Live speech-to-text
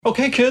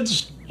Okay,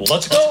 kids,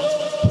 let's go.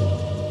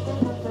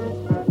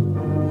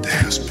 There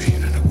has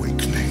been an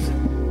awakening.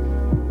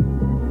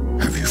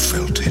 Have you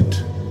felt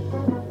it?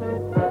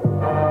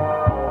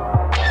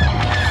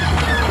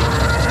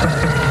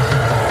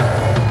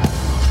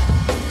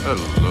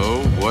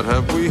 Hello, what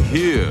have we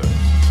here?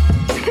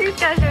 You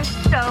guys are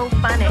so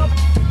funny.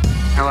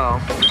 Hello.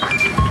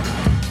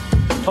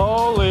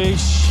 Holy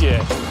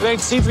shit. It ain't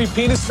C3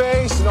 penis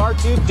face and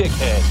R2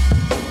 dickhead.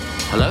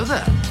 Hello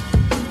there.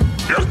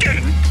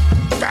 Looking?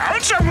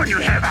 Found someone you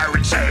have, I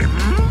would say.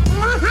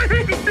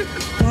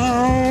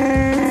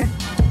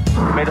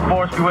 May the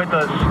force be with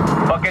us.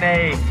 Fucking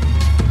A.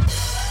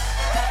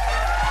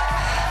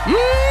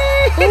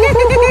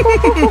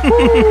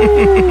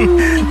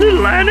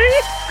 Lenny?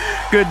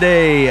 Good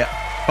day,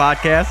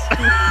 podcast.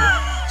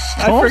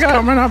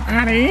 Coming up,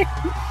 honey.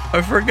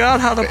 I forgot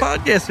how the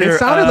podcast here. It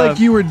sounded like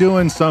you were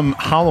doing some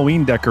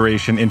Halloween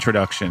decoration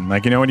introduction.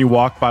 Like, you know, when you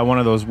walk by one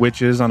of those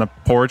witches on a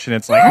porch and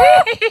it's like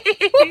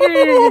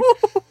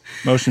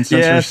motion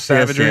sensor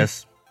savagery.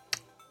 Yes.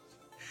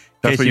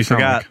 That's what you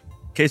forgot. like.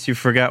 In case you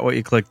forgot what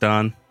you clicked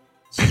on,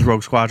 this is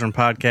Rogue Squadron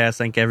Podcast.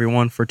 Thank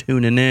everyone for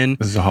tuning in.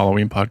 This is a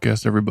Halloween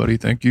podcast, everybody.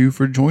 Thank you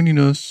for joining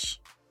us.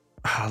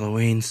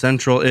 Halloween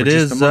Central. It We're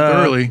is just a month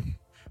early.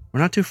 We're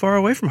not too far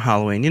away from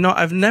Halloween. You know,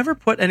 I've never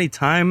put any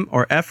time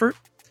or effort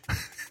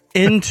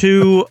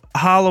into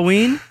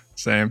Halloween.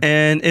 Same.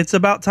 And it's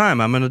about time.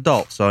 I'm an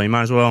adult, so you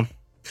might as well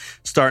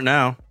start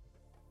now.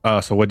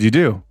 So what'd you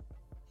do?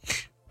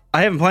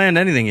 I haven't planned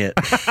anything yet.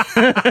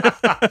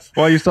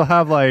 Well, you still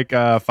have like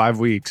 5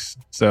 weeks,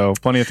 so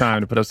plenty of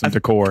time to put up some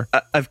decor.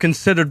 I've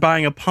considered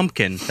buying a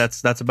pumpkin.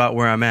 That's about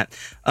where I'm at.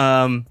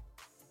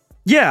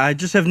 Yeah, I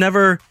just have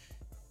never,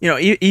 you know,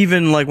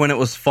 even like when it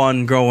was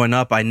fun growing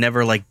up, I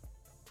never like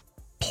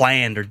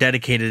planned or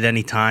dedicated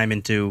any time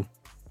into,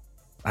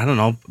 I don't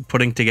know,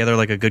 putting together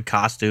like a good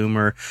costume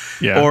or,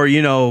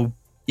 you know,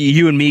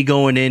 you and me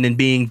going in and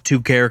being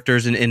two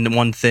characters in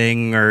one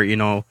thing, or, you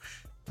know,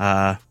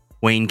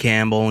 Wayne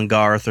Campbell and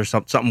Garth or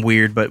something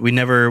weird, but we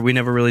never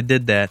really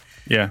did that.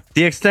 Yeah.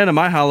 The extent of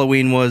my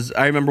Halloween was,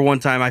 I remember one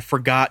time I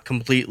forgot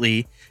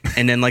completely,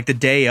 and then like the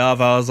day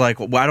of, I was like,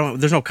 well,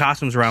 there's no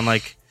costumes around,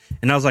 like,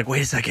 and I was like,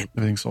 wait a second,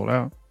 Everything's sold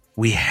out.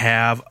 we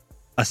have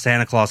a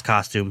Santa Claus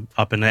costume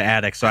up in the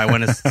attic. So I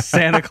went as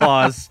Santa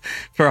Claus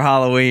for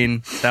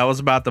Halloween. That was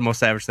about the most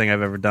savage thing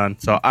I've ever done.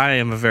 So I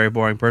am a very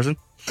boring person.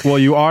 Well,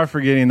 you are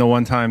forgetting the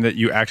one time that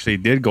you actually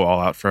did go all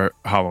out for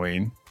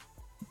Halloween.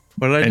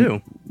 What did I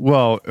do?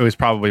 Well, it was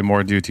probably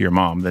more due to your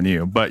mom than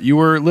you, but you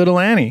were little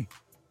Annie,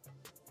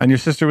 and your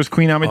sister was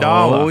Queen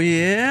Amidala. Oh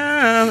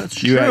yeah,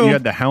 that's You true.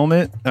 had the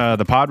helmet,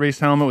 the pod race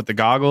helmet with the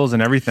goggles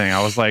and everything.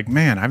 I was like,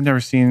 man, I've never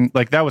seen,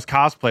 like, that was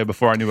cosplay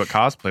before I knew what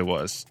cosplay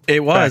was.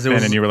 It was. Back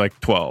then, and you were like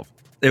 12.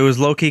 It was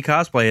low key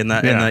cosplay, and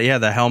Yeah.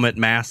 the helmet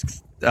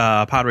mask,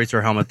 pod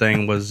racer helmet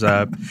thing was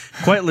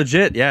quite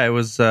legit. Yeah, it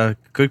was a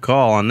good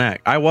call on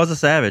that. I was a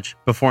savage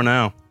before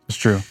now. It's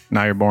true.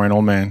 Now you're a boring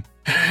old man.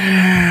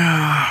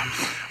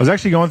 I was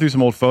actually going through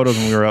some old photos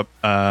when we were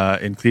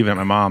up in Cleveland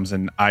at my mom's,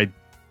 and I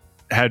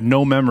had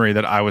no memory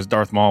that I was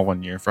Darth Maul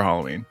one year for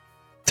Halloween.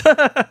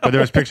 But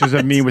there was pictures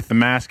of me with the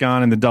mask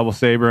on and the double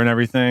saber and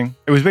everything.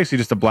 It was basically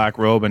just a black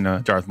robe and a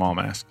Darth Maul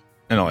mask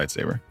and a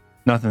lightsaber.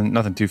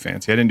 Nothing too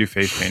fancy. I didn't do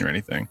face paint or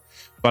anything,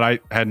 but I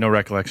had no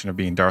recollection of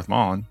being Darth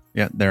Maul, and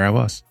yeah, there I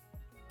was.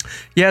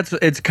 Yeah,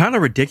 it's kind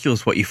of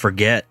ridiculous what you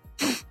forget.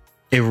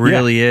 It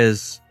really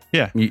is.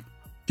 Yeah. You-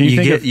 Can you you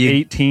think get- of you-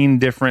 18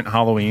 different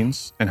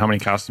Halloweens and how many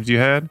costumes you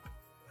had?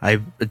 I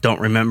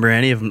don't remember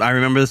any of them. I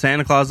remember the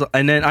Santa Claus,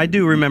 and then I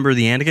do remember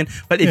the Anakin.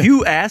 But if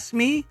you ask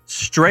me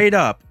straight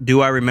up,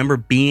 do I remember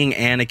being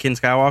Anakin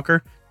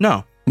Skywalker?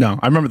 No. No,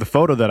 I remember the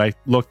photo that I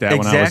looked at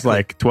when I was Exactly.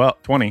 like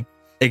 20.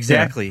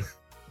 Exactly.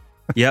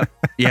 Yep.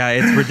 Yeah,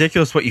 it's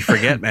ridiculous what you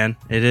forget, man.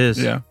 It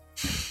is. Yeah.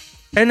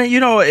 And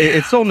you know,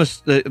 it's so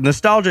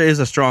nostalgia is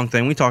a strong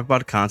thing. We talk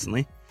about it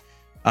constantly.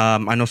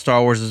 I know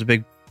Star Wars is a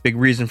big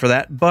reason for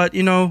that, but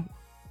you know,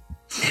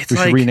 it's We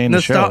should like rename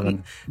the show.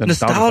 then. The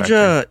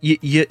nostalgia.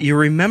 You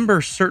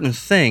remember certain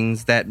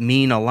things that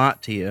mean a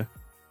lot to you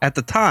at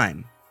the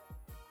time,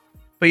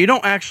 but you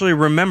don't actually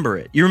remember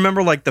it. You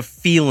remember like the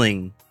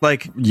feeling,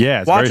 like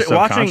Yeah, it's very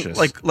watching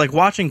subconscious. like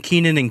watching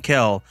Kenan and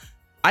Kel.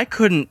 I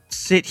couldn't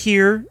sit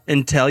here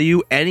and tell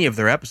you any of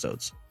their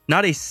episodes.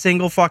 Not a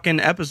single fucking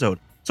episode.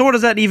 So what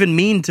does that even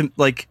mean to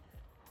like?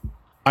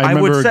 I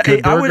would remember say-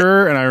 Good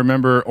Burger and I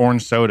remember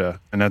Orange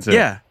Soda, and that's it.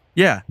 Yeah.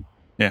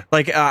 Yeah.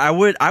 Like I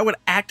would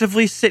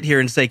actively sit here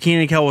and say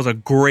Kenan and Kel was a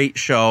great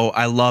show.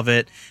 I love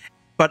it,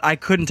 but I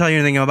couldn't tell you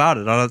anything about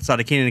it outside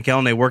of Kenan and Kel,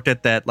 and they worked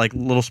at that like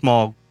little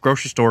small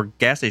grocery store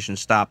gas station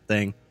stop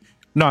thing.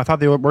 No, I thought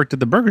they worked at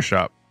the burger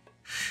shop.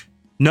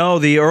 No,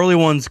 the early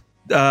ones.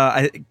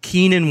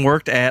 Kenan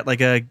worked at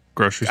like a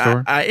Grocery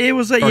store? it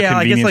was Or I guess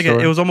convenience like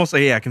store? it was almost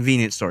a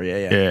convenience store.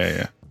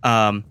 Yeah.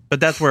 But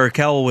that's where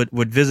Kel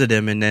would visit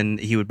him, and then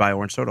he would buy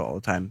orange soda all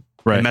the time.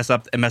 Right. And mess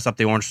up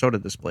the orange soda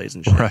displays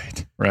and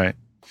shit. Right.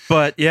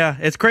 But yeah,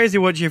 it's crazy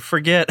what you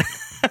forget.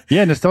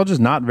 Yeah, nostalgia's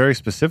not very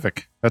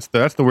specific. That's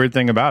the weird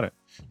thing about it.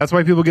 That's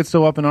why people get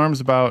so up in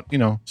arms about,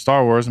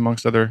 Star Wars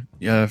amongst other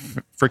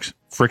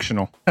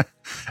frictional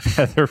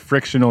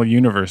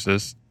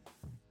universes.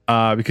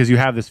 Because you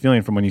have this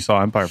feeling from when you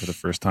saw Empire for the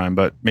first time,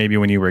 but maybe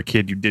when you were a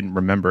kid, you didn't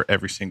remember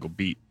every single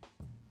beat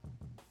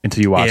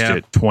until you watched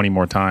it 20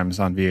 more times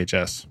on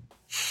VHS.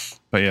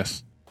 But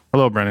yes.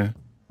 Hello, Brennan.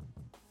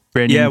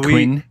 Brennan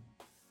Quinn.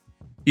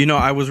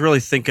 I was really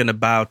thinking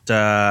about,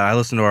 I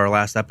listened to our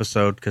last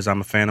episode because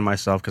I'm a fan of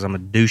myself because I'm a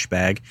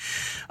douchebag.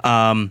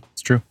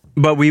 It's true.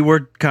 But we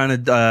were kind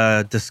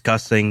of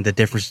discussing the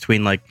difference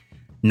between like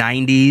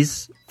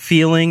 90s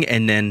feeling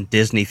and then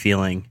Disney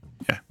feeling.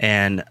 Yeah.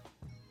 And,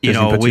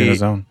 Disney puts you in a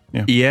zone.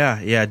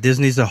 Yeah.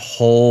 Disney's a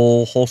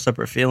whole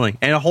separate feeling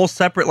and a whole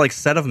separate like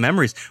set of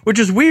memories, which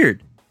is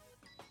weird.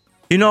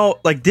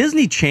 Like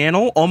Disney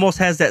Channel almost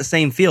has that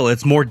same feel.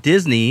 It's more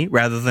Disney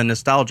rather than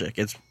nostalgic.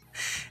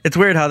 It's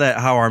weird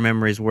how our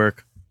memories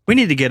work. We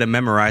need to get a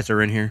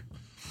memorizer in here.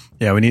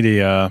 Yeah, we need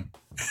a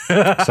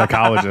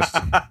psychologist.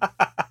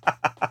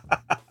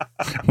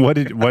 What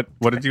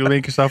did you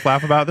make yourself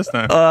laugh about this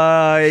time?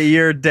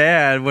 Your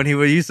dad when he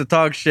used to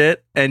talk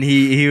shit and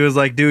he was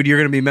like, "Dude, you're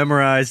gonna be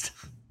memorized."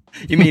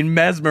 You mean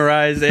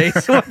mesmerized,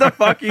 Ace? What the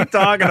fuck are you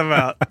talking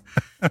about?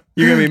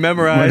 You're gonna be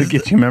memorized. I'm gonna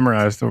get you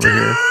memorized over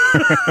here.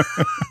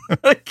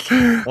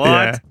 What?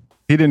 Yeah,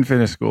 he didn't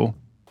finish school.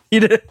 He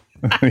did.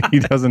 He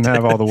doesn't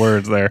have all the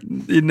words there.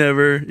 He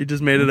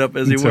just made it up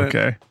as he went.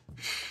 Okay.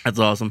 That's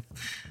awesome.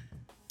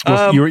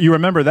 Well, you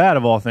remember that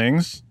of all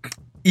things.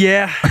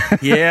 Yeah,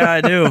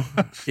 I do.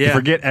 Yeah. You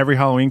forget every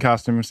Halloween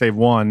costume save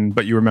one,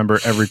 but you remember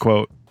every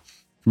quote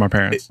from our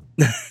parents.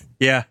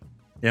 Yeah.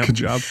 Good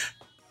job.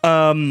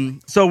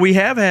 So we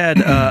have had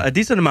a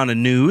decent amount of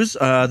news.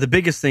 The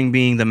biggest thing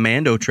being the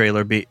Mando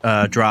trailer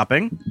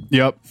dropping.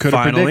 Yep. Could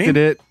have Finally. predicted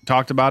it.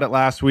 Talked about it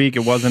last week.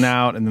 It wasn't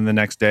out. And then the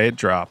next day it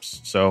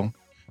drops. So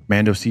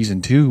Mando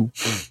season 2.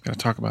 Got to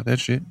talk about that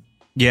shit.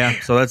 Yeah.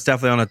 So that's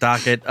definitely on the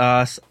docket.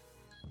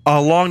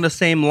 Along the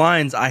same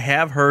lines, I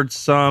have heard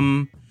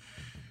some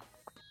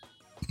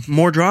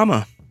more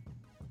drama.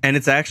 And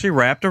it's actually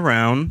wrapped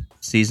around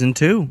season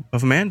 2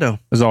 of Mando.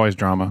 There's always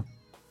drama.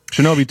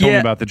 Shinobi told me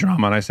about the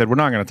drama, and I said, we're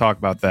not going to talk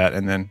about that.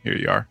 And then here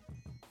you are,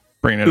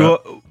 bringing it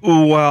up.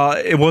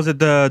 Well, was it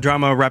the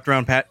drama wrapped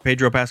around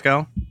Pedro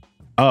Pascal?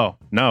 Oh,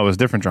 no, it was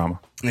different drama.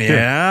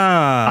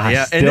 Yeah.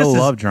 I still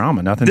love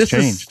drama. Nothing's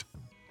changed.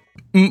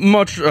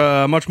 Much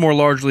more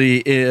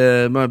largely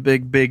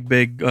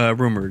big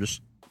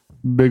rumors.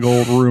 Big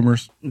old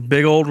rumors.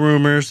 Big old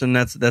rumors, and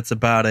that's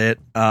about it.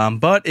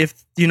 But if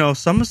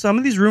some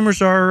of these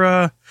rumors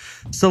are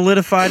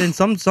solidified in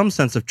some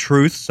sense of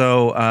truth,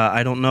 so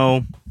I don't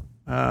know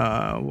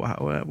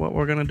what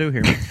we're gonna do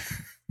here.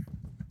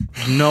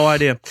 No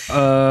idea.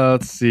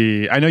 Let's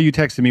see. I know you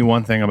texted me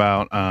one thing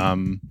about. I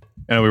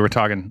know we were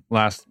talking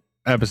last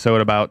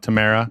episode about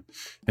Tamara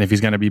and if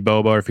he's going to be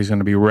Boba or if he's going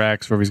to be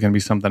Rex or if he's going to be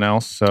something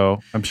else. So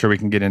I'm sure we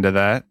can get into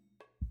that.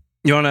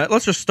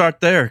 Let's just start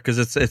there because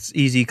it's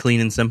easy, clean,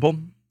 and simple.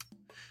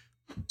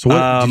 So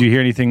what, did you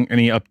hear any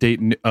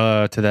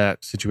update to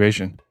that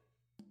situation?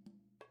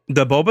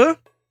 The Boba?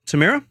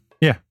 Tamara?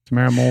 Yeah,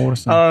 Tamara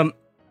Morrison.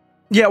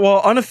 Yeah,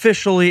 well,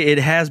 unofficially, it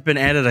has been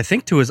added, I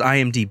think, to his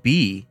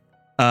IMDb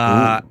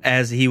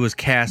as he was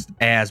cast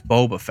as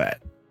Boba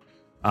Fett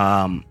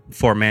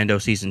for Mando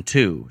Season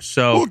 2.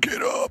 So look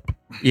it up.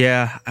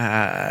 Yeah,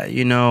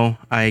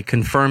 I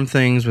confirmed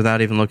things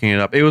without even looking it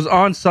up. It was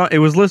it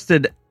was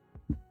listed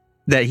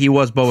that he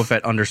was Boba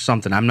Fett under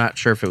something. I'm not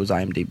sure if it was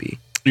IMDb.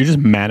 You're just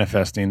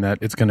manifesting that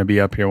it's going to be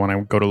up here when I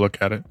go to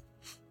look at it.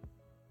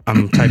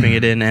 I'm typing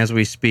it in as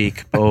we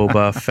speak.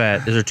 Boba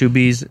Fett. Is there 2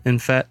 B's in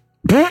Fett?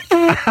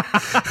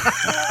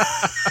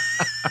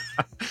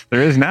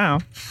 There is now.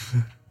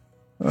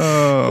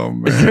 Oh,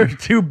 man. Is there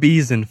 2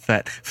 B's in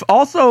Fett?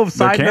 Also,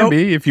 side there can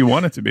be if you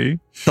want it to be.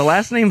 The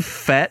last name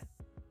Fett,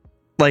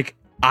 like,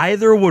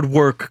 either would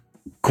work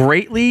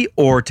greatly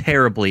or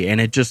terribly,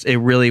 and it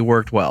really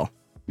worked well.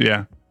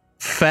 Yeah.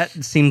 Fett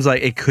seems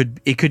like it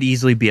could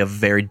easily be a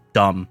very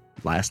dumb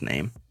last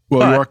name.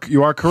 Well,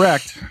 you are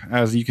correct,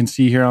 as you can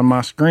see here on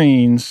my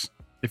screens.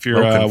 If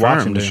you're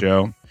watching the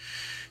show,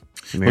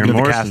 look at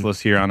the cast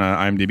list here on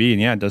IMDb, and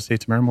yeah, it does say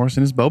Tamara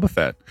Morrison is Boba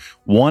Fett.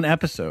 1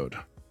 episode.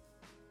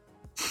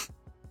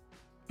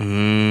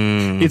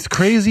 It's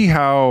crazy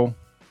how.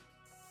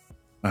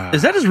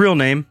 Is that his real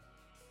name?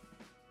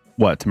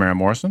 What, Tamara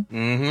Morrison?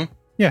 Mm-hmm.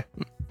 Yeah.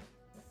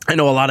 I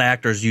know a lot of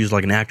actors use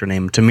like an actor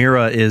name.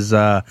 Tamira is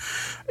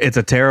it's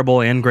a terrible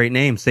and great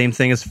name. Same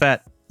thing as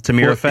Fett.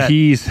 Tamira Fett.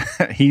 He's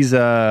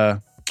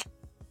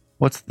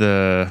what's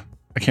the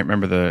I can't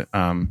remember the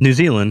New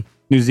Zealand,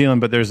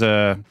 but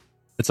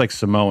it's like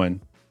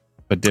Samoan,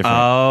 but different.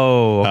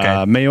 Oh,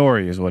 okay.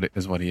 Maori is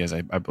what he is,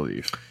 I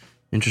believe.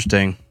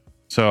 Interesting.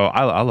 So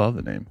I love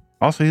the name.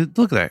 Also,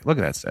 look at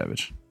that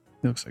savage.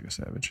 He looks like a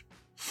savage.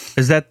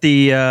 Is that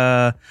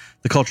the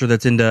culture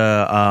that's into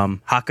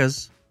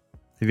hakas?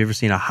 Have you ever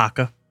seen a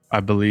haka? I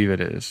believe it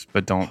is,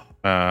 but don't.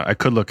 I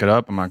could look it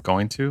up. I'm not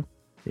going to.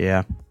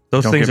 Yeah,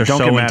 those things are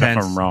so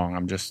intense. If I'm wrong,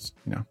 I'm just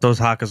Those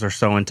hakas are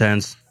so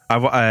intense.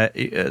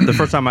 The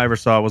first time I ever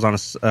saw it was on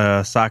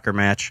a soccer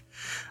match.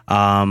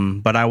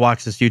 But I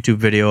watched this YouTube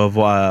video of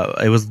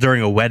it was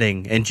during a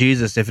wedding, and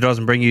Jesus, if it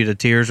doesn't bring you to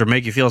tears or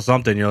make you feel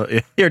something,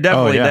 you're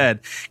definitely dead,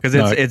 because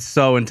it's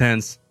so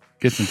intense.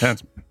 It gets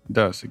intense. It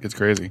does. It gets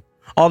crazy.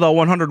 Although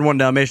 101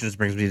 Dalmatians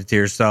brings me to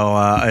tears, so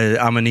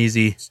I'm an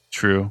easy. It's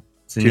true.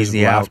 It's an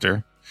easy out.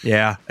 Laughter.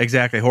 Yeah,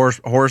 exactly. Horace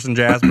and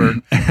Jasper.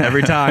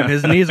 Every time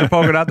his knees are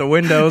poking out the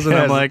windows, and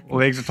I'm like,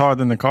 legs are taller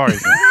than the car.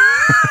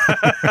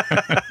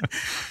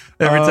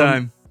 every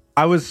time.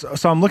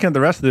 I'm looking at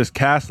the rest of this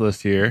cast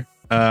list here.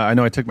 I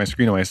know I took my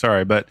screen away,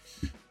 sorry, but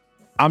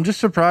I'm just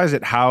surprised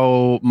at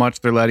how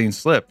much they're letting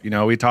slip. You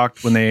know, we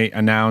talked when they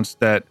announced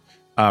that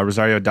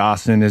Rosario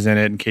Dawson is in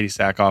it and Katie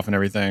Sackhoff and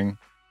everything.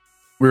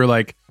 We were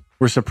like,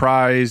 we're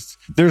surprised.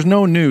 There's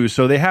no news,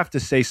 so they have to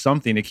say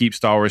something to keep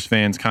Star Wars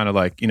fans kind of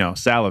like,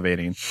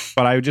 salivating.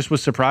 But I just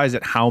was surprised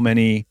at how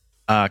many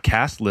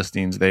cast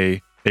listings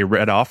they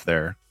read off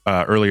there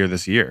earlier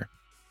this year.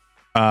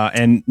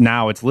 And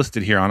now it's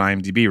listed here on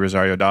IMDb,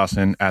 Rosario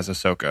Dawson as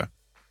Ahsoka.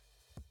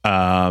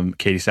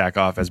 Katie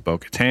Sackhoff as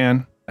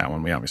Bo-Katan. That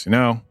one we obviously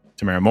know.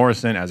 Tamara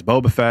Morrison as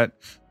Boba Fett.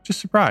 Just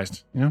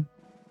surprised, I'm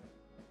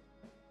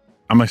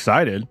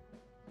excited,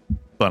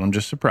 but I'm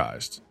just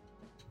surprised.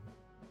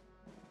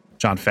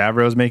 Jon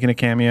Favreau's making a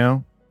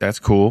cameo. That's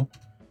cool.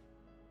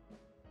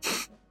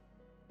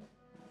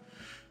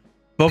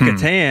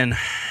 Bo-Katan.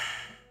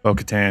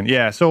 Bo-Katan.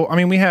 Yeah, so, I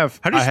mean, we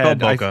have... How do you spell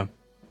Boca?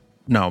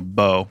 No,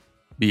 Bo.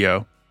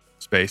 B-O.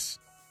 Space.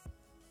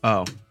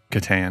 Oh.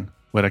 Katan.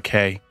 With a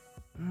K.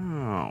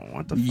 Oh,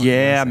 what the fuck?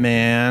 Yeah,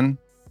 man.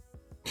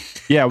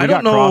 Yeah, we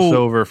got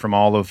crossover from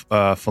all of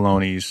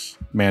Filoni's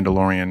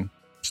Mandalorian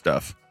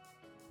stuff.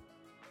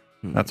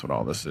 That's what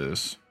all this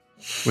is.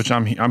 Which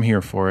I'm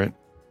here for it.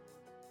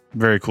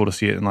 Very cool to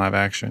see it in live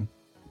action.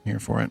 I'm here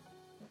for it.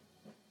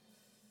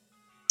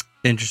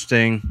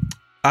 Interesting.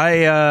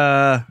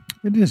 It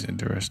is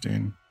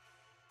interesting.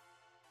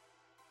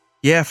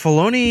 Yeah,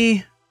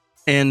 Filoni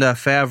and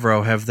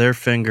Favreau have their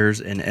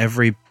fingers in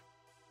every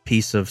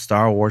piece of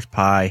Star Wars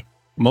pie.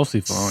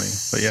 Mostly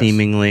Filoni, but yes.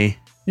 Seemingly.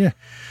 Yeah.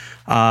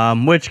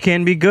 Which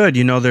can be good.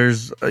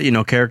 There's,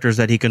 characters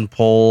that he can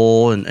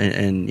pull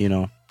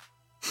and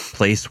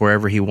place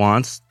wherever he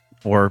wants,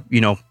 or,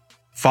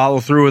 follow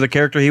through with a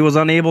character he was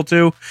unable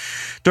to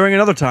during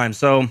another time.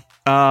 So,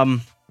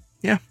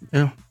 yeah,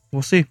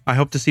 we'll see. I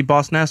hope to see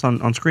Boss Nass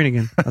on screen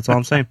again. That's all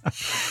I'm saying.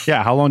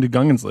 Yeah. How long do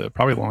Gungans live?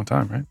 Probably a long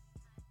time, right?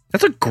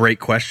 That's a great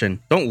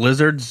question. Don't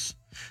lizards?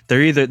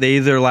 They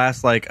either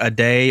last like a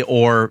day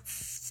or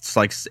it's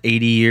like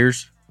 80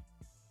 years.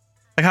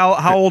 Like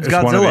how old's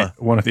Godzilla?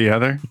 One or the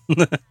other.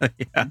 Yeah.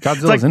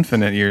 Godzilla's like,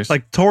 infinite years.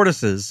 Like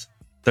tortoises.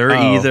 They're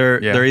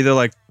either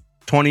like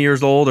 20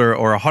 years old or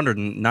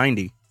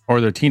 190. Or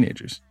they're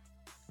teenagers.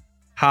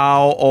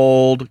 How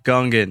old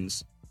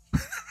Gungans?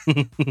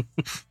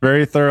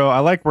 Very thorough. I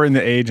like we're in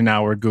the age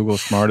now where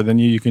Google's smarter than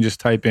you. You can just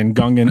type in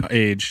Gungan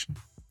age.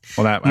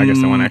 Well, I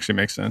guess that one actually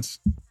makes sense.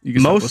 You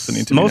can start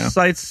listening to most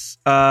sites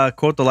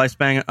quote the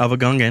lifespan of a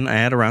Gungan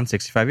at around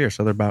 65 years,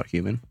 so they're about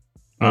human.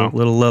 A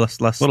little less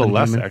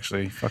human.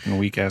 Actually. Fucking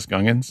weak ass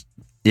Gungans.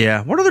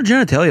 Yeah. What do their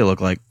genitalia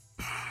look like?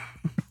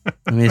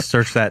 Let me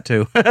search that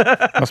too.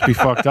 Must be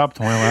fucked up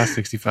to only last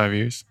 65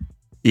 years.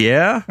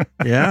 Yeah.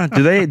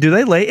 Do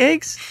they lay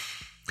eggs?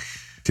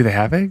 Do they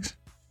have eggs?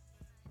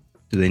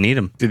 Do they need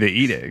them? Do they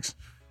eat eggs?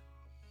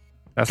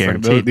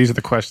 These are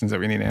the questions that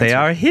we need to answer. They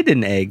are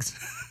hidden eggs.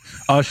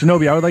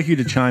 Shinobi, I would like you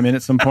to chime in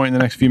at some point in the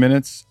next few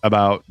minutes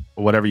about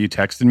whatever you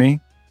texted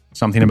me.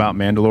 Something about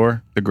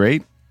Mandalore the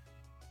Great.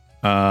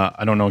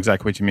 I don't know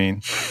exactly what you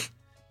mean.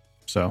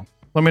 So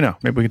let me know.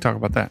 Maybe we can talk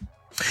about that.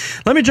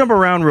 Let me jump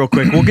around real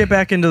quick. We'll get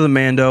back into the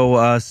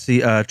Mando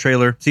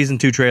trailer, season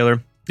 2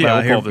 trailer. Yeah,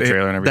 we'll pull up the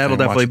trailer and everything. That'll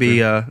definitely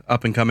be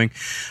up and coming.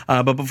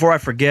 But before I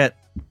forget,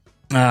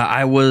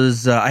 I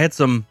had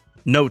some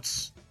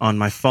notes on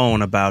my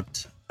phone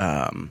about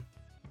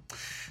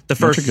the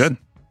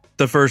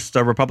first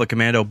Republic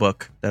Commando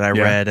book that I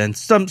read, and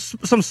some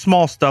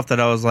small stuff that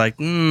I was like,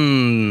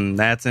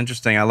 that's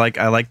interesting. I like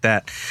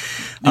that.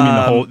 You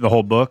mean the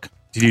whole book?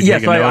 Did you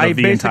take a note of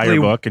the entire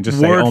book and just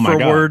say, "Oh my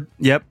god"? Word.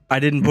 Yep, I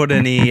didn't put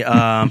any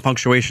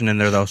punctuation in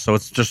there though, so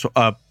it's just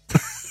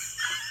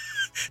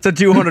it's a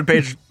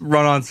 200-page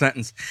run-on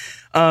sentence.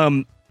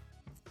 One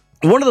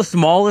of the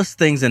smallest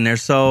things in there,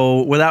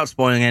 so without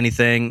spoiling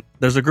anything,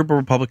 there's a group of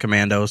Republic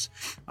Commandos.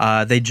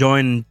 They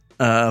join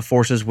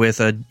forces with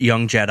a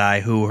young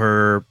Jedi who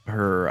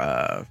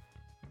her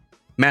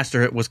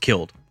master was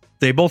killed.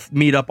 They both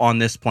meet up on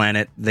this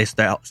planet. They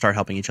start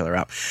helping each other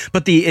out.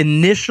 But the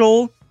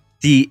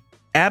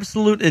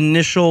absolute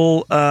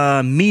initial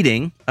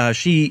meeting,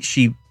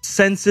 she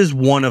senses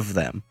one of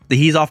them.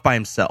 He's off by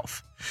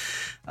himself.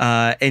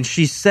 And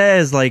she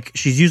says, like,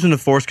 she's using the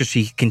Force because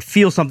she can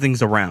feel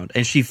something's around.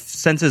 And she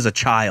senses a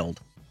child.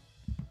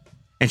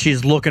 And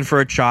she's looking for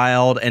a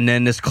child. And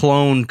then this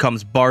clone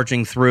comes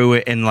barging through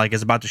it and, like,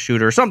 is about to shoot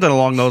her. Something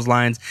along those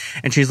lines.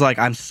 And she's like,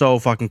 I'm so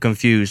fucking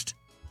confused.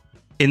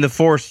 In the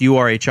Force, you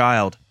are a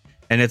child.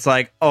 And it's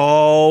like,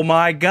 oh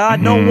my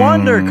God, no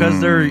wonder, because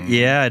they're,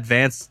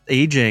 advanced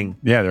aging.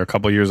 Yeah, they're a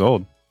couple years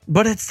old.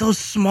 But it's those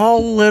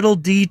small little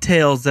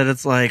details that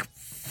it's like,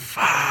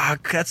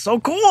 fuck, that's so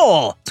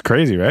cool. It's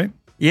crazy, right?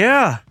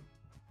 Yeah.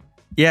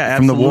 Yeah,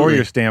 From absolutely. the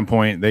warrior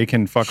standpoint, they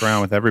can fuck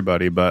around with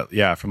everybody. But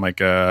yeah, from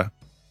like a,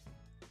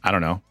 I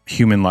don't know,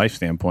 human life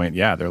standpoint,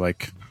 yeah, they're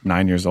like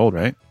 9 years old,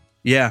 right?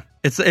 Yeah.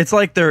 It's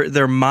like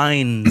their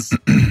minds,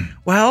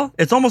 well,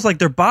 it's almost like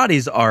their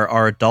bodies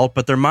are adult,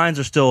 but their minds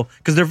are still,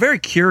 because they're very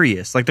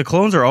curious. Like the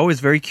clones are always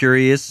very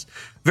curious,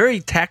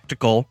 very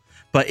tactical,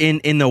 but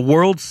in the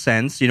world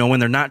sense, you know, when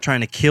they're not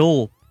trying to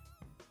kill,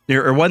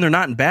 or when they're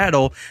not in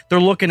battle, they're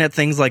looking at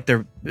things like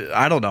they're,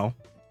 I don't know,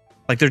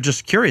 like they're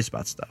just curious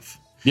about stuff.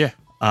 Yeah.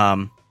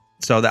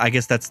 So I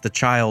guess that's the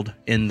child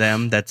in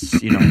them.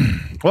 That's, you know.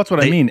 Well, that's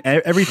what I mean.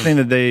 Everything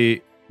that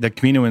the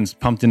Kaminoans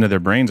pumped into their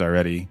brains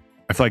already,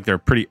 I feel like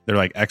they're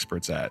like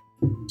experts at.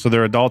 So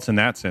they're adults in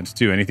that sense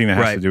too. Anything that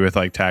has to do with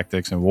like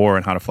tactics and war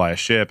and how to fly a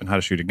ship and how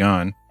to shoot a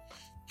gun.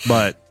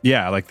 But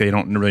yeah, like they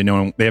don't really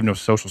know. They have no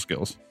social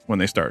skills when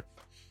they start.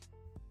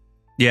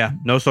 Yeah,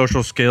 no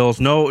social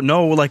skills, no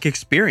like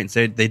experience.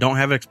 They don't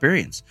have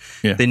experience.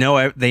 Yeah.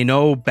 They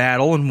know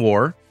battle and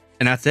war,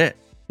 and that's it.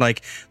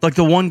 Like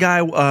the one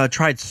guy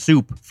tried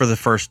soup for the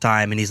first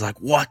time, and he's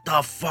like, "What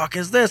the fuck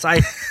is this?"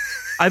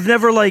 I've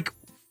never like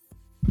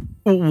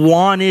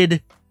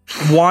wanted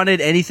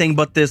anything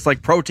but this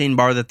like protein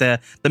bar that the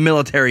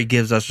military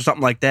gives us or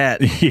something like that.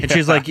 Yeah. And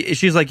she's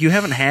like, "You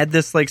haven't had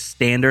this like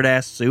standard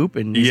ass soup?"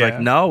 And he's like,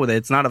 "No,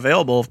 it's not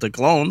available to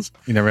clones."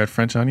 You never had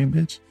French onion,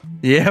 bitch?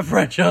 Yeah,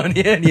 French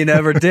onion. You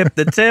never dip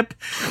the tip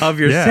of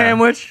your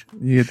sandwich.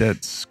 You get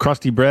that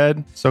crusty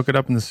bread, soak it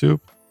up in the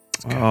soup.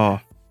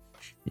 Oh,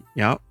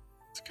 yep.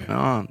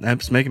 Oh,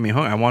 that's making me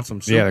hungry. I want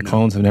some soup. Yeah, the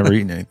clones have never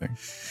eaten anything.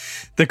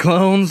 The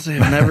clones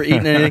have never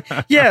eaten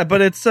anything. Yeah,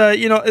 but it's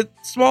it's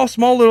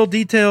small little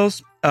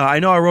details. I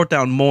know I wrote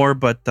down more,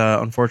 but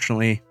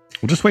unfortunately,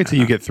 Well, just wait till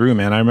you get through,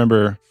 man. I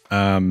remember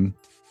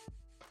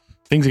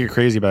things get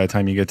crazy by the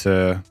time you get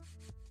to.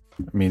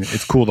 I mean,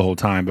 it's cool the whole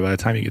time, but by the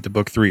time you get to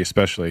book 3,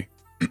 especially,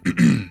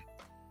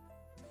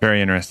 very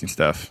interesting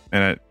stuff,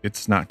 and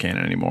it's not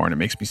canon anymore, and it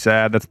makes me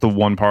sad. That's the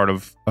one part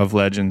of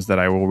Legends that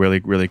I will really,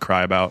 really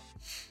cry about.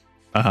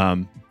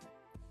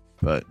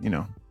 But you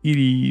know, it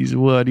is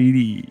what it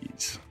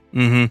is.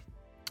 Mm-hmm.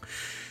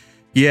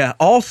 Yeah.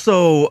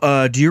 Also,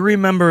 do you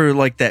remember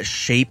like that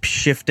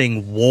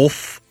shape-shifting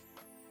wolf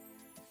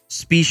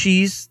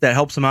species that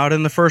helps him out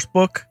in the first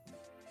book?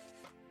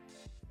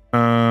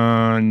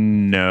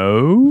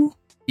 No.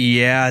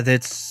 Yeah,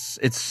 it's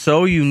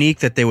so unique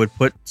that they would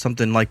put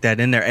something like that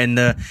in there, and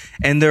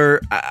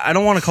they're I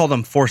don't want to call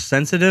them force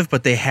sensitive,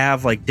 but they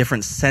have like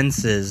different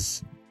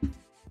senses.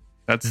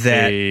 That's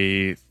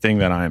a thing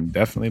that I'm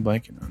definitely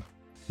blanking on.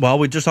 Well,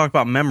 we just talked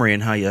about memory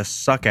and how you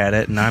suck at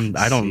it, and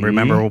I don't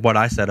remember what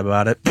I said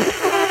about it.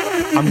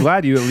 I'm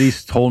glad you at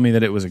least told me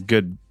that it was a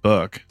good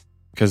book,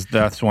 because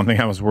that's one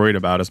thing I was worried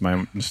about, is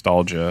my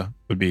nostalgia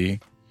would be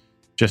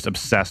just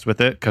obsessed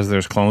with it because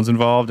there's clones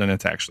involved, and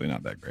it's actually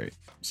not that great.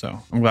 So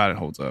I'm glad it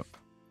holds up.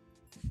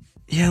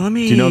 Yeah, let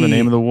me. Do you know the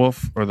name of the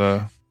wolf or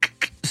the?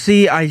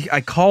 See,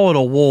 I call it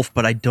a wolf,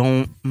 but I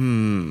don't.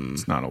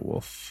 It's not a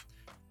wolf.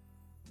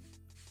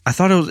 I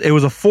thought it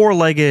was a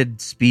 4-legged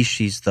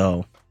species,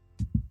 though.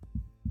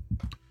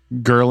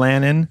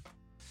 Gurlanin.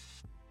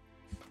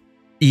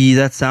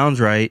 That sounds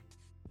right.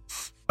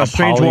 A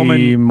strange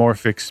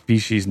polymorphic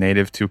species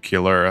native to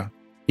Kilura.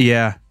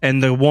 Yeah,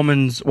 and the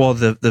woman's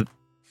the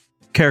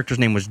character's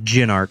name was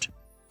Jinart,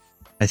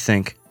 I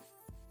think.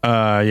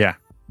 Yeah.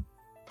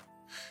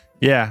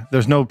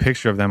 There's no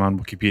picture of them on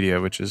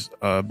Wikipedia, which is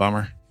a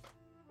bummer.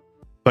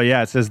 But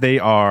yeah, it says they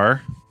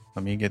are.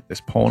 Let me get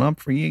this pulling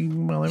up for you,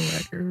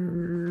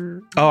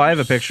 motherfucker. Oh, I have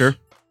a picture.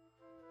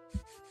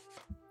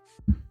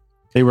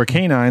 They were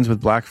canines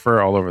with black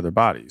fur all over their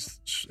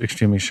bodies,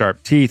 extremely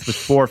sharp teeth with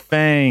 4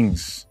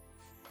 fangs.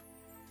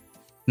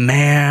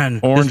 Man,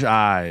 orange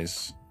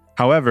eyes.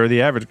 However,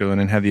 the average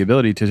Gurlanin had the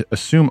ability to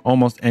assume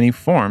almost any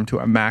form to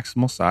a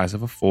maximal size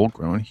of a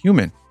full-grown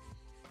human.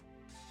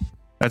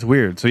 That's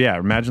weird. So yeah,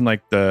 imagine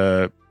like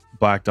the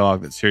black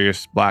dog that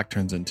Sirius Black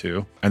turns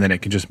into, and then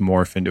it can just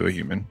morph into a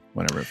human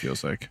whenever it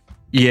feels like.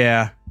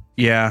 Yeah.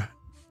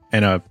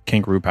 And a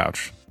kangaroo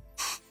pouch.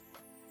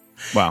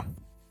 Wow.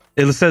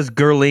 It says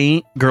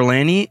Gurlanin.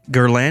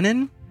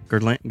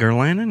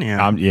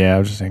 Yeah. I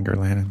was just saying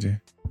Gurlanin too.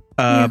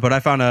 But I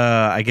found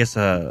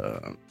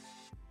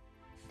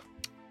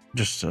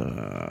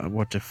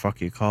what the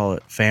fuck you call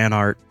it? Fan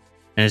art.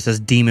 And it says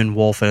Demon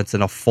Wolf, and it's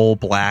in a full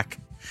black.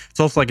 It's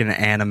also like an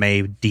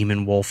anime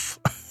Demon Wolf.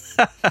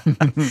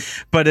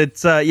 But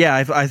it's,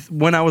 I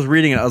when I was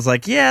reading it, I was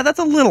like, yeah, that's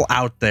a little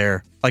out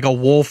there. Like a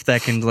wolf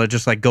that can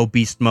just like go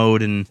beast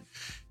mode and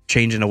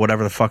change into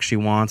whatever the fuck she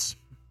wants.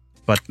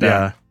 But,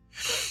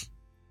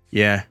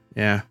 yeah.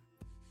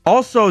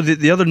 Also,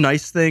 the other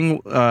nice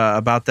thing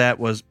about that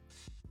was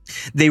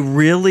they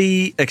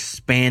really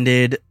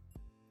expanded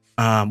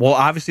Well,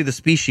 obviously the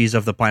species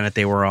of the planet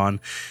they were on,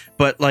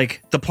 but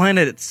like the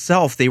planet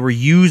itself, they were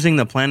using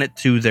the planet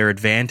to their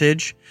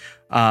advantage.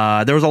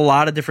 There was a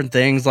lot of different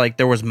things. Like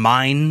there was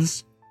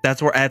mines.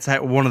 That's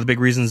one of the big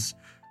reasons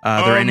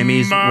their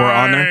enemies were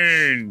on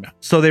there.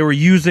 So they were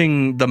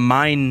using the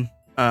mine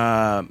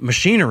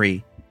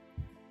machinery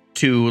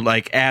to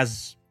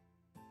as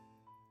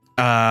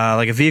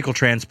like a vehicle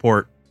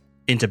transport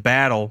into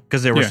battle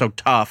because they were so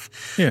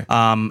tough. Yeah.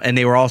 And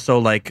they were also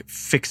like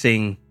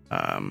fixing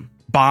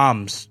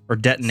bombs or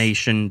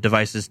detonation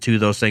devices to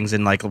those things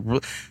and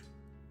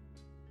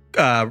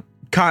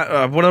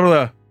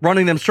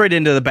running them straight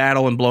into the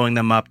battle and blowing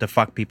them up to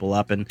fuck people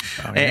up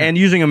and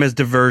using them as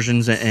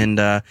diversions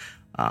but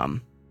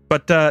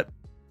I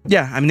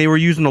mean they were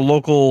using the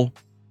local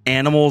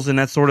animals and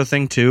that sort of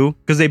thing too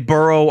because they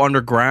burrow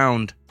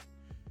underground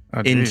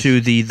into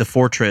the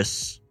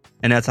fortress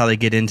and that's how they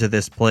get into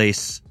this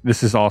place.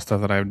 This is all stuff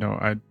that I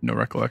had no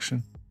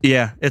recollection.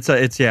 Yeah, it's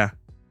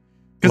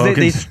because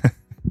they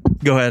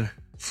go ahead.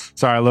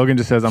 Sorry, Logan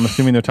just says, I'm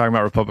assuming they're talking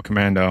about Republic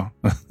Commando.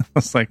 I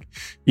was like,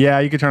 yeah,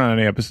 you could turn on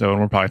any episode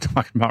and we're probably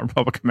talking about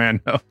Republic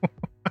Commando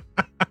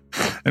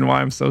and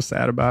why I'm so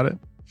sad about it.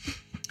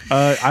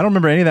 I don't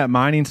remember any of that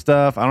mining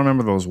stuff. I don't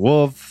remember those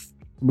wolf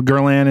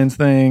Gerlanins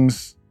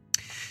things.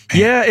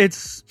 Yeah,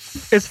 it's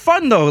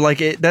fun though. Like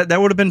that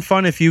would have been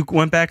fun if you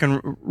went back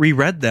and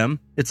reread them.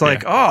 It's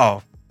like,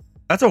 oh,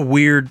 that's a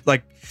weird,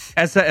 like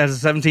as a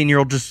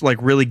 17-year-old just like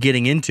really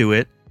getting into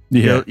it.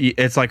 Yeah,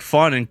 it's like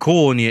fun and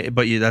cool,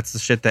 but that's the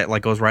shit that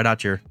like goes right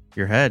out your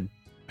head.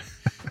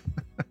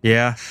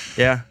 yeah.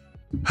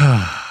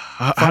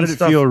 How did it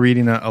feel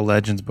reading a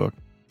Legends book?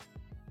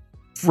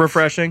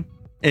 Refreshing.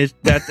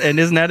 Isn't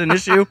that an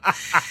issue?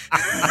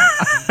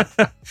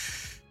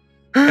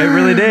 It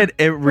really did.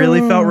 It really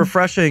felt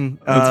refreshing.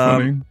 That's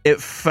funny. It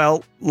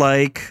felt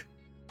like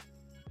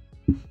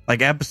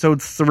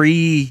episode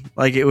 3,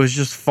 like it was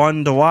just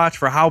fun to watch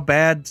for how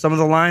bad some of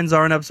the lines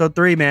are in episode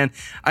 3, man.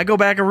 I go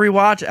back and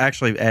rewatch.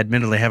 Actually,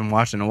 admittedly, I haven't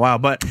watched it in a while,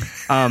 but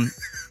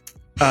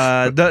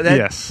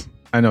yes,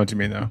 I know what you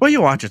mean though. Well,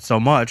 you watch it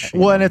so much.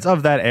 Well, and it's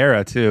of that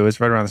era too.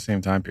 It's right around the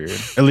same time period.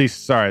 At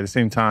least, the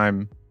same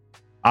time.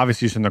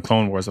 Obviously, it's in the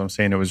Clone Wars. I'm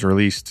saying it was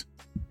released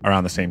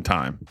around the same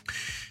time.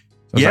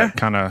 So it's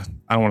kind of,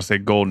 I don't want to say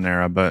golden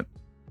era, but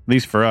at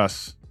least for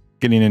us,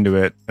 getting into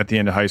it at the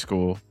end of high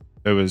school,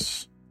 it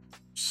was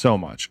so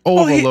much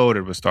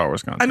overloaded with Star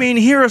Wars content. I mean,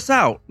 hear us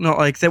out. No,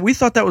 like that. We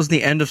thought that was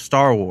the end of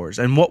Star Wars,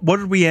 and what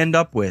did we end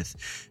up with?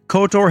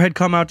 KOTOR had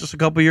come out just a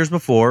couple years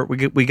before.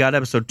 We got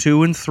episode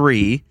 2 and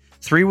 3.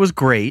 3 was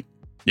great.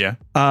 Yeah.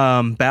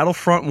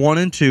 Battlefront 1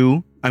 and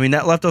 2. I mean,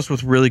 that left us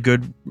with really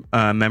good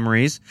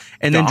memories.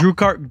 And then Drew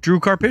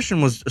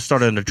Karpyshyn was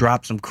starting to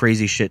drop some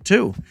crazy shit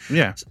too.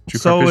 Yeah. Drew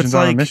Karpyshyn's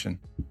on a mission.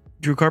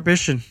 Drew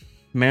Karpyshyn,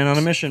 man on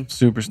a mission.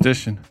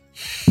 Superstition.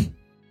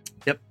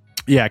 Yep.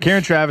 Yeah,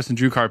 Karen Traviss and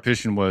Drew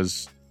Karpyshyn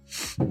was,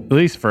 at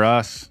least for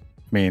us,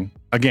 I mean,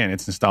 again,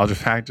 it's nostalgia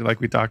factor like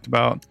we talked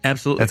about.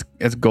 Absolutely.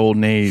 That's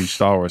golden age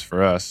Star Wars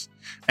for us.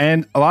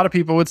 And a lot of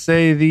people would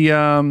say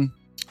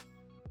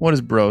what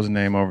is bro's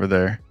name over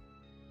there?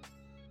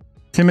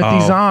 Timothy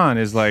Zahn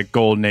is like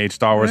golden age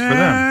Star Wars for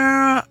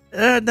them.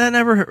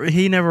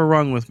 He never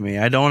rung with me.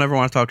 I don't ever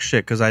want to talk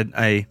shit because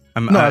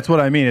that's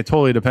what I mean. It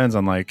totally depends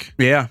on like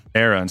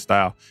era and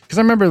style. Because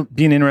I remember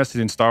being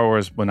interested in Star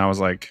Wars when I was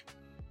like,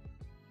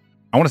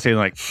 I want to say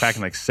like back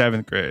in like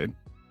 7th grade,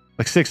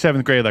 like 6th,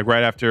 7th grade, like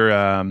right after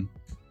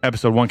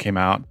episode 1 came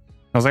out.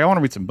 I was like, I want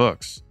to read some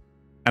books.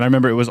 And I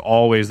remember it was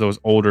always those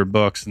older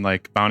books and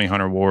like Bounty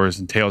Hunter Wars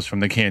and Tales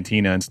from the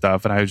Cantina and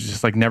stuff. And I was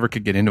just like never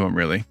could get into them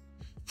really.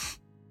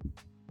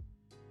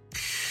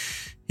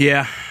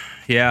 Yeah.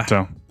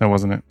 So that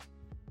wasn't it.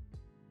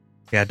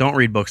 Yeah, don't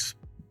read books,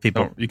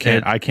 people. No, you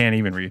can't. I can't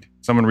even read.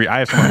 I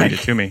have someone read it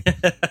to me.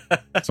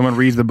 Someone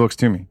reads the books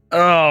to me.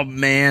 Oh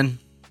man,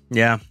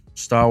 yeah.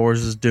 Star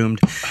Wars is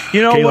doomed.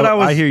 You know Caleb, what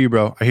I hear you,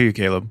 bro. I hear you,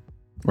 Caleb.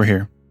 We're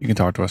here. You can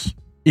talk to us.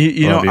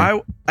 You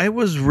know, I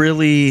was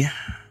really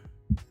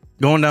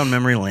going down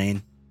memory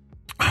lane.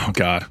 Oh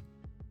God, is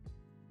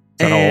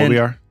that how old we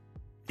are?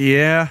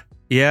 Yeah.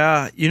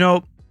 You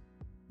know,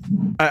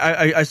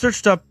 I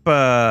searched up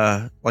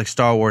like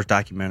Star Wars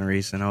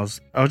documentaries, and I was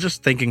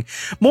just thinking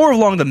more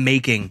along the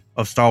making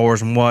of Star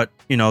Wars and what,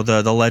 you know,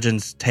 the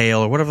Legend's Tale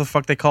or whatever the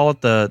fuck they call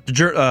it,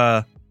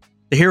 the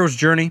hero's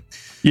journey.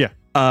 Yeah.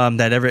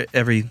 That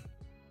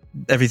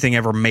everything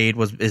ever made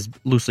is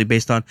loosely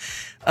based on.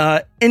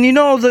 And you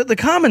know, the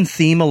common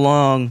theme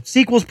along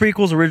sequels,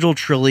 prequels, original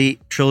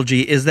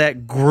trilogy is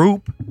that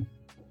group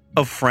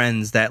of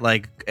friends that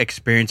like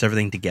experience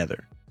everything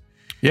together.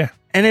 Yeah.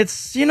 And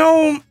it's, you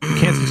know, you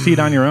can't succeed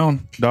on your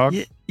own, dog.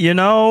 You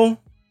know,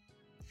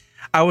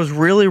 I was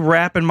really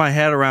wrapping my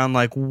head around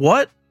like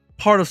what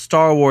part of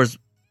Star Wars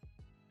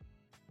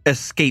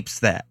escapes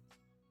that.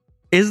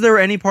 Is there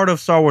any part of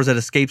Star Wars that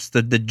escapes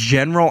the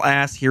general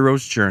ass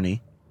hero's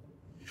journey?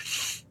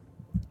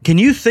 Can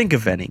you think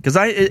of any? Because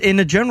in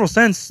a general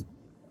sense,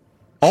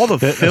 all the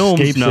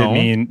films know.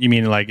 You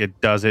mean like it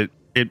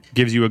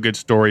gives you a good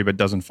story but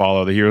doesn't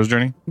follow the hero's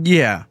journey?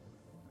 Yeah.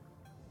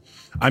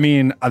 I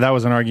mean, that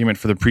was an argument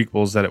for the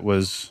prequels that it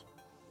was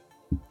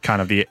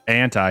kind of the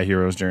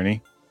anti-hero's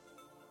journey.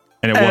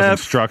 And it wasn't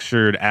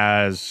structured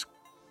as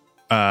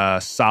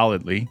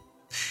solidly.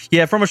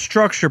 Yeah, from a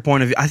structure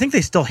point of view, I think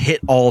they still hit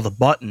all the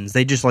buttons.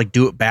 They just like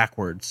do it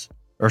backwards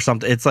or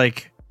something. It's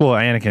like, well,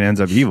 Anakin ends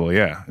up evil,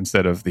 yeah,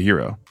 instead of the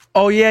hero.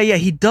 oh yeah,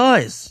 he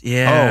does.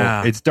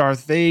 Yeah. Oh, it's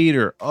Darth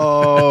Vader.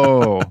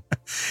 Oh.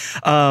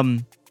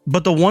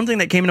 But the one thing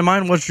that came to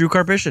mind was Drew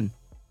Karpyshyn.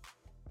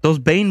 Those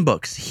Bane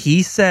books.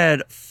 He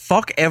said,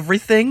 fuck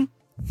everything.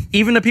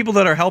 Even the people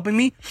that are helping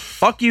me.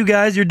 Fuck you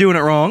guys, you're doing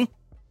it wrong.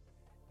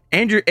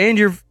 And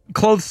your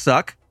clothes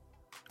suck.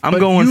 I'm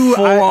going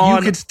full on.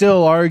 You could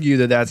still argue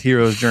that that's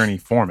hero's journey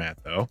format,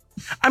 though.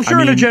 I'm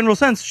sure in a general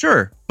sense,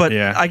 sure. But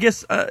yeah. I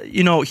guess,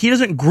 he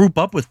doesn't group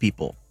up with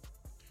people.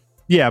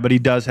 Yeah, but he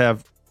does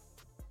have...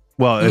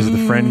 Well, is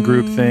the friend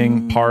group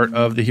thing part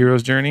of the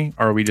hero's journey?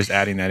 Or are we just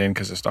adding that in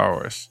because of Star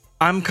Wars?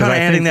 I'm kind of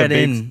adding that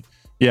in.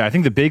 Yeah, I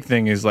think the big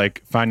thing is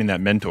like finding that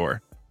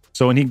mentor.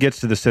 So when he gets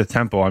to the Sith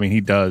Temple, I mean,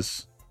 he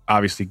does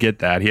obviously get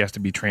that. He has to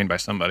be trained by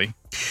somebody.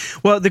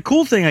 Well, the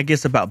cool thing, I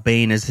guess, about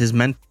Bane is his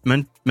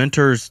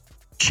mentors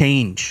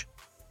change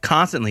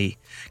constantly.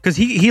 Because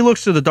he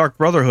looks to the Dark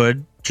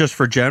Brotherhood just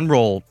for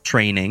general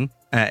training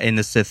in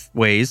the Sith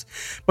ways.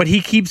 But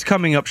he keeps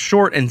coming up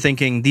short and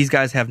thinking, these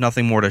guys have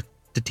nothing more to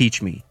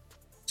teach me.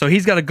 So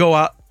he's got to go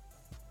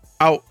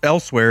out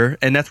elsewhere.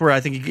 And that's where I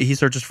think he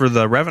searches for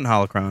the Revan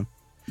holocron.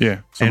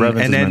 Yeah, so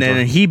and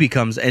then he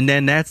becomes, and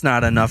then that's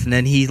not enough, and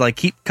then he like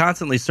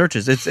constantly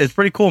searches. It's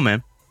pretty cool,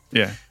 man.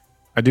 Yeah,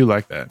 I do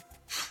like that.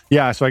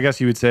 Yeah, so I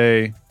guess you would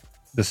say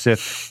the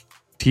Sith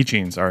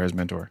teachings are his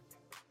mentor,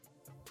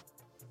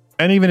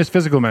 and even his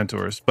physical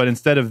mentors. But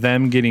instead of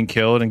them getting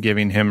killed and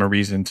giving him a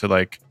reason to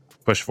like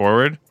push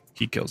forward,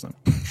 he kills them.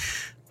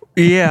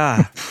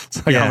 Yeah,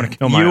 it's like, I'm gonna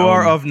kill my you own.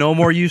 are of no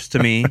more use to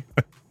me,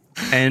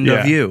 and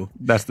of you.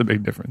 That's the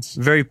big difference.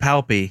 Very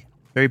palpy.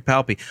 Very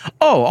palpy.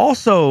 Oh,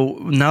 also,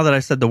 now that I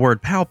said the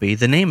word palpy,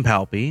 the name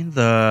palpy,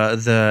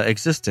 the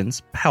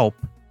existence, palp,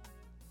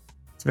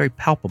 it's very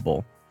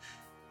palpable.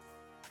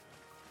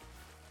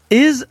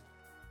 Is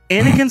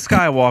Anakin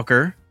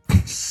Skywalker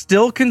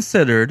still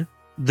considered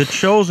the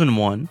chosen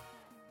one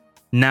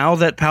now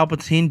that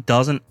Palpatine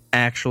doesn't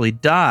actually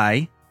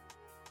die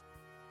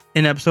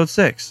in Episode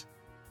 6?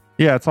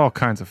 Yeah, it's all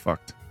kinds of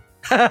fucked.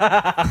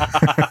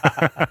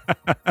 The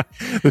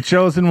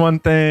chosen one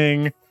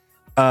thing...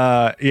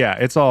 yeah,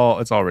 it's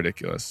all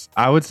ridiculous.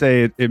 I would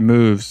say it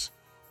moves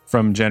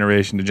from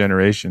generation to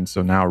generation.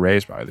 So now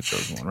Rey's probably the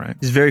chosen one, right?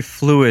 It's very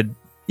fluid.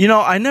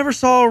 I never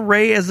saw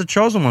Rey as the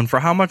chosen one. For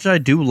how much I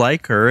do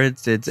like her,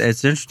 it's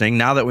interesting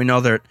now that we know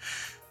that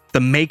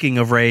the making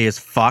of Rey is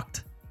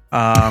fucked.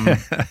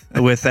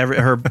 With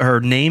her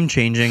name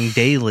changing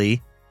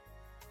daily.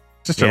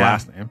 Just her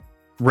last name,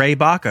 Rey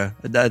Baca.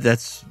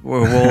 That's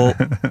where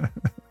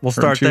we'll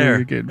start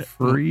there. Getting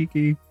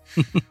freaky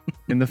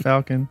in the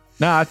Falcon.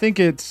 No, I think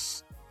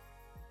it's...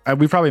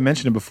 we probably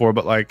mentioned it before,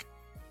 but like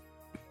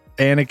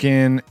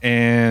Anakin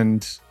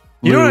and Luke,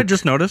 you know what I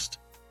just noticed?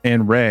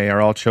 And Rey are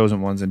all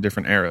chosen ones in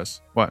different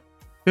eras. What?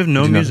 We have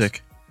no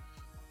music.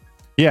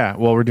 Yeah,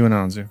 well, we're doing it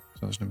on Zoom,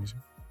 so there's no music.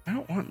 I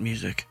don't want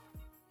music.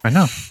 I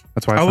know.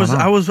 That's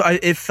why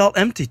it felt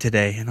empty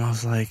today, and I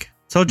was like...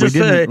 So just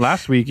we didn't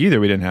last week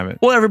either. We didn't have it.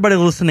 Well, everybody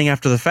listening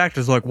after the fact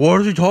is like,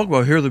 "What is he talking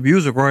about? Hear the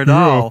music right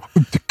now."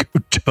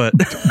 But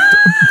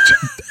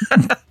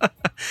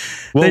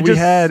well,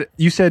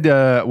 you said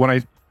when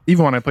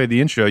I played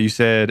the intro, you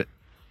said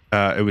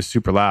it was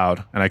super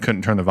loud and I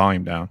couldn't turn the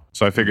volume down.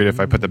 So I figured if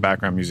I put the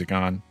background music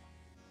on,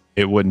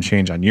 it wouldn't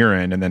change on your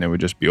end, and then it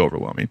would just be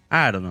overwhelming.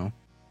 I don't know.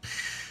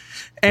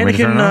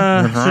 Anakin,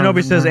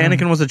 Shinobi says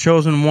Anakin was the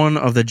chosen one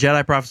of the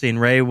Jedi prophecy, and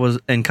Rey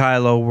and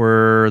Kylo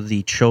were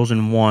the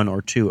chosen one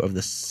or two of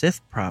the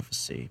Sith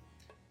prophecy.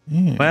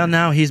 Yeah. Well,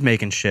 now he's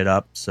making shit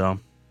up, so.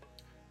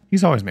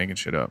 He's always making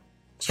shit up.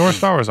 So are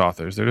Star Wars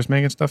authors. They're just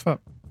making stuff up.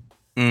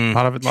 A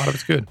lot of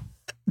it's good.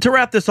 To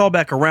wrap this all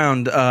back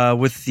around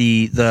with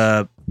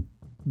the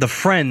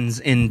friends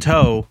in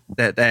tow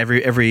that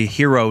every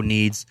hero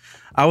needs,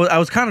 I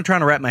was kind of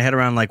trying to wrap my head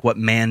around like what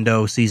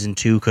Mando Season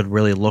 2 could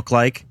really look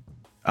like.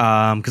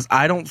 Because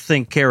I don't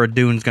think Cara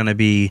Dune's going to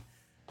be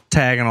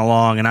tagging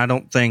along, and I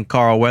don't think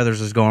Carl Weathers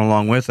is going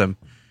along with him.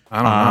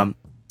 I don't know.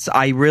 So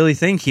I really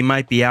think he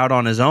might be out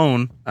on his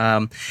own.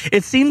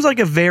 It seems like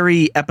a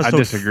very episode... I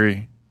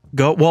disagree.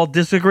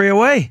 Disagree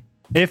away.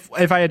 If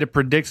I had to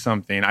predict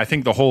something, I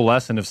think the whole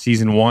lesson of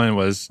Season 1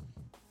 was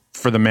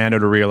for the Mando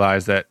to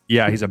realize that,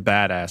 yeah, he's a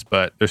badass,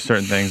 but there's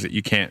certain things that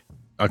you can't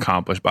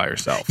accomplish by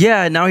yourself.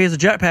 Yeah, now he has a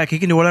jetpack. He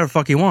can do whatever the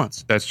fuck he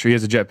wants. That's true. He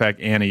has a jetpack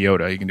and a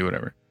Yoda. He can do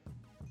whatever.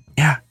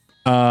 Yeah.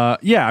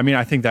 Yeah, I mean,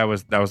 I think that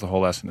was the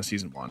whole lesson of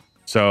Season 1.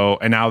 So,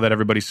 and now that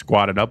everybody's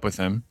squatted up with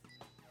him,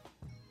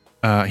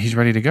 he's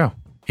ready to go.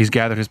 He's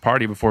gathered his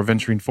party before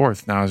venturing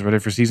forth. Now he's ready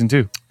for Season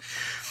 2.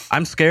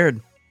 I'm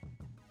scared.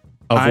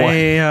 Of what?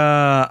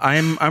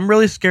 I'm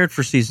really scared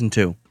for Season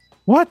 2.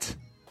 What?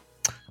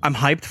 I'm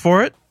hyped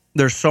for it.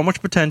 There's so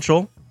much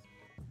potential.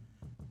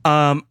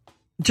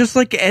 Just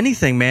like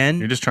anything, man.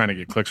 You're just trying to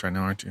get clicks right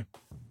now, aren't you?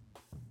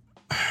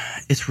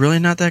 It's really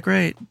not that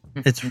great.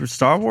 It's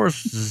Star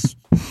Wars.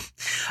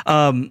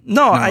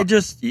 I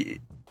just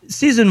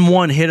season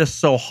 1 hit us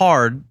so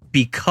hard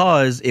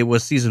because it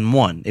was season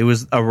 1. It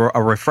was a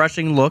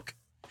refreshing look,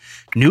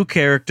 new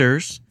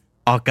characters,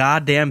 a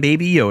goddamn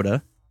baby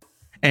Yoda,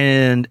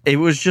 and it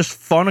was just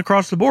fun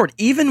across the board.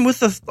 Even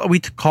with we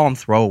call them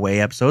throwaway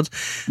episodes,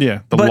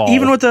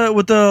 even with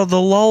the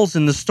lulls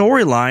in the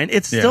storyline,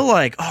 it's still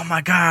like, oh my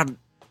god,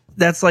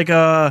 that's like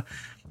a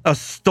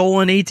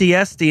stolen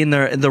AT-ST and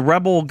the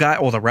rebel guy,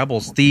 or the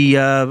rebels, I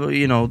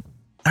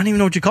don't even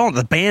know what you call them.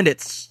 The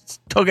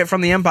bandits took it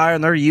from the Empire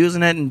and they're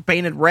using it and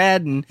painted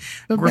red and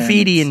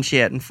graffiti and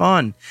shit and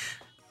fun.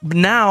 But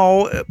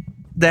now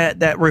that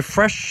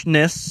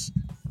refreshness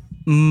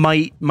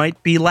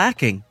might be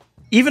lacking.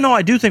 Even though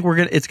I do think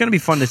it's gonna be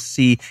fun to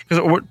see,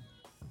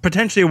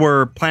 because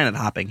we're planet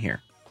hopping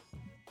here.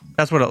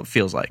 That's what it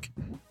feels like.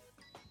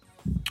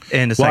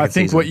 I think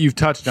season. What you've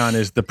touched on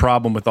is the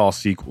problem with all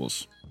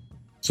sequels.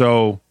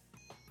 So,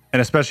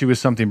 and especially with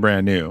something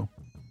brand new.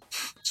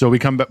 So we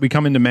come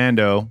into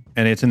Mando,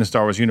 and it's in the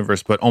Star Wars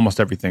universe, but almost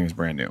everything is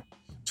brand new.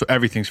 So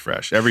everything's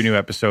fresh. Every new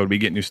episode, we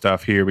get new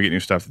stuff here, we get new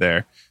stuff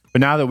there.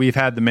 But now that we've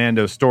had the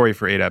Mando story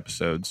for 8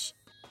 episodes,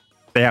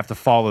 they have to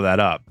follow that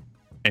up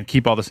and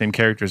keep all the same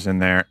characters in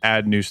there,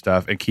 add new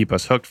stuff, and keep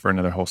us hooked for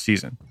another whole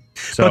season.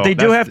 So but they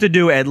do have to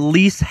do at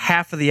least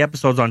half of the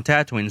episodes on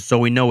Tatooine, so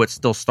we know it's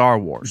still Star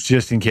Wars.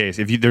 Just in case.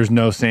 If there's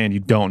no sand, you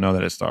don't know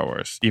that it's Star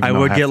Wars. I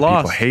would get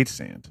lost. People hate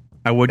sand.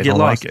 I would get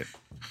lost. Like it.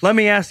 Let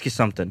me ask you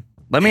something.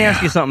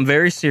 Ask you something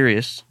very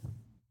serious.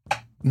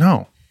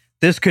 No.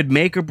 This could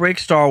make or break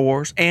Star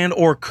Wars,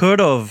 or could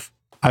have.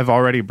 I've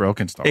already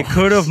broken Star Wars. It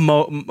could have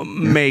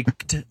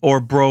maked or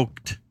broke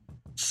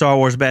Star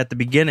Wars at the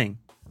beginning.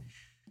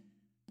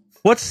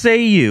 What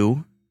say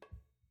you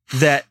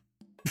that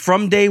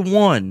from day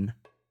one,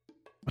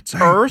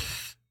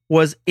 Earth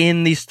was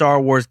in the Star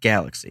Wars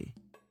galaxy?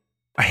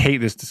 I hate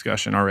this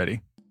discussion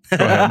already.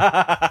 Go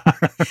ahead.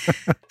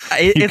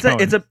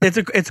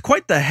 It's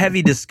quite the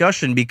heavy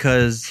discussion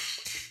because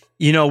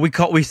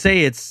we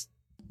say it's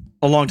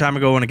a long time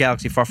ago in a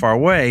galaxy far, far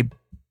away,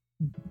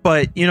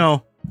 but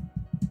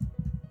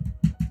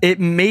it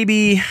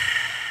maybe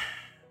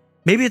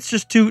it's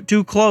just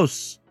too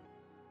close.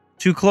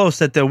 Too close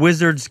that the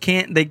wizards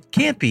can't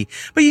be.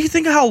 But you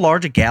think of how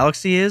large a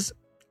galaxy is.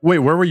 Wait,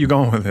 where were you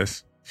going with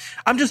this?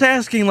 I'm just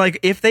asking, like,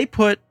 if they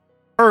put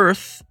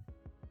Earth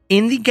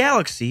in the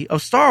galaxy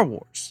of Star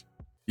Wars.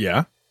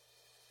 Yeah.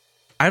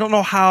 I don't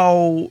know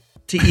how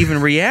to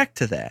even react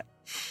to that.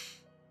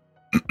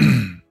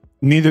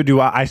 Neither do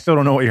I. I still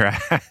don't know what you're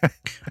at.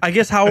 I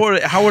guess how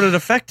would it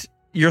affect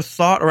your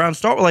thought around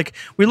Star Wars? Like,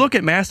 we look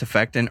at Mass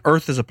Effect and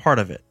Earth is a part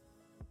of it.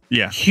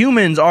 Yeah.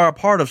 Humans are a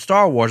part of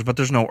Star Wars, but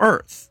there's no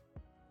Earth.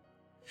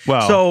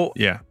 Well, so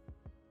yeah.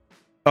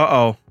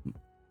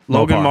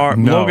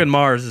 Logan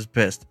Mars is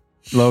pissed.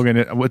 Logan,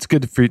 it's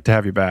good to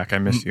have you back. I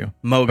miss you.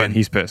 Mogan. But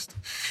he's pissed.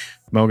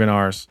 Mogan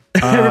Ars.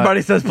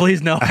 Everybody says,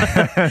 please no.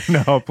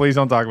 No, please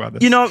don't talk about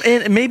this.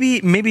 And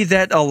maybe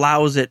that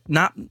allows it,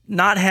 not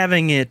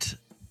having it.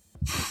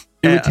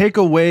 It would take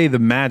away the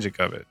magic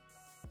of it.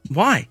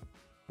 Why?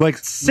 Like,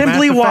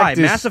 simply why?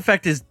 Mass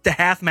Effect is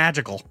half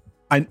magical.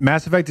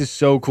 Mass Effect is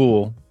so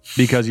cool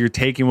because you're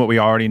taking what we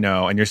already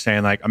know and you're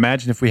saying, like,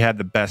 imagine if we had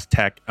the best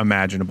tech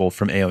imaginable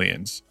from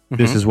aliens.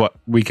 Mm-hmm. This is what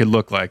we could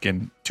look like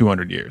in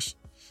 200 years.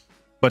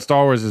 But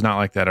Star Wars is not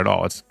like that at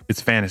all.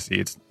 It's fantasy.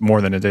 It's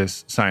more than it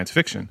is science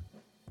fiction.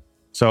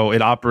 So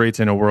it operates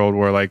in a world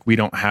where, like, we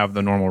don't have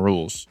the normal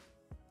rules.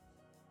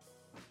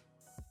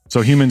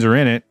 So humans are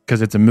in it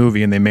because it's a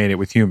movie and they made it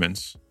with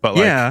humans. But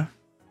like,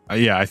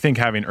 I think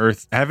having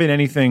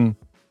anything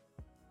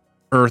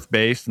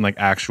Earth-based and like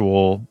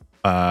actual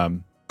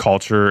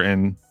culture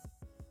and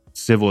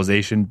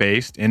civilization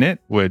based in it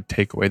would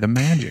take away the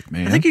magic,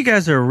 man. I think you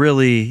guys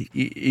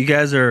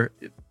are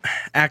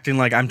acting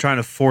like I'm trying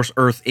to force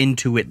Earth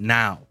into it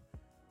now.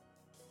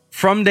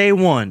 From day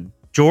one,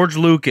 George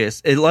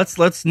Lucas,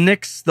 let's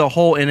nix the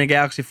whole in a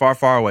galaxy far,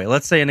 far away.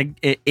 Let's say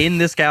in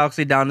this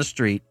galaxy down the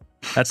street.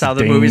 That's how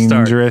the movie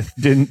started.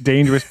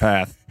 Dangerous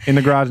path. In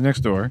the garage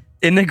next door.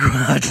 In the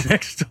garage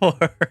next door.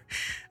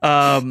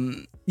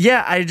 I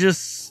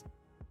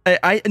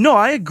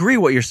agree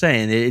what you're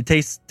saying. It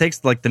takes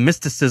like the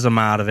mysticism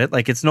out of it.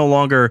 Like, it's no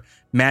longer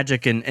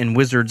magic and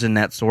wizards and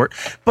that sort.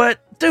 But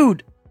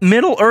dude,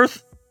 Middle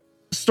Earth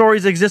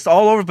stories exist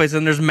all over the place,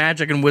 and there's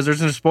magic and wizards,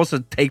 and they're supposed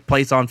to take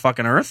place on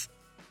fucking Earth.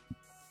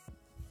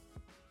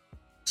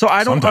 So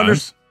I don't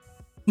understand.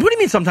 What do you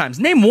mean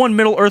sometimes? Name one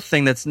Middle Earth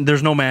thing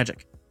there's no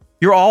magic.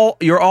 You're all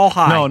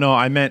high. No,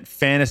 I meant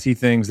fantasy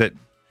things that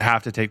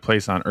have to take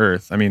place on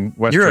Earth. I mean,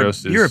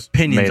 Westeros your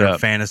opinions made are up.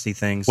 fantasy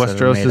things.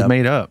 Westeros is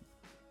made up.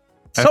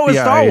 So FBI is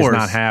Star Wars. Is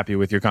not happy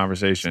with your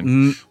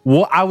conversation.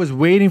 What I was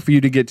waiting for you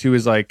to get to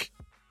is, like,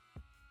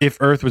 if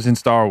Earth was in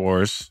Star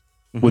Wars,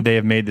 would they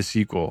have made the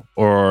sequel,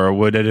 or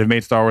would it have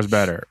made Star Wars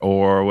better,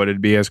 or would it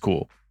be as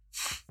cool?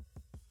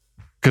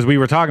 Because we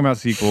were talking about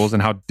sequels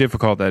and how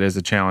difficult that is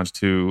a challenge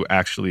to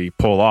actually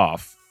pull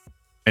off.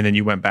 And then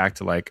you went back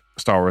to, like,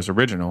 Star Wars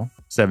Original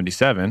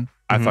 77.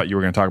 I thought you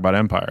were going to talk about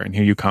Empire, and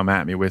here you come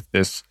at me with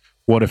this.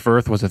 What if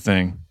Earth was a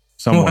thing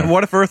somewhere?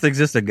 What if Earth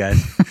existed,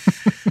 guys?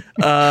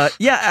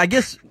 Yeah, I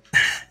guess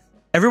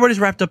everybody's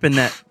wrapped up in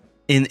that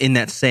in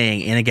that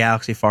saying, in a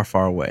galaxy far,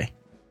 far away.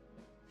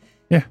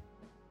 Yeah,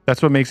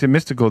 that's what makes it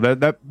mystical.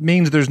 That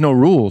means there's no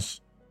rules.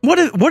 What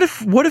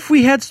if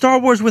we had Star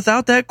Wars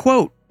without that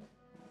quote?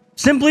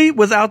 Simply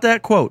without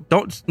that quote.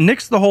 Don't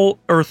nix the whole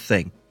Earth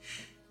thing.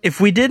 If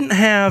we didn't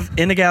have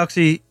in a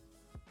galaxy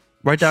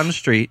right down the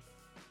street,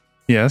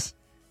 yes,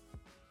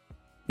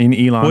 in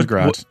Elon's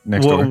garage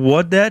next door,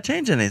 would that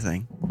change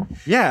anything?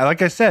 Yeah,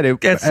 like I said,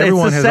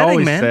 everyone has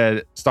always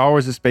said Star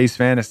Wars is space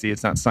fantasy.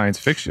 It's not science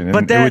fiction, and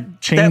but it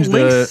would change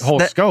the whole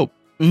scope.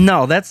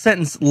 No, that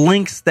sentence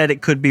links that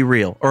it could be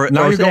real. Or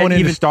now you're going into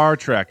even Star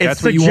Trek.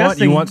 That's what you want.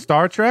 You want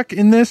Star Trek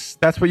in this?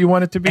 That's what you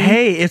want it to be?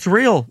 Hey, it's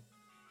real.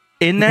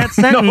 In that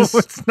sentence, no,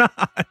 it's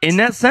not. In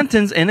that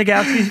sentence, in a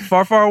galaxy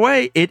far, far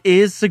away, it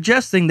is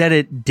suggesting that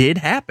it did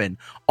happen.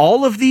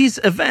 All of these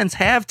events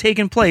have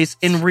taken place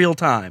in real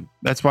time.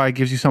 That's why it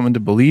gives you something to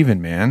believe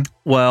in, man.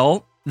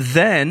 Well,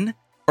 then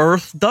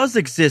Earth does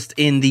exist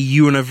in the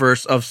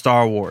universe of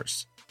Star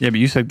Wars. Yeah,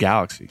 but you said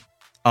galaxy.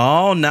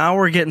 Oh, now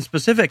we're getting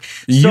specific.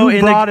 You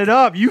brought it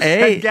up. You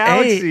said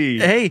galaxy.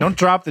 Hey, don't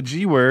drop the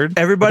G word.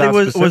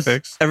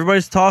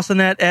 Everybody's tossing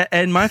that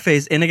in my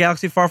face. In a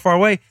galaxy far, far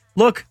away.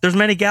 Look, there's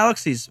many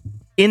galaxies.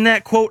 In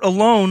that quote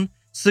alone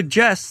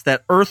suggests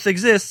that Earth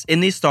exists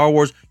in the Star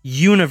Wars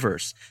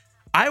universe.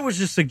 I was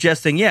just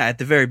suggesting, at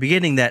the very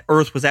beginning, that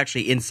Earth was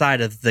actually inside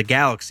of the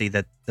galaxy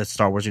that the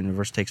Star Wars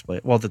universe takes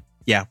place. Well,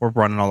 we're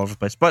running all over the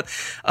place, but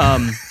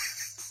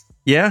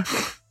yeah.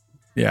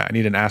 Yeah, I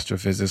need an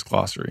astrophysics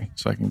glossary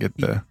so I can get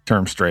the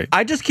term straight.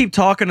 I just keep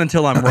talking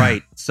until I'm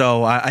right.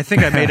 So I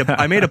think I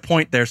made a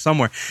point there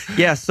somewhere.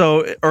 Yeah,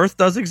 so Earth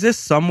does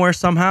exist somewhere,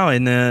 somehow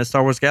in the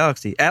Star Wars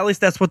galaxy. At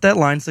least that's what that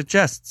line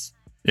suggests.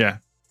 Yeah.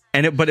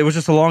 But it was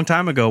just a long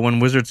time ago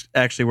when wizards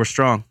actually were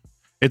strong.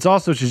 It's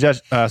also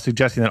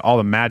suggesting that all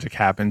the magic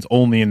happens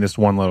only in this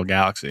one little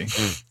galaxy,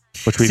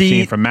 which we've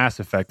seen from Mass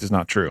Effect is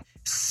not true.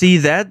 See,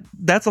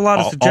 that's a lot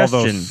of suggestion.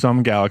 Although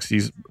some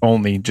galaxies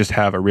only just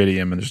have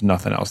iridium and there's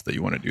nothing else that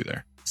you want to do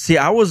there. See,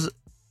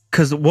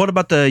 because what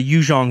about the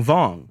Yuzhong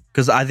Vong?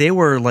 Because they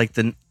were like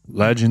the...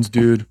 Legends,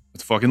 dude.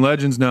 It's fucking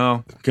Legends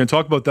now. Can't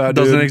talk about that, It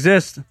doesn't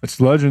exist. It's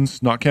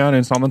Legends, not canon.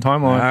 It's on the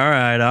timeline.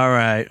 All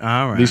right.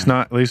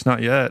 At least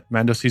not yet.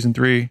 Mando Season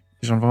 3,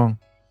 Yuzhong Vong.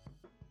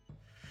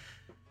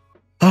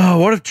 Oh,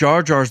 what if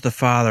Jar Jar's the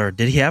father?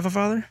 Did he have a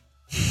father?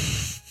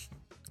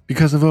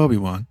 Because of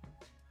Obi-Wan.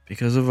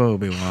 Because of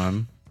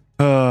Obi-Wan.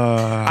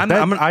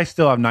 I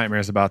still have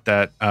nightmares about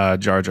that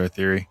Jar Jar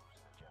theory.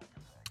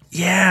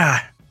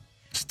 Yeah.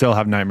 Still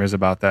have nightmares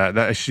about that.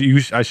 I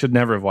should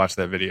never have watched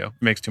that video.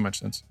 It makes too much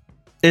sense.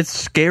 It's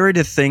scary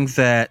to think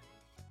that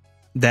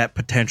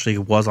potentially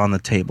was on the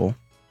table.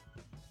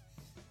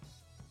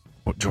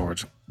 What,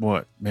 George?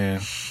 What,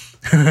 man?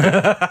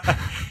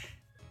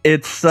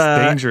 It's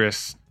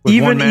dangerous. With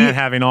one man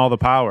having all the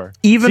power.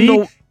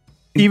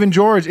 Even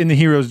George in the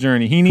hero's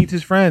journey, he needs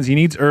his friends. He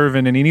needs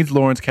Irvin and he needs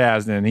Lawrence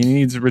Kasdan. He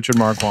needs Richard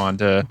Marquand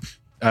to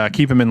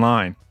keep him in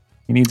line.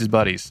 He needs his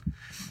buddies.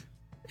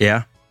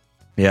 Yeah.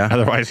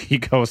 Otherwise, he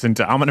goes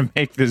into, I'm going to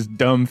make this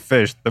dumb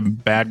fish the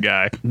bad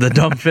guy. The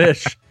dumb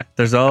fish.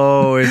 There's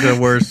always a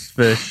worse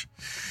fish.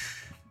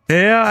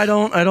 Yeah, I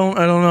don't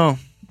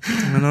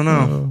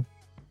know.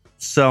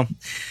 So,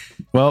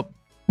 well,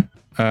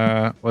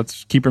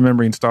 let's keep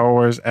remembering Star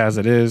Wars as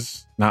it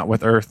is, not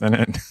with Earth in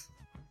it.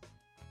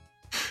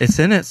 It's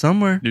in it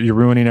somewhere. You're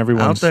ruining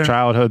everyone's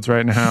childhoods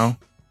right now.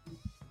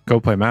 Go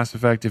play Mass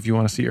Effect if you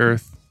want to see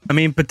Earth. I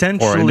mean,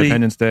 potentially. Or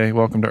Independence Day.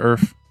 Welcome to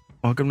Earth.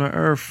 Welcome to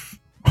Earth.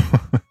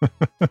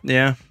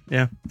 Yeah.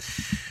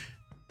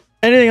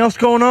 Anything else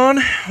going on,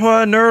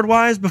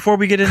 nerd-wise, before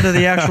we get into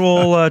the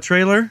actual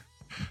trailer?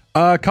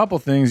 A couple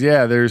things.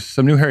 Yeah, there's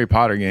some new Harry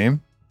Potter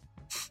game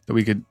that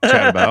we could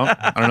chat about.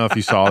 I don't know if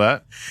you saw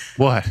that.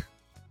 What?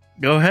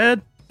 Go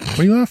ahead. What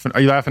are you laughing?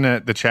 Are you laughing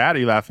at the chat? Or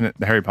are you laughing at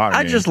the Harry Potter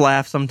game? I just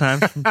laugh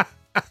sometimes.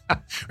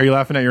 Are you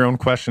laughing at your own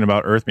question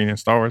about Earth being in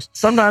Star Wars?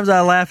 Sometimes I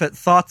laugh at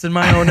thoughts in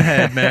my own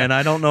head, man.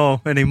 I don't know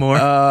anymore.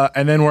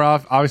 And then we're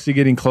obviously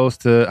getting close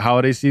to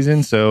holiday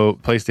season, so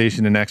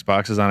PlayStation and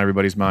Xbox is on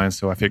everybody's mind.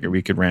 So I figured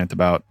we could rant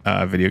about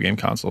video game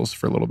consoles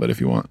for a little bit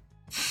if you want.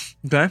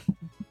 Okay.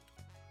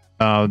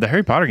 The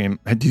Harry Potter game.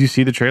 Did you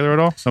see the trailer at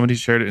all? Somebody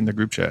shared it in the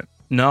group chat.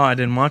 No, I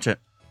didn't watch it.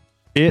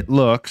 It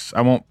looks.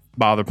 I won't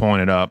bother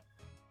pulling it up.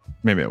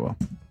 Maybe I will.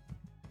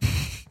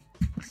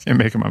 Can't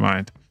make up my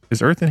mind.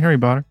 Is Earth in Harry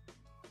Potter?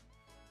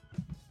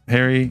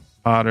 Harry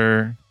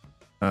Potter.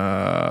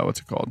 What's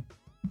it called?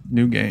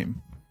 New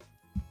game.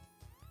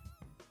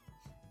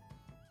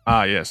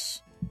 Ah,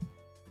 yes.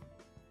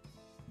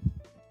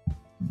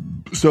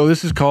 So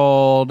this is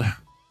called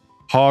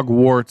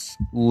Hogwarts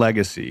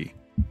Legacy.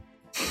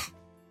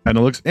 And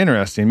it looks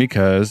interesting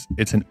because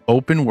it's an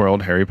open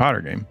world Harry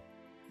Potter game.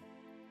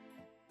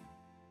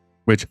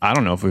 Which I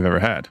don't know if we've ever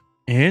had.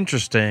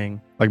 Interesting.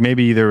 Like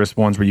maybe there was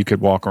ones where you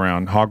could walk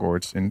around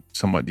Hogwarts in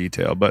somewhat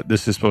detail, but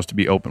this is supposed to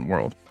be open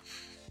world.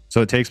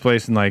 So it takes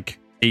place in like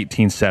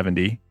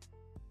 1870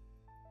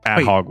 at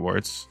Wait.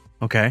 Hogwarts.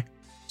 Okay.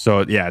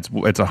 So yeah, it's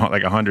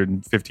like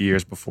 150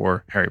 years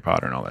before Harry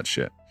Potter and all that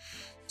shit.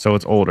 So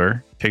it's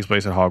older. Takes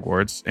place at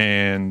Hogwarts,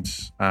 and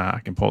I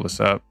can pull this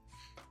up,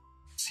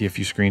 see a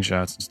few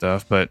screenshots and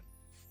stuff. But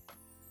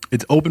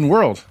it's open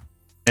world,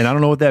 and I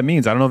don't know what that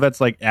means. I don't know if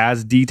that's like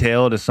as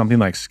detailed as something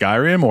like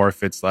Skyrim, or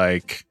if it's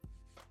like,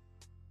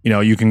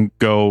 you can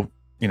go,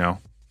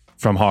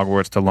 from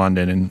Hogwarts to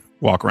London and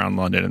walk around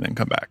London and then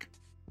come back.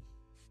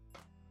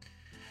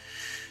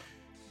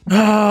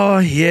 Oh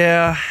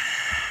yeah.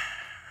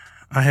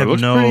 I have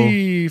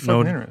pretty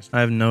fucking interesting.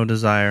 I have no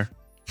desire.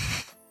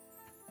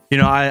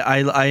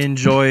 I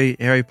enjoy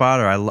Harry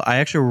Potter. I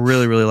actually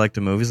really, really like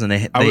the movies, and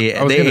they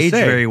age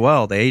very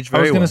well. They age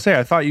very well. I was going to say,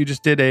 I thought you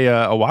just did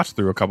a watch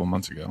through a couple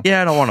months ago.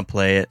 Yeah, I don't want to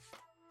play it.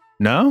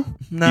 No?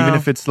 Even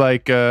if it's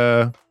like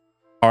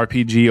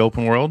RPG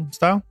open world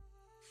style?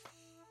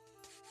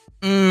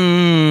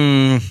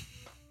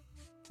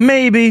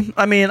 Maybe.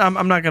 I mean,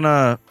 I'm not going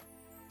to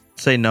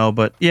say no,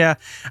 but yeah.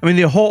 I mean,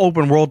 the whole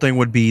open world thing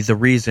would be the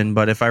reason,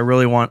 but if I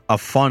really want a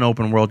fun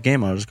open world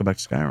game, I'll just go back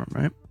to Skyrim,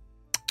 right?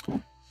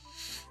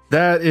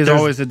 That is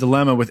always a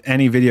dilemma with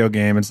any video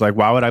game. It's like,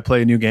 why would I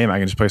play a new game? I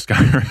can just play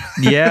Skyrim.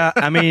 Yeah,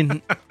 I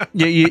mean,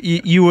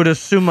 you would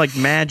assume like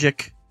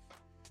magic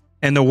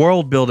and the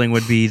world building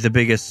would be the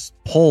biggest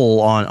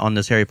pull on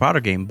this Harry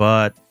Potter game,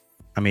 but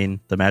I mean,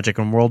 the magic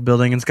and world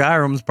building in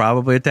Skyrim is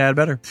probably a tad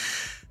better.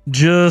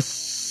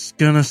 Just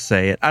gonna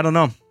say it. I don't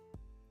know.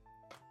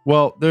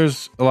 Well,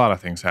 there's a lot of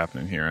things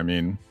happening here. I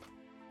mean,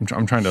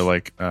 I'm trying to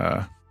like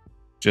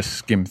just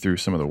skim through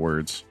some of the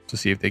words to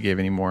see if they gave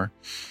any more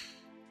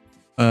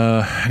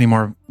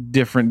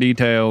different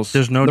details.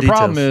 There's no the details.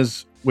 problem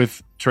is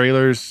with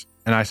trailers,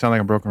 and I sound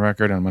like a broken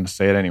record, and I'm going to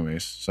say it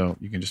anyways, so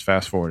you can just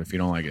fast forward if you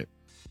don't like it.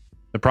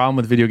 The problem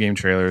with video game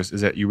trailers is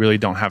that you really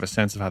don't have a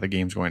sense of how the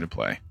game's going to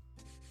play.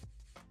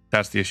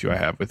 That's the issue I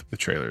have with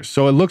trailers.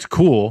 So it looks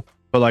cool,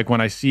 but like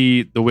when I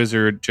see the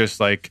wizard just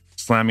like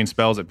slamming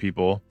spells at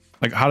people,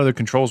 like how do the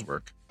controls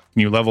work?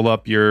 Can you level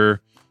up your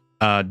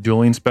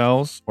dueling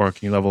spells, or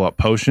can you level up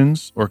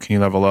potions, or can you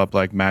level up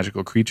like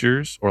magical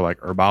creatures or like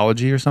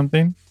herbology or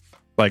something?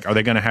 Like, are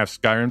they going to have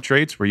Skyrim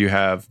traits where you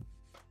have,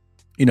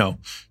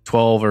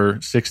 12 or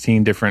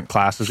 16 different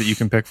classes that you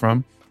can pick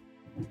from?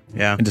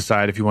 Yeah. And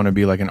decide if you want to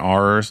be like an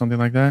Auror or something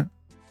like that?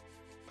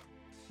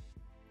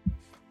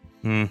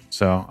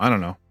 So, I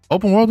don't know.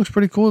 Open world looks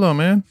pretty cool though,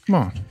 man. Come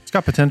on. It's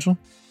got potential.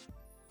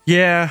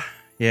 Yeah.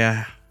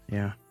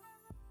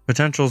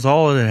 Potential's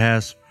all it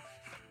has.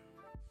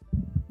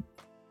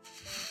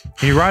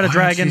 Can you ride a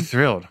dragon?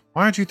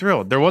 Why aren't you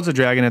thrilled? There was a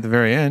dragon at the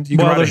very end. You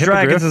can ride there's a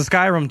dragons hippogriff.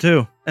 in Skyrim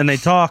too, and they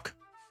talk.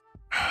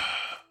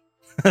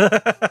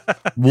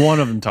 One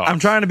of them talks. I'm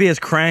trying to be as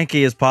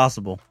cranky as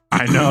possible.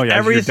 I know. Yeah,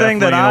 Everything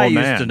that I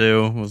used to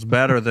do was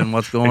better than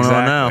what's going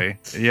on now.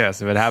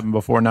 Yes, if it happened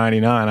before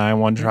 99, I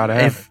want to try to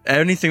have if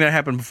anything that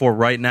happened before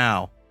right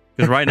now,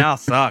 because right now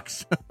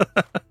sucks.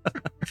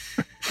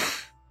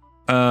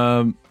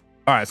 All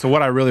right, so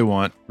what I really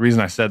want, the reason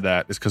I said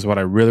that is because what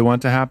I really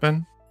want to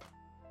happen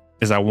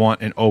is I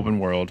want an open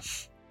world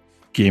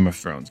Game of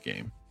Thrones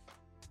game.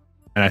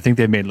 And I think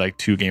they made like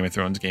 2 Game of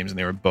Thrones games and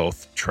they were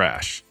both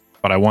trash.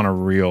 But I want a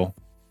real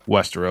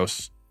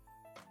Westeros.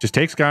 Just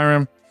take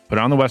Skyrim, put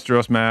it on the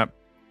Westeros map,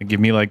 and give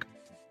me like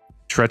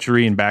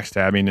treachery and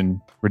backstabbing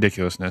and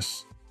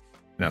ridiculousness.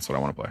 And that's what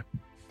I want to play.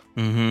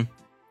 Mm-hmm.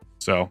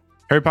 So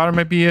Harry Potter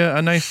might be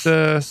a nice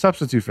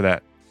substitute for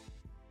that.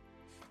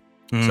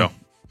 So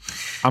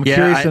I'm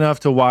curious enough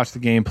to watch the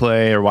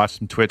gameplay or watch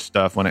some Twitch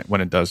stuff when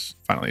it does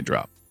finally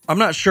drop. I'm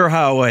not sure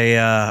how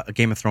a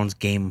Game of Thrones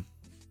game,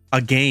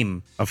 a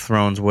Game of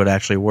Thrones would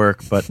actually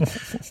work, but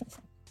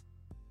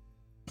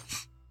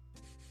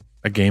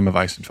a game of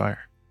Ice and Fire.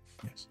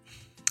 Yes.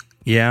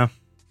 Yeah,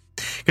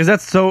 because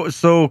that's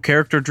so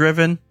character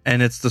driven,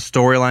 and it's the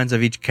storylines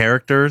of each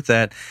character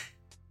that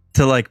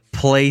to like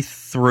play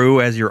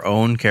through as your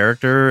own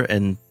character,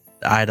 and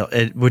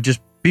it would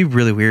just be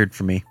really weird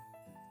for me.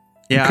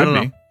 Yeah, I don't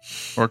know.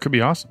 Or it could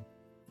be awesome.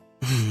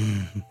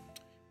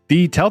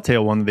 The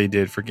Telltale one that they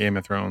did for Game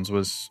of Thrones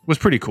was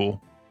pretty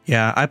cool.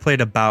 Yeah, I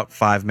played about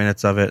 5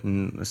 minutes of it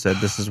and said,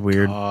 this is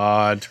weird.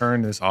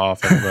 Turn this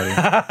off, everybody.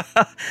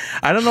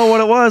 I don't know what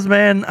it was,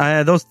 man.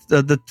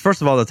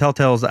 First of all, the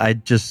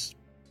Telltales,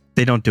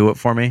 they don't do it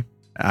for me.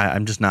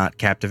 I'm just not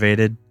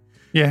captivated.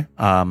 Yeah.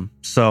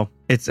 So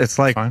it's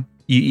like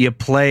you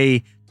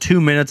play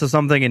 2 minutes of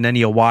something and then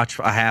you watch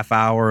a half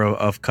hour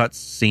of cut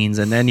scenes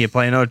and then you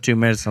play another 2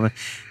 minutes of something.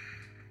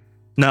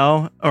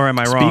 No? Or am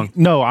I wrong?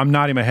 No, I'm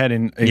nodding my head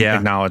in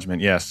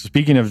acknowledgement. Yes.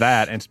 Speaking of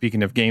that, and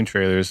speaking of game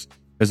trailers,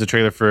 there's a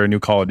trailer for a new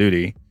Call of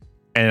Duty,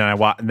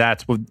 and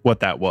that's what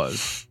that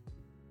was.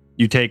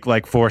 You take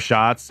like 4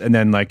 shots, and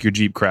then like your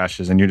Jeep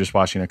crashes, and you're just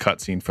watching a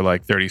cutscene for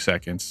like 30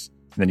 seconds.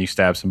 And then you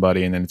stab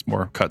somebody, and then it's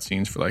more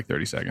cutscenes for like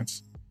 30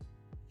 seconds.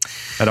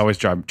 That always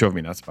drove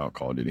me nuts about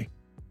Call of Duty.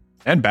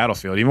 And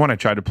Battlefield. Even when I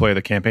tried to play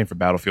the campaign for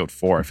Battlefield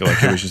 4, I feel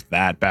like it was just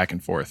that back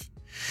and forth.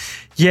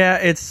 Yeah,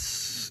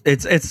 it's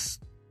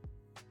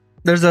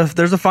there's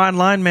a fine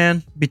line,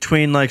 man,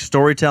 between like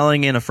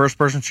storytelling and a first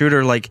person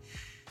shooter. Like,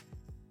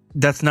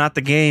 that's not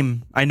the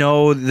game. I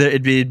know that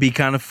it'd be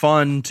kind of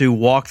fun to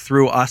walk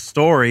through a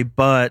story,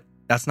 but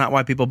that's not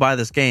why people buy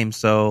this game.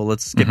 So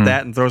let's skip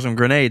that and throw some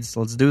grenades.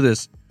 Let's do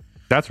this.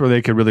 That's where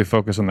they could really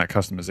focus on that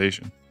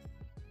customization.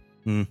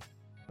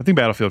 I think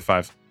Battlefield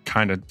 5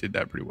 kind of did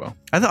that pretty well.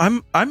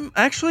 I'm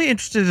actually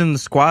interested in the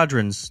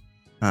Squadrons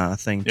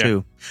thing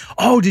too.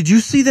 Oh, did you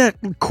see that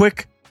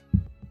quick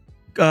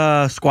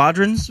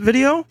Squadrons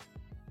video?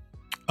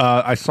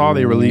 I saw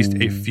they released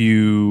a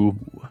few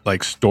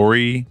like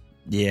story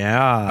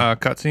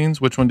cutscenes.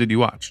 Which one did you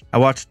watch? I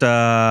watched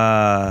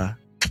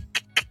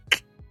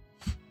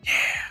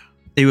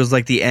it was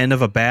like the end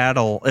of a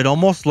battle. It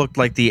almost looked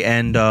like the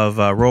end of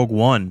Rogue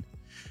One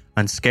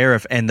on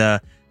Scarif, and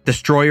the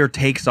destroyer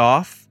takes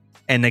off,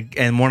 and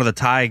one of the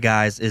TIE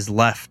guys is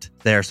left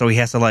there, so he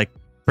has to like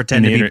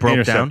pretend to be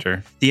broke down.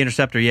 The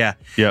interceptor, yeah,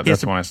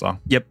 that's the one I saw.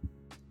 Yep,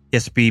 he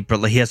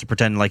has to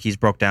pretend like he's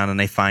broke down, and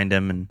they find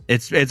him, and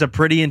it's a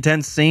pretty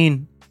intense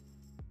scene.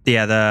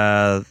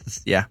 Yeah,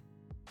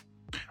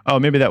 Oh,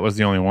 maybe that was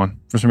the only one.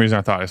 For some reason,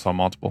 I thought I saw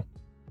multiple.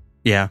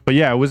 Yeah, but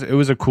yeah, it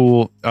was a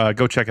cool.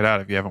 Go check it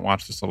out if you haven't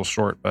watched this little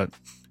short. But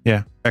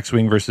yeah,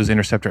 X-wing versus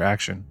interceptor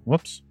action.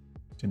 Whoops,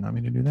 did not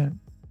mean to do that.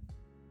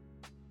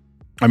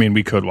 I mean,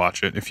 we could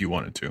watch it if you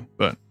wanted to,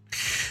 but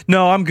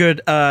no, I'm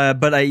good.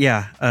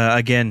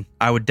 Again,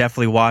 I would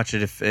definitely watch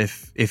it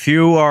if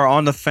you are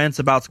on the fence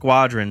about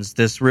Squadrons.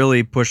 This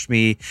really pushed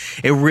me.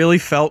 It really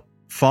felt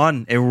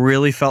fun. It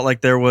really felt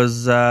like there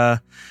was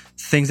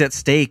things at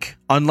stake.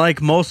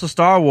 Unlike most of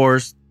Star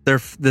Wars,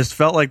 this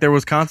felt like there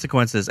was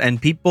consequences, and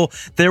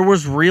there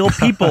was real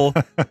people.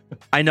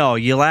 I know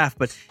you laugh,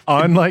 but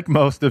unlike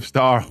most of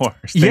Star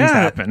Wars, things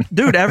happen.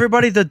 Dude,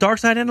 everybody, the dark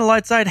side and the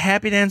light side,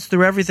 happy dance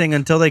through everything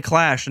until they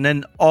clash, and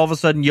then all of a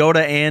sudden,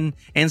 Yoda and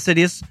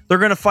Sidious, they're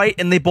gonna fight,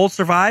 and they both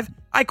survive.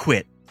 I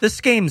quit. This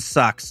game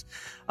sucks.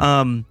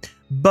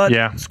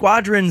 But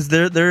Squadrons,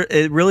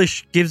 it really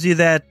gives you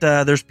that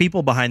there's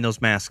people behind those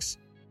masks.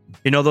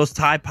 You know, those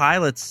TIE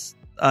pilots.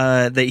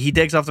 That he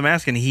takes off the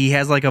mask and he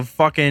has like a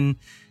fucking.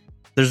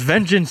 There's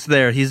vengeance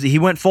there. He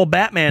went full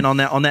Batman on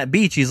that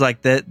beach. He's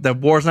like, the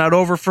war's not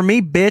over for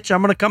me, bitch.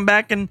 I'm gonna come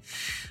back and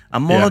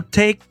I'm gonna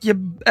take your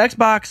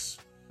Xbox.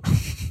 I'm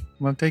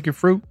gonna take your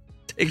fruit.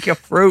 Take your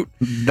fruit.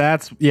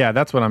 That's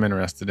what I'm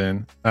interested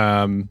in.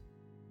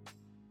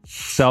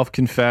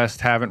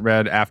 Self-confessed, haven't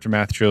read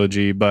Aftermath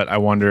trilogy, but I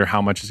wonder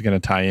how much is gonna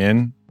tie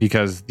in,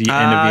 because the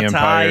end of the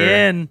Empire.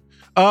 Tie in.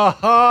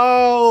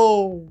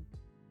 Oh,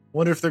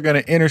 wonder if they're gonna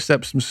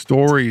intercept some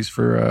stories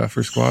for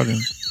Squadron.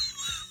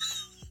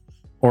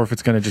 Or if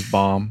it's going to just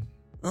bomb.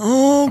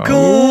 Oh,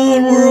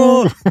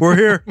 God, we're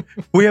here.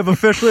 We have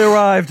officially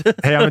arrived.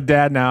 Hey, I'm a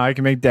dad now. I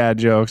can make dad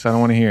jokes. I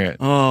don't want to hear it.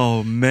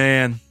 Oh,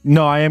 man.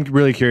 No, I am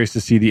really curious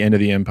to see the end of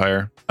the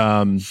Empire.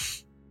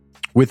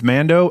 With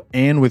Mando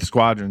and with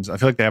Squadrons, I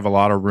feel like they have a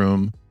lot of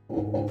room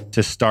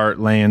to start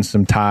laying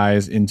some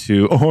ties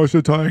into... Oh, I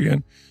said tie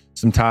again.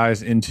 Some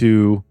ties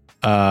into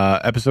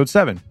Episode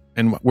 7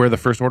 and where the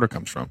First Order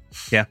comes from.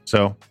 Yeah.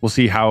 So we'll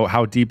see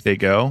how deep they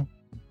go.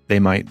 They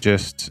might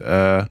just...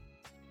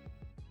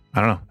 I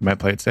don't know. They might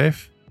play it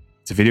safe.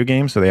 It's a video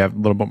game, so they have a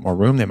little bit more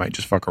room. They might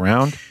just fuck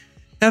around.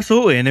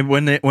 Absolutely. And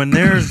when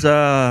there's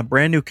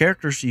brand new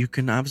characters, you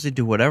can obviously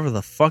do whatever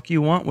the fuck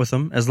you want with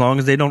them, as long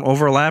as they don't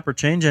overlap or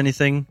change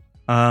anything.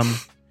 So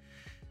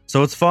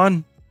it's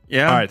fun.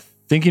 Yeah. All right.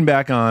 Thinking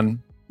back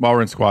on, while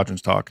we're in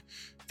Squadrons talk,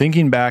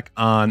 thinking back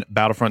on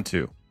Battlefront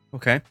 2.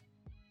 Okay.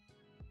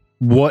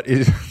 What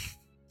is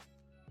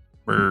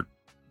what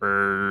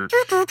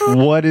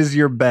is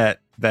your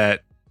bet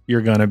that you're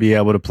going to be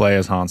able to play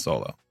as Han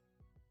Solo?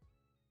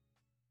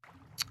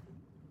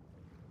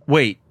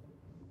 Wait,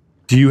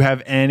 do you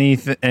have any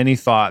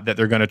thought that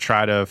they're going to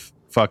try to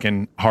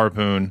fucking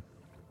harpoon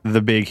the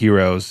big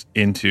heroes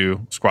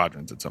into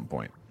Squadrons at some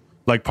point?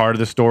 Like, part of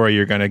the story,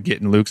 you're going to get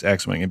in Luke's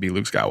X-wing and be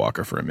Luke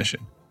Skywalker for a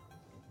mission.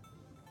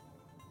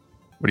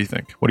 What do you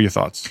think? What are your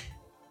thoughts?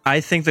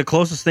 I think the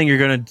closest thing you're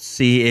going to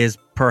see is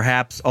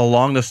perhaps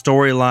along the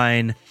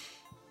storyline,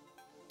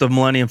 the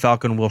Millennium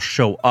Falcon will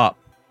show up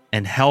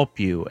and help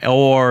you,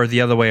 or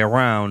the other way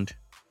around.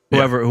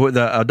 Who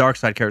the dark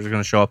side character is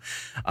going to show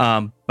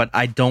up, but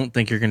I don't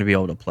think you're going to be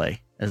able to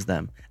play as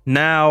them.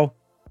 Now,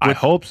 I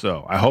hope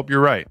so. I hope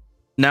you're right.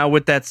 Now,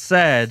 with that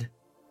said,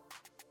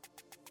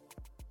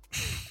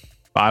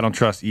 I don't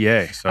trust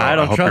EA, so I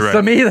don't trust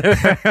them either.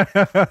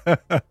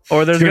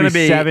 Or there's going to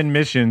be 7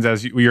 missions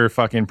as you're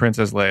fucking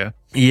Princess Leia.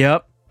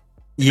 Yep.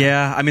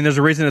 Yeah, I mean, there's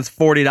a reason it's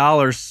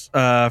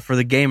 $40 for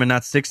the game and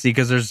not $60,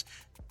 because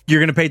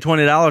you're going to pay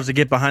 $20 to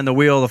get behind the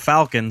wheel of the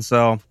Falcon.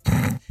 So.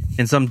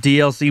 And some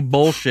DLC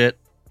bullshit.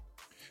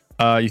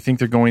 You think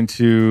they're going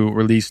to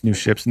release new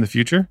ships in the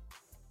future?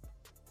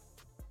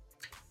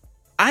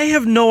 I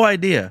have no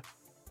idea.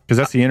 Because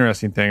that's the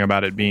interesting thing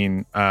about it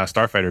being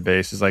Starfighter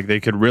base is like they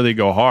could really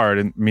go hard.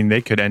 And I mean, they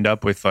could end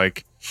up with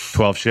like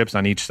 12 ships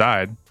on each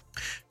side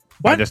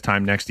by this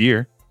time next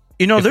year.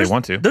 You know, if they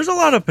want to. There's a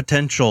lot of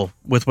potential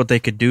with what they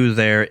could do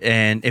there,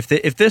 and if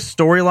this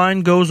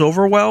storyline goes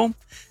over well,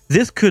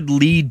 this could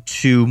lead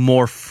to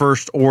more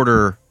First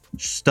Order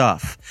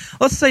stuff.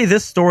 Let's say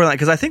this storyline,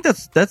 because I think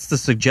that's the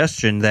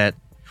suggestion that,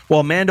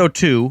 well, Mando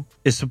 2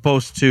 is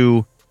supposed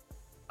to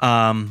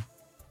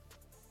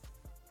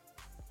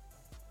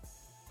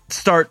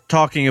start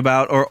talking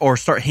about or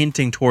start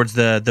hinting towards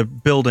the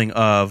building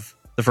of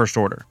the First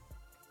Order.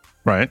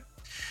 Right.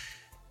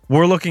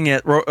 We're looking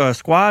at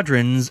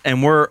squadrons,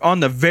 and we're on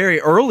the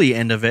very early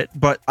end of it,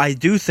 but I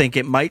do think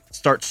it might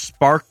start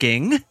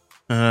sparking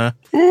that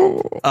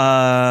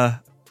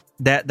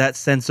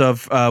sense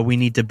of we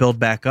need to build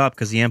back up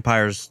because the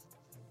Empire's,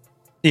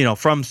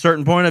 from a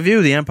certain point of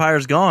view, the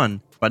Empire's gone,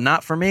 but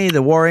not for me.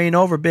 The war ain't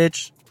over,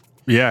 bitch.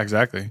 Yeah,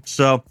 exactly.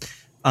 So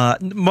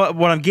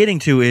what I'm getting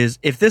to is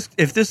if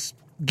this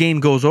game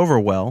goes over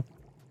well,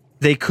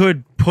 they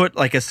could put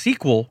like a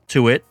sequel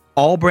to it,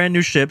 all brand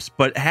new ships,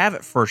 but have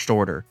it First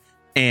Order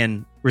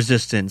and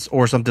Resistance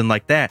or something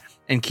like that,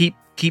 and keep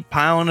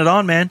piling it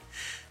on, man.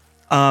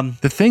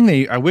 The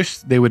thing I wish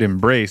they would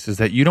embrace is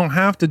that you don't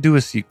have to do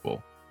a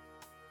sequel.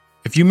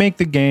 If you make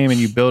the game and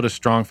you build a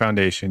strong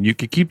foundation, you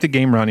could keep the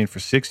game running for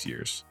 6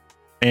 years,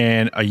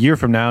 and a year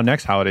from now,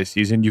 next holiday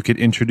season, you could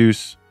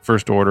introduce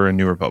First Order and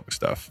New Republic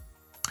stuff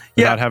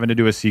without having to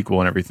do a sequel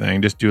and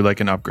everything. Just do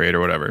like an upgrade or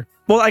whatever.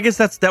 Well, I guess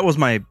that was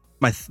my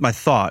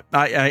thought.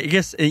 I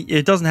guess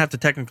it doesn't have to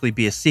technically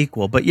be a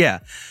sequel, but yeah.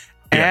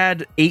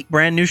 Add 8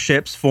 brand new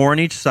ships, 4 on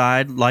each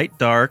side, light,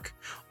 dark,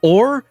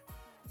 or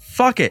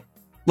fuck it.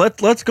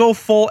 Let's go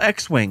full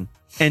X-Wing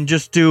and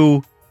just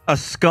do a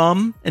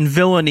scum and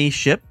villainy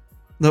ship.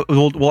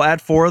 We'll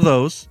add 4 of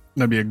those.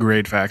 That'd be a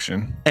great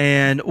faction.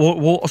 And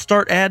we'll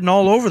start adding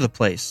all over the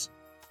place.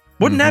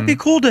 Wouldn't that be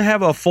cool to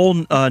have a full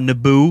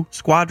Naboo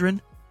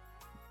squadron?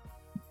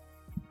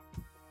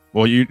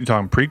 Well, you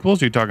talking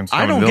prequels or you talking scum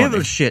I don't and villainy?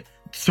 give a shit.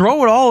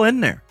 Throw it all in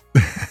there.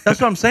 That's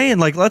what I'm saying.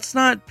 Like, let's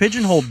not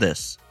pigeonhole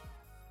this.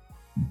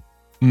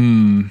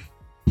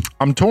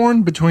 I'm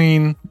torn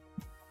between.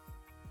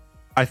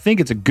 I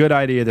think it's a good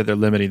idea that they're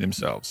limiting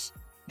themselves.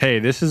 Hey,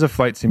 this is a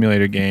flight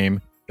simulator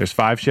game. There's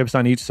 5 ships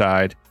on each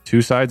side,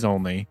 2 sides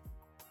only.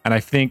 And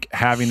I think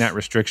having that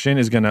restriction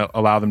is going to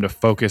allow them to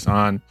focus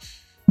on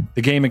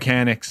the game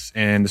mechanics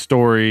and the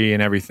story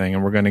and everything.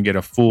 And we're going to get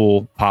a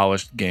full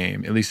polished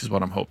game. At least is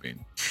what I'm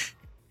hoping.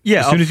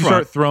 Yeah. As soon as you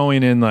start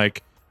throwing in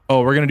like,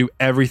 oh, we're going to do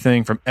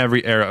everything from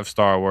every era of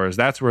Star Wars,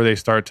 that's where they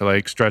start to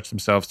like stretch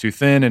themselves too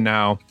thin. And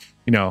now,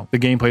 the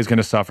gameplay is going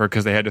to suffer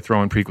because they had to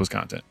throw in prequels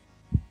content.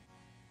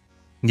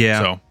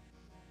 Yeah. So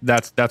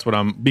that's what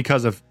I'm,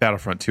 because of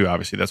Battlefront 2,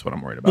 obviously, that's what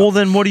I'm worried about. Well,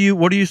 then what are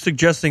you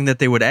suggesting that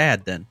they would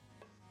add then?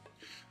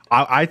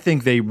 I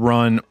think they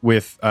run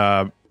with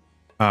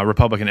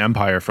Republic and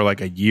Empire for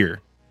like a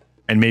year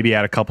and maybe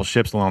add a couple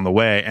ships along the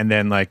way. And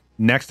then like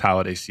next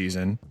holiday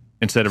season,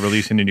 instead of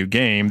releasing a new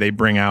game, they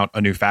bring out a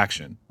new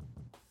faction.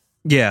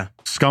 Yeah.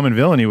 Scum and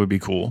Villainy would be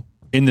cool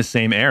in the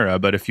same era.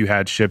 But if you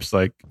had ships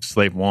like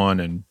Slave One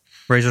and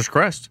Razor's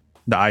Crest,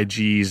 the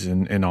IGs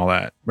and all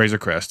that, Razor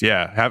Crest,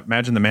 yeah.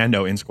 Imagine the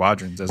Mando in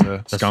squadrons as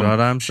a That's Scum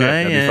what I'm ship.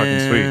 saying. That'd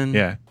be fucking sweet.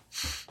 Yeah.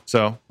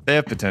 So they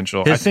have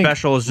potential. His I think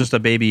special is just a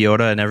Baby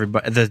Yoda, and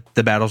everybody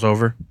the battle's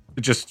over.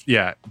 just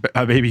Baby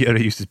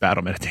Yoda uses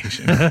battle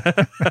meditation.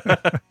 But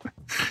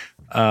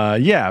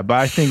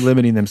I think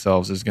limiting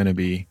themselves is going to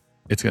be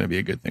a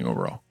good thing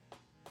overall.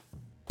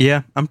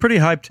 Yeah, I'm pretty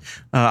hyped.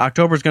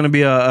 October is going to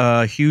be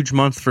a huge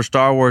month for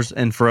Star Wars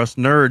and for us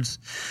nerds,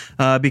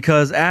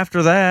 because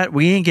after that,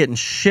 we ain't getting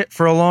shit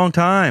for a long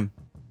time.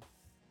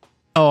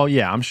 Oh,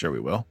 yeah, I'm sure we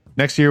will.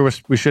 Next year,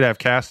 we should have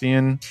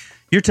Cassian.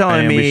 You're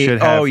telling me, we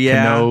should have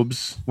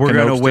Kenobes. We're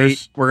going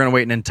to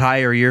wait an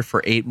entire year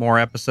for 8 more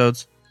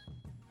episodes?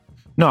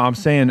 No, I'm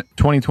saying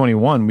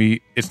 2021,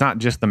 it's not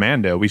just the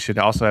Mando. We should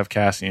also have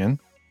Cassian.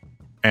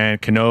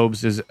 And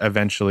Kenobes is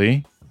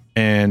eventually.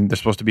 And there's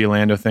supposed to be a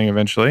Lando thing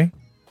eventually.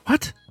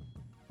 What?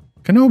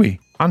 Kenobi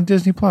on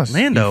Disney Plus.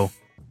 Lando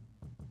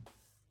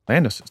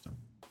system.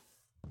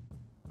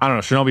 I don't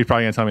know. Shinobi's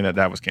probably gonna tell me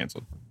that was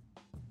canceled.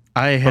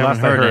 I haven't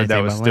heard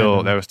that was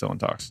still in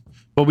talks.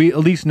 But we at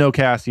least know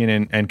Cassian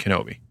and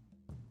Kenobi.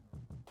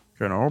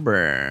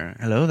 Kenobi.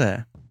 Hello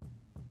there.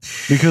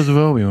 Because of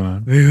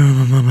Obi-Wan.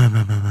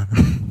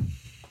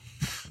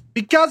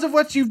 Because of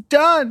what you've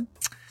done.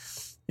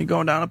 You're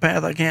going down a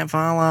path I can't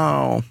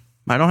follow.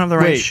 I don't have the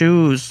right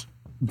shoes.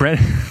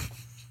 Brendan.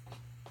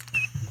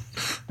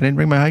 I didn't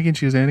bring my hiking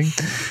shoes, Andy.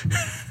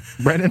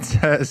 Brendan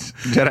says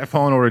Jedi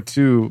Fallen Order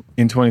 2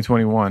 in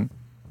 2021.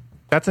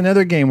 That's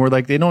another game where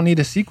like they don't need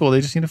a sequel.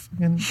 They just need a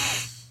fucking...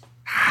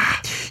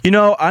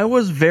 I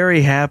was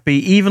very happy,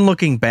 even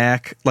looking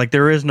back, like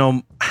there is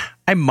no...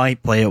 I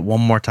might play it one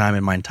more time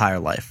in my entire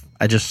life.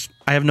 I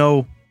have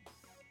no...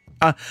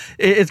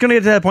 it's going to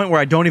get to that point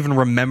where I don't even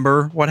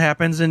remember what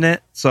happens in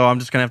it, so I'm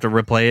just going to have to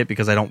replay it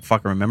because I don't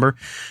fucking remember.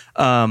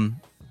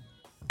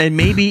 And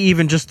maybe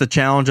even just the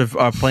challenge of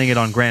playing it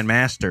on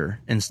Grandmaster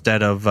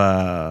instead of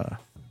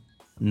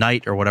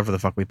Knight or whatever the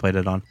fuck we played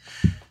it on.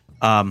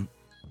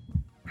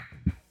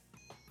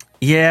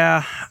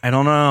 Yeah, I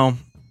don't know.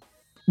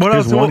 What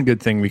There's else? one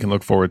good thing we can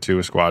look forward to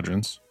with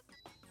Squadrons.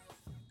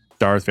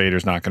 Darth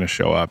Vader's not going to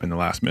show up in the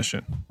last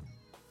mission.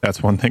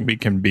 That's one thing we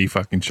can be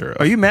fucking sure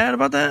of. Are you mad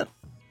about that?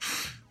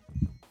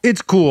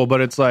 It's cool,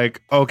 but it's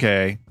like,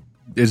 okay,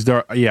 is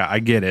there? Yeah, I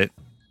get it.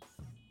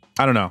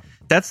 I don't know.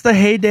 That's the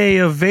heyday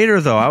of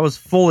Vader, though. I was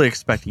fully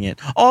expecting it.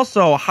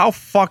 Also, how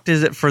fucked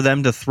is it for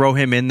them to throw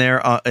him in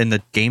there in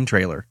the game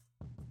trailer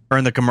or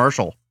in the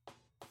commercial?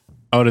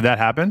 Oh, did that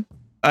happen?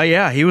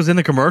 Yeah, he was in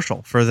the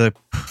commercial for the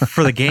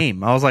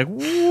game. I was like,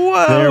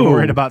 whoa. They were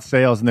worried about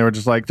sales, and they were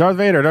just like, Darth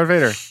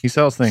Vader. He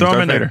sells things. Throw him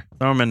Darth in Vader. there.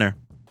 Throw him in there.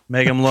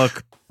 Make him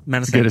look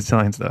menacing. Good at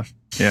selling stuff.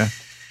 Yeah.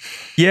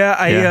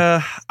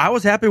 Yeah, I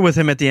was happy with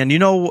him at the end. You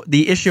know,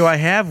 the issue I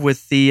have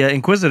with the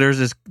Inquisitors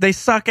is they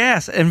suck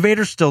ass, and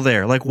Vader's still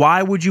there. Like,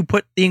 why would you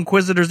put the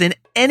Inquisitors in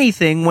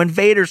anything when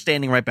Vader's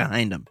standing right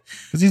behind him?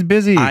 Because he's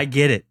busy. I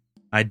get it.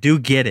 I do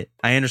get it.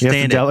 I You understand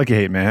have to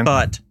delegate, man.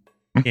 But,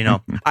 you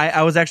know,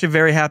 I was actually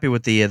very happy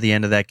with the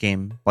end of that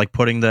game. Like,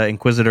 putting the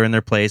Inquisitor in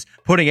their place,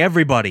 putting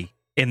everybody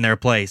in their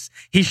place.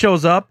 He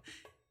shows up.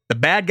 The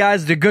bad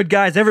guys, the good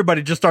guys,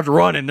 everybody just starts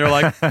running. They're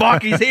like,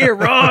 fuck, he's here.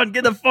 Run.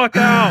 Get the fuck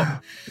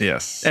out.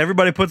 Yes.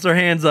 Everybody puts their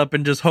hands up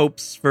and just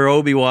hopes for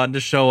Obi-Wan to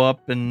show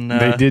up. And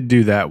They did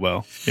do that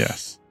well.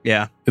 Yes.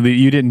 Yeah.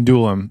 You didn't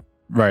duel him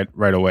right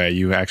away.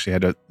 You actually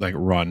had to like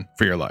run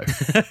for your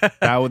life.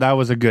 that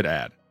was a good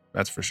ad.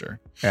 That's for sure.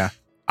 Yeah.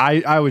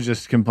 I was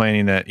just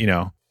complaining that, you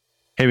know,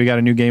 hey, we got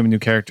a new game with new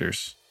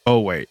characters. Oh,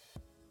 wait.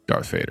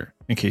 Darth Vader.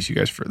 In case you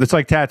guys it's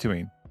like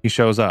Tatooine. He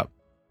shows up.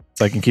 It's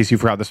like in case you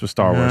forgot this was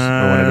Star Wars.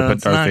 I wanted to put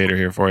it's Darth not- Vader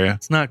here for you.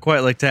 It's not quite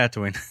like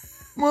Tatooine.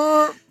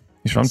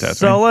 He's from Tatooine.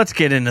 So let's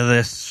get into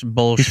this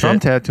bullshit. He's from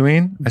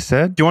Tatooine, I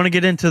said. Do you want to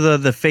get into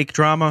the fake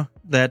drama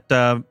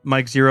that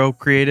Mike Zero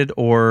created,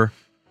 or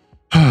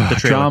the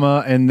trailer?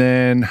 Drama, and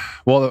then,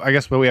 well, I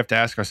guess what we have to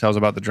ask ourselves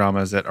about the drama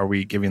is that are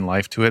we giving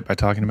life to it by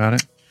talking about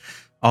it?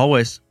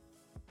 Always.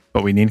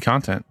 But we need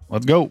content.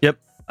 Let's go. Yep.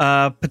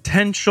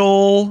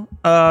 Potential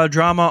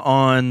drama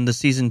on the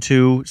season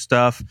 2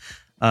 stuff.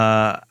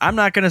 I'm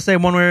not going to say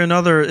one way or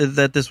another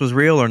that this was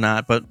real or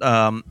not, but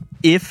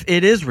if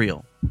it is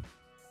real,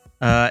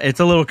 it's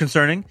a little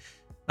concerning.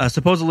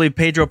 Supposedly,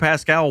 Pedro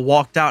Pascal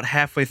walked out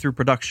halfway through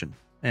production,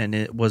 and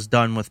it was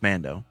done with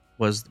Mando.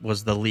 Was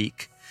the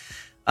leak?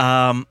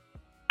 I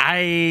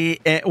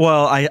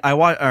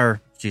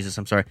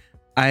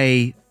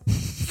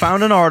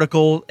found an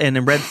article and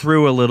then read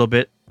through a little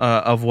bit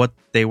of what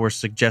they were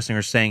suggesting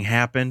or saying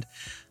happened,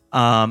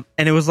 and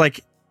it was like,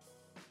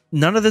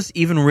 none of this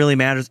even really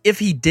matters if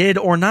he did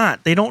or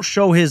not. They don't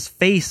show his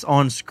face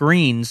on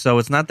screen, so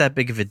it's not that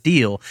big of a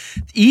deal.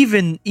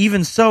 Even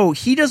so,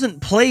 he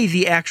doesn't play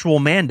the actual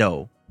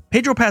Mando.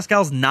 Pedro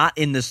Pascal's not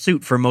in the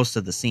suit for most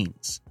of the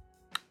scenes.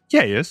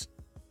 Yeah, he is.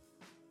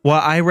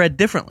 Well, I read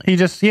differently. He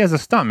has a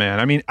stunt man.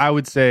 I mean, I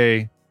wouldn't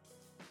say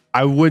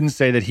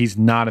that he's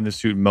not in the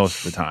suit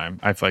most of the time.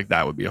 I feel like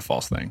that would be a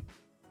false thing.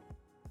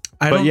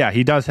 But yeah,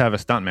 he does have a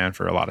stunt man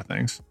for a lot of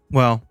things.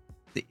 Well,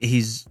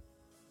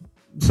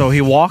 so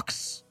he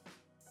walks.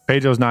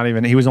 Pedro's not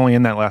even. He was only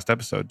in that last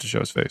episode to show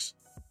his face.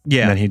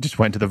 Yeah, and then he just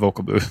went to the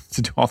vocal booth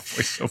to do all the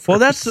voiceovers. Well,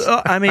 that's.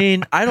 I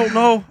mean, I don't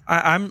know.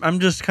 I'm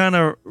just kind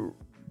of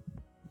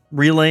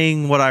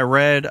relaying what I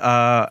read.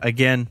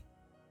 Again,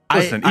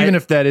 listen. Even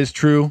if that is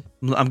true,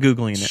 I'm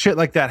googling it. Shit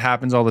like that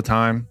happens all the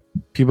time.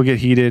 People get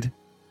heated.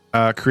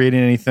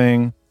 Creating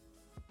anything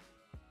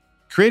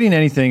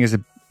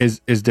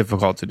is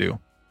difficult to do.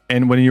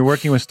 And when you're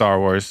working with Star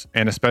Wars,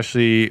 and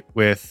especially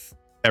with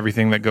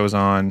everything that goes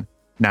on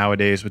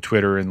nowadays with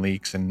Twitter and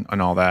leaks and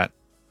all that,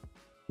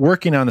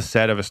 working on the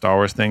set of a Star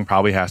Wars thing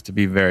probably has to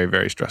be very,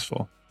 very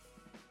stressful.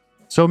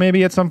 So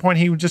maybe at some point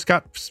he just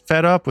got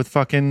fed up with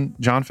fucking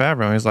Jon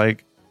Favreau. He's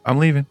like, I'm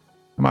leaving.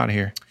 I'm out of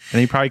here. And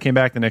he probably came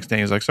back the next day.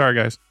 He was like, sorry,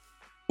 guys.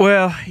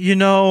 Well, you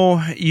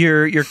know,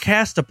 you're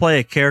cast to play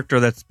a character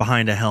that's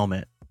behind a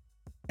helmet,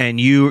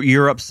 and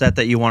you're upset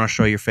that you want to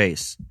show your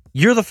face.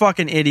 You're the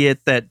fucking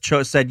idiot that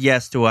said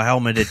yes to a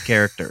helmeted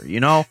character, you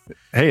know?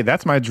 Hey,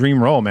 that's my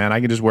dream role, man. I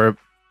can just wear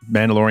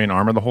Mandalorian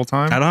armor the whole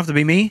time. I don't have to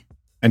be me.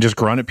 And just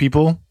grunt at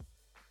people.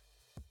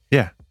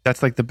 Yeah,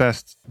 that's like the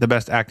best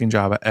acting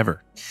job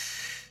ever.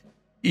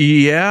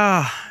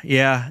 Yeah.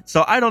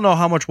 So I don't know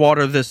how much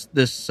water this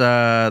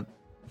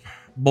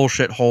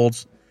bullshit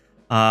holds.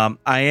 I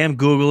am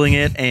Googling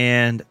it,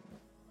 and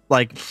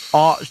like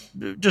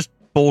just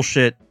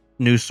bullshit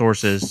news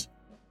sources.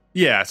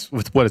 Yes,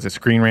 with what is it,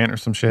 Screen Rant or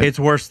some shit? It's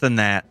worse than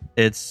that.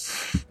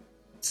 It's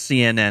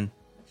CNN.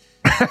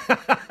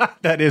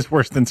 That is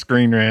worse than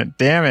Screen Rant.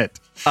 Damn it.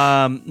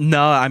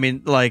 No, I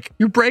mean, like,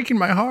 you're breaking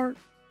my heart.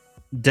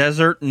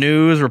 Desert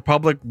News,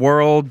 Republic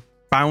World,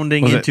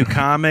 Bounding into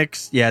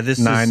Comics. Yeah, this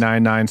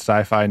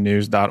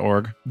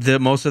 999sci-fi-news.org.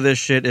 Most of this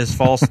shit is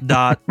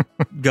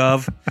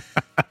false.gov.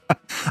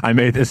 I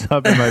made this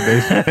up in my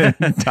basement.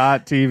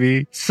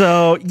 .tv.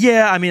 So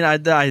yeah, I mean,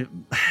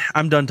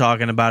 I'm done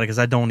talking about it because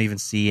I don't even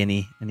see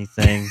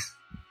anything.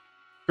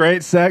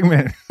 Great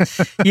segment.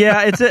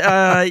 Yeah, it's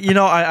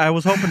I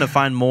was hoping to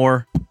find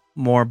more,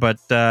 but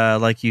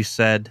like you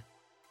said,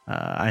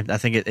 I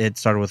think it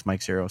started with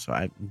Mike Zero, so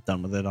I'm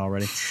done with it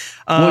already.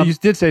 Well, you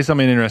did say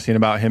something interesting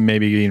about him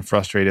maybe getting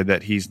frustrated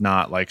that he's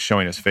not like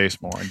showing his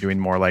face more and doing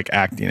more like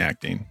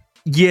acting.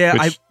 Yeah,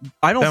 Which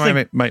I don't that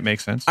think might make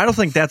sense. I don't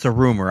think that's a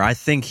rumor. I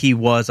think he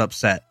was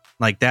upset.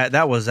 Like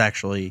that was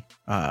actually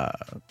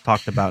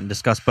talked about and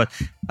discussed. But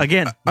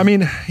again, I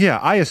mean, yeah,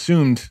 I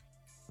assumed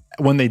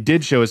when they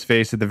did show his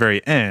face at the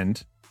very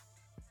end,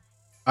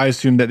 I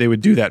assumed that they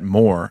would do that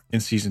more in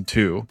season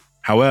 2.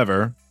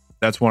 However,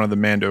 that's one of the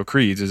Mando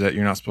creeds, is that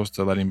you're not supposed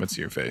to let anybody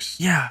see your face.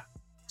 yeah.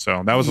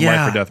 So that was a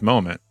life or death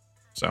moment.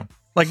 So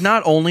Like,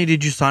 not only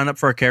did you sign up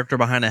for a character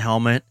behind a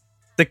helmet,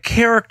 the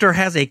character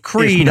has a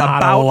creed It's not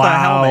about allowed. the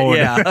helmet.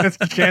 Yeah.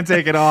 You can't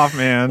take it off,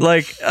 man.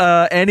 Like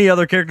any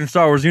other character in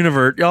Star Wars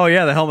universe, oh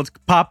yeah, the helmets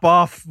pop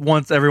off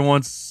every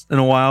once in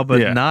a while, but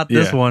Yeah, not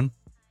this yeah. one.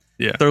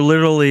 Yeah. They're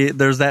literally,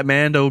 there's that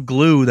Mando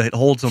glue that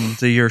holds them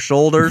to your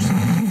shoulders.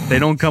 They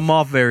don't come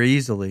off very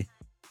easily.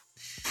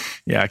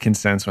 Yeah, I can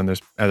sense when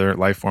there's other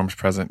life forms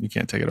present. You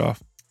can't take it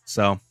off.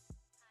 So,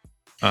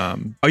 are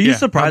you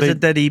surprised they-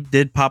 that he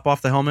did pop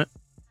off the helmet?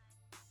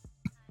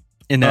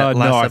 In that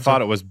last no, I episode?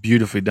 thought it was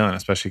beautifully done,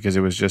 especially because it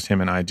was just him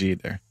and IG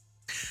there.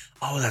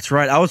 Oh, that's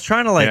right. I was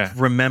trying to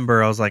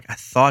remember. I was like, I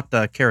thought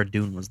Cara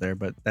Dune was there,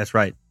 but that's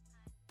right.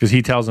 Because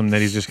he tells him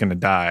that he's just going to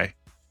die,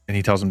 and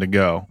he tells him to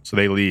go. So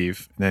they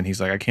leave, and then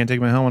he's like, I can't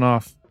take my helmet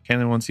off. Can't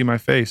anyone see my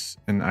face?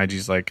 And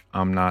IG's like,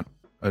 I'm a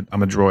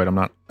droid. I'm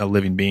not a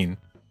living being.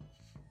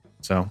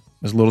 So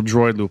there's a little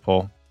droid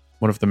loophole.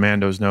 What if the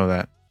Mandos know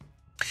that?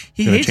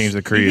 He Gonna hates, change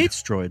the creed. He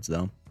hates droids,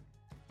 though.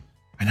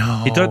 I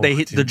know. The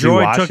Did droid you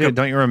watch took it?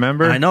 Don't you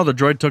remember? I know the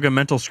droid took a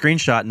mental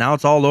screenshot. Now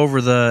it's all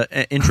over the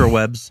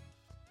interwebs.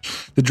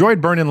 The droid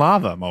burned in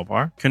lava,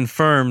 Mopar.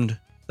 Confirmed.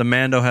 The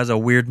Mando has a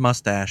weird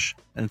mustache,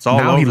 and it's all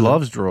Now over. he them.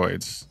 loves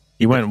droids.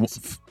 He went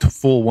to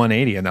full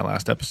 180 in that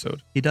last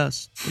episode. He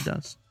does. He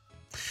does.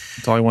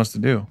 That's all he wants to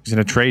do. He's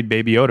going to trade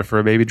Baby Yoda for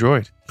a baby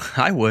droid.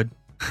 I would.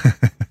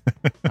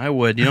 I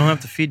would. You don't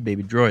have to feed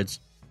baby droids.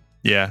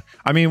 Yeah.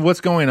 I mean,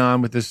 what's going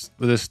on with this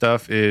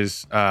stuff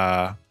is,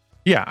 I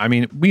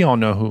mean, we all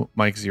know who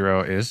Mike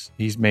Zero is.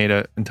 He's made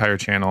an entire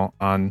channel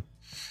on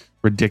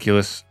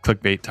ridiculous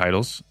clickbait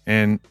titles,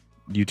 and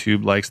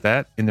YouTube likes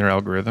that in their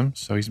algorithm.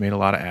 So he's made a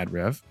lot of ad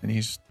rev, and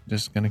he's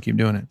just going to keep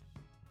doing it.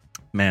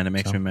 Man, it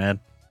makes me mad.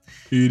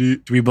 Do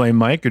we blame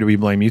Mike or do we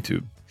blame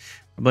YouTube?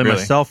 I blame Really?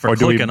 myself for Or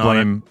do we clicking on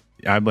it.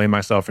 I blame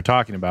myself for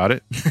talking about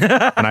it.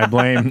 And I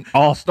blame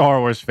all Star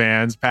Wars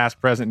fans, past,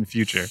 present, and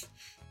future,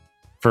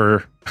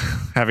 for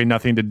having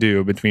nothing to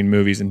do between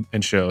movies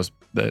and shows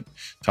that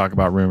talk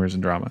about rumors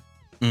and drama.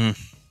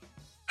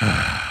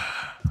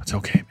 It's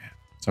okay, man.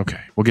 It's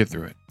okay. We'll get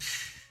through it.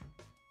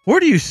 Where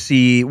do you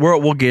see?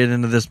 We'll get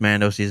into this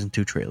Mando season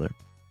 2 trailer.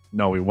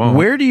 No, we won't.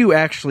 Where do you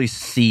actually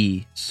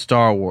see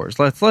Star Wars?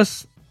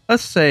 Let's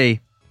say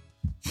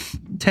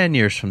 10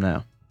 years from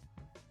now.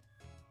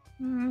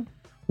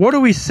 What are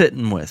we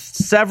sitting with?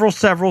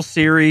 Several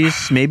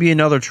series, maybe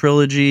another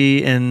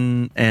trilogy,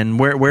 and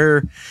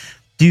where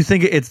do you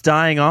think it's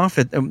dying off?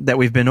 That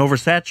we've been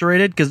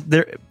oversaturated? Because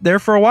there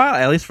for a while,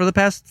 at least for the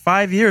past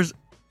 5 years,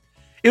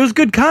 it was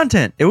good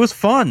content. It was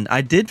fun.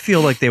 I did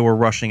feel like they were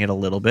rushing it a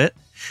little bit,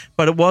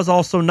 but it was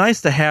also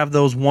nice to have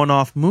those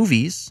one-off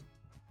movies.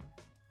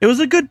 It was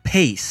a good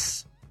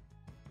pace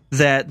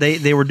that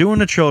they were doing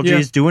the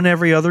trilogies, doing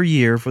every other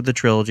year for the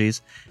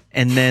trilogies.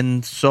 And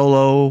then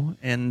Solo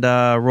and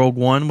Rogue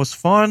One was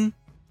fun.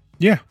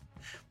 Yeah.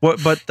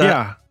 What? But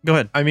yeah. Go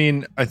ahead. I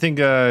mean, I think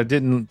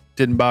didn't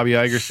Bobby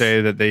Iger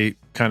say that they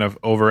kind of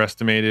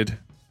overestimated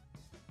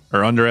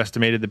or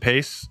underestimated the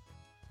pace?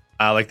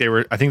 I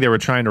think they were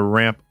trying to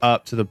ramp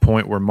up to the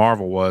point where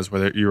Marvel was,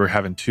 where you were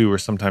having 2 or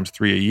sometimes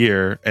 3 a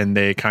year, and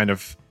they kind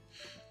of,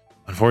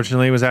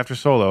 unfortunately, it was after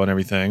Solo and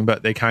everything,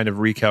 but they kind of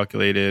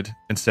recalculated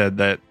and said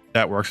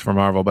that works for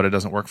Marvel, but it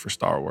doesn't work for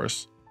Star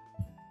Wars.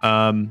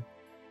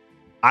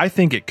 I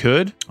think it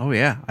could. Oh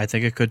yeah, I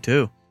think it could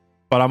too.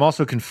 But I'm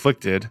also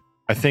conflicted.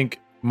 I think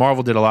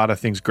Marvel did a lot of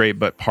things great,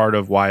 but part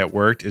of why it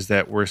worked is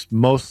that we're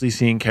mostly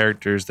seeing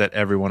characters that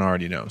everyone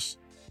already knows.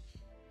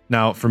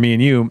 Now, for me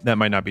and you, that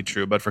might not be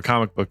true, but for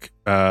comic book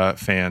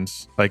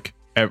fans, like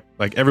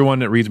everyone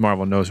that reads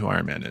Marvel knows who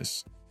Iron Man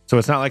is. So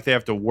it's not like they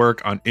have to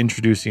work on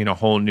introducing a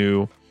whole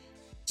new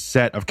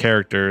set of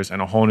characters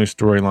and a whole new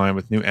storyline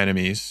with new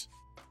enemies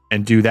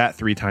and do that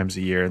 3 times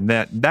a year. And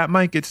that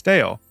might get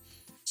stale.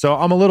 So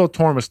I'm a little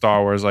torn with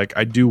Star Wars. Like,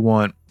 I do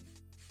want,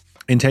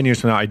 in 10 years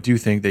from now, I do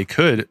think they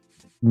could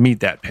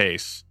meet that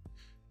pace.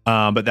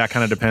 But that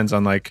kind of depends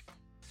on like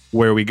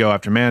where we go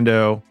after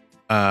Mando,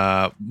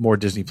 more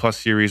Disney Plus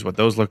series, what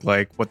those look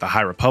like, what the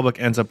High Republic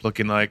ends up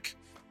looking like.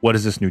 What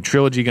is this new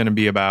trilogy going to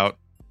be about?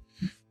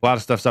 A lot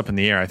of stuff's up in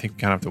the air. I think we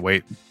kind of have to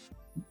wait.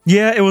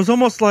 Yeah, it was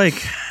almost like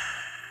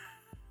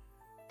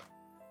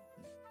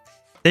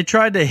they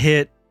tried to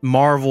hit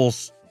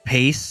Marvel's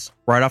pace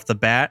right off the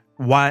bat.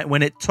 Why,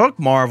 when it took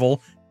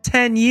Marvel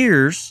 10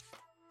 years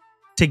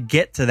to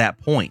get to that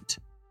point.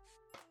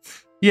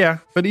 Yeah,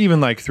 but even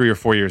like 3 or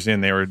 4 years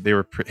in, they were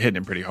hitting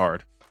it pretty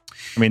hard.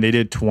 I mean, they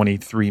did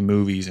 23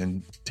 movies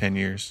in 10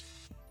 years.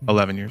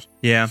 11 years.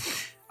 Yeah.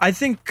 I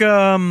think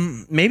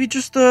maybe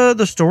just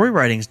the story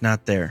writing's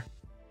not there.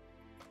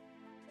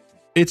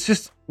 It's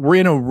just, we're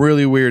in a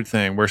really weird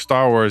thing where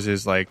Star Wars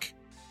is like,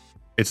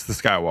 it's the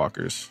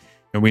Skywalkers.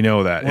 And we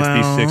know that. It's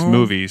these 6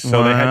 movies.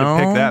 So they had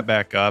to pick that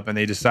back up, and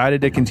they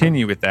decided to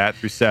continue with that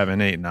through 7,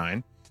 8,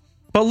 9.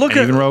 But look and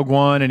at even Rogue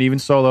One and even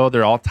Solo,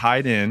 they're all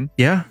tied in.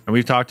 Yeah. And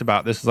we've talked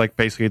about this is like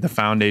basically the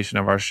foundation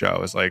of our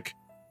show. Is like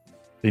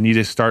they need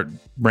to start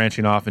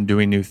branching off and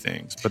doing new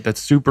things. But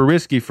that's super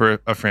risky for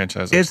a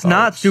franchise like It's Star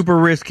not Wars. super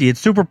risky. It's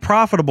super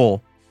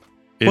profitable.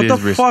 What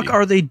the fuck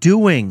are they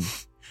doing?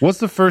 What's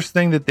the first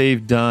thing that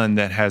they've done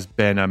that has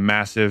been a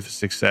massive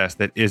success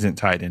that isn't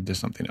tied into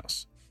something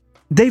else?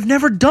 They've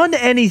never done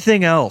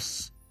anything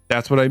else.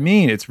 That's what I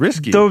mean. It's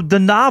risky. The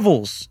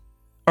novels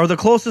are the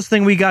closest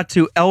thing we got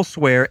to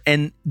elsewhere,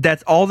 and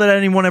that's all that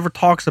anyone ever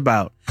talks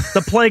about.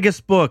 The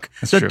Plagueis book,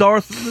 the true.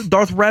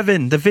 Darth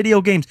Revan, the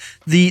video games,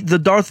 the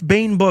Darth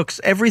Bane books,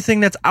 everything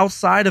that's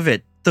outside of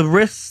it. The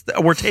risks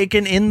that were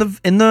taken in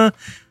the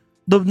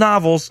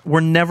novels were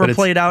never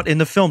played out in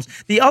the films.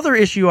 The other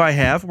issue I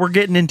have, we're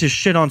getting into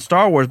shit on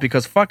Star Wars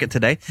because fuck it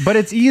today. But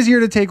it's easier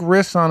to take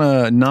risks on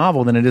a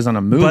novel than it is on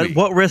a movie. But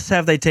what risks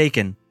have they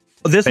taken?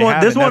 This They one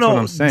haven't, that's what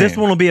I'm saying. this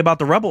one will be about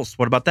the rebels.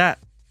 What about that?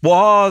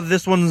 Well,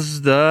 this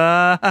one's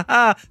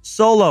the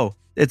Solo.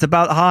 It's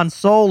about Han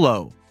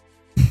Solo.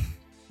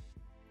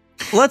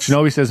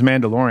 Shinobi says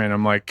Mandalorian.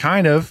 I'm like,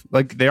 kind of.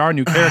 Like, they are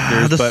new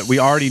characters, but we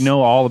already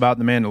know all about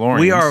the Mandalorians.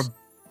 We are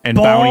and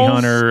bounty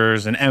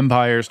hunters and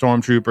Empire,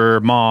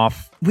 Stormtrooper,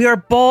 Moff. We are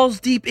balls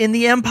deep in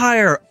the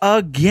Empire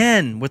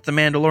again with the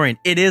Mandalorian.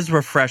 It is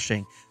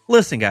refreshing.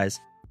 Listen, guys.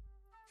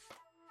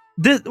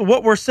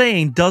 What we're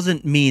saying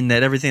doesn't mean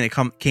that everything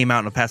that came out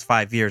in the past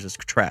 5 years is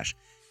trash.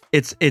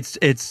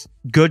 It's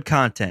good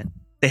content.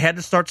 They had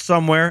to start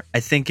somewhere. I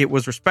think it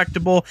was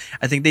respectable.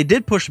 I think they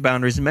did push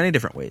boundaries in many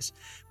different ways.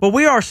 But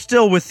we are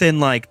still within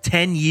like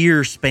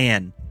 10-year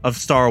span of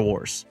Star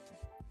Wars.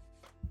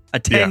 A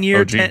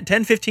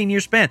 10, 15 year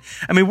span.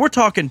 I mean, we're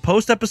talking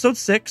post episode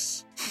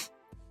 6.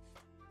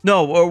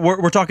 No,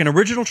 we're talking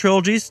original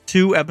trilogies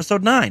to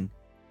episode 9.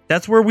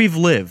 That's where we've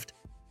lived.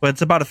 But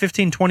it's about a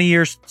 15, 20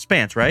 year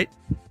span, right?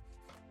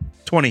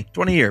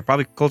 20 year,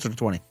 probably closer to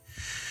 20.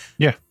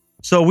 Yeah.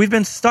 So we've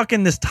been stuck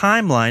in this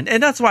timeline.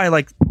 And that's why,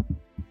 like,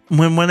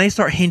 when they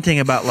start hinting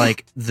about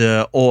like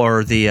the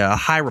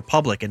High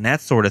Republic and that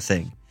sort of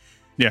thing,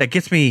 that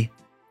gets me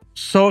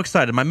so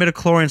excited. My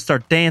midichlorians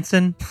start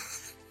dancing.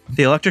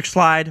 The electric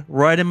slide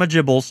right in my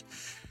gibbles.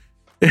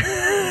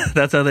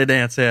 That's how they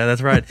dance. Yeah,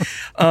 that's right.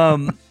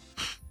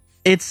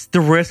 It's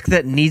the risk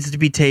that needs to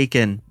be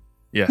taken.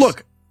 Yes.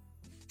 Look,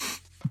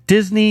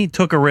 Disney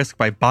took a risk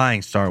by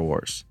buying Star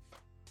Wars.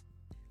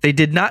 They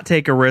did not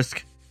take a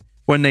risk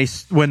when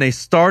they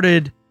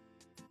started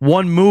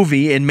one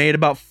movie and made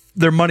about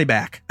their money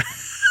back.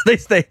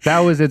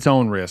 That was its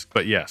own risk,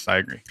 but yes, I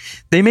agree.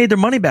 They made their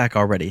money back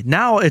already.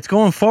 Now it's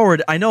going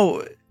forward. I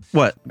know.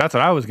 What? That's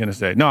what I was going to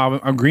say. No, I'm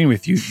agreeing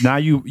with you. Now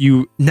your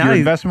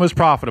investment was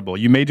profitable.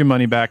 You made your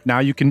money back. Now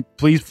you can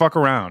please fuck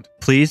around.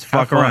 Please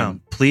fuck around.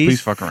 Please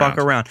fuck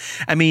around.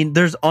 I mean,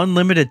 there's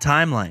unlimited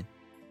timeline.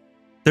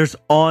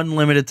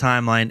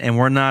 And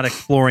we're not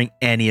exploring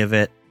any of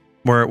it.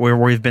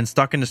 We've been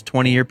stuck in this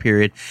 20-year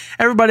period.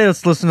 Everybody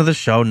that's listened to the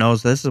show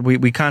knows this.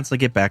 We constantly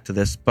get back to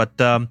this, but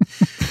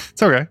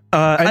it's okay.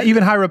 And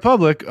even High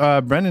Republic,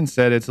 Brendan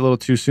said it's a little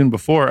too soon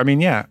before. I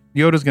mean, yeah,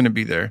 Yoda's going to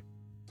be there.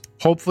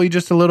 Hopefully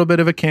just a little bit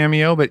of a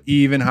cameo, but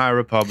even High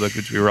Republic,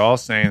 which we were all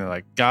saying,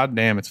 like, God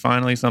damn, it's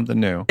finally something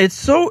new.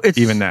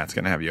 Even that's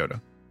going to have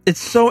Yoda. It's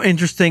so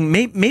interesting.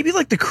 Maybe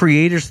like the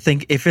creators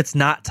think if it's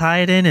not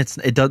tied in,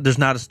 there's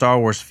not a Star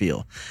Wars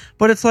feel.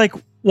 But it's like,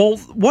 well,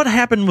 what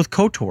happened with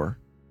KOTOR?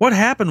 What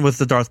happened with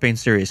the Darth Bane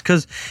series?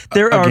 Because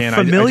there are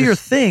familiar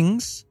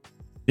things.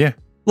 Yeah.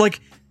 Like,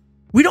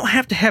 we don't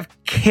have to have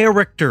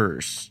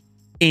characters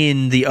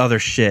in the other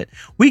shit.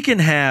 We can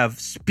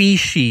have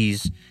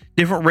species,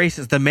 different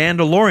races, the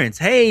Mandalorians.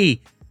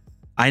 Hey,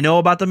 I know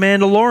about the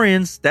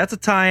Mandalorians. That's a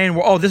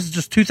tie-in. Oh, this is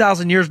just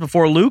 2,000 years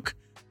before Luke?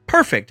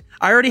 Perfect.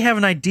 I already have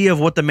an idea of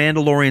what the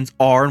Mandalorians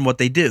are and what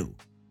they do.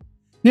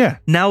 Yeah.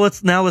 Now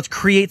let's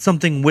create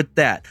something with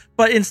that.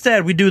 But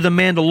instead, we do the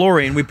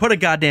Mandalorian. We put a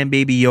goddamn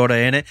baby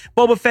Yoda in it.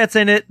 Boba Fett's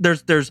in it.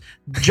 There's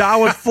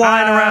Jawas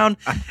flying around.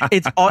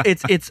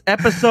 It's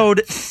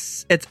episode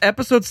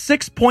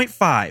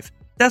 6.5.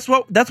 That's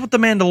what the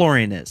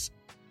Mandalorian is.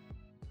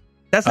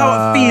 That's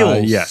how it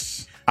feels.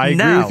 Yes. I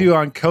agree with you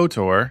on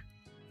KOTOR.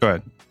 Go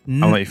ahead.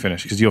 I'll let you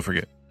finish because you'll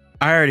forget.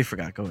 I already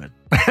forgot. Go ahead.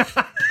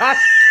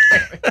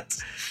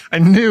 I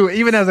knew,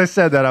 even as I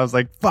said that, I was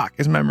like, fuck,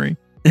 his memory.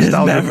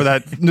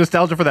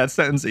 Nostalgia for that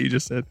sentence that you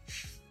just said.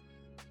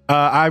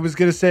 I was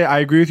going to say, I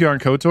agree with you on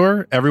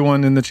KOTOR.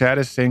 Everyone in the chat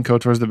is saying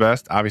KOTOR is the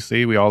best.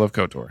 Obviously, we all love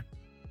KOTOR.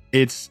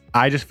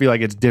 I just feel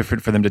like it's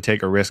different for them to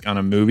take a risk on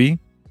a movie,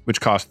 which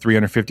costs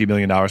 $350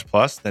 million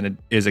plus, than it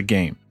is a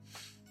game.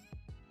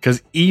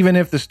 Because even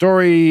if the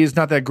story is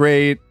not that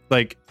great,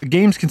 like, the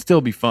games can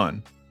still be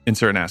fun in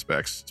certain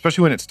aspects,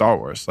 especially when it's Star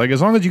Wars. Like,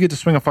 as long as you get to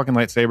swing a fucking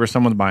lightsaber,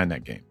 someone's buying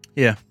that game.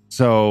 Yeah.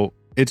 So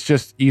it's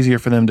just easier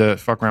for them to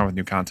fuck around with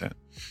new content.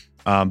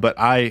 But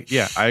I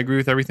agree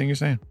with everything you're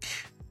saying.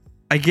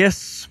 I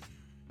guess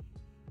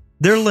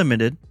they're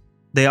limited.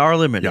 They are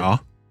limited.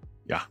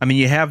 Yeah. I mean,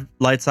 you have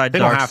light side, They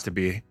dark. don't have to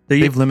be.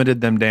 They've limited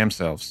them damn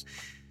selves.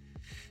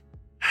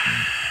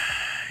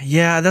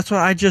 Yeah, that's what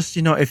I just,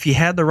 if you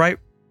had the right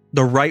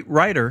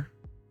writer,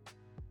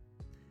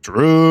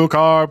 Drew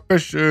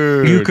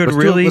Karpyshyn. You could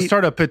let's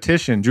start a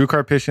petition. Drew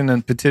Karpyshyn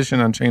and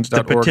petition on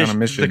change.org on a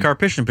mission. The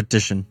Karpyshyn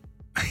petition.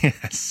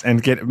 Yes,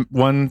 and get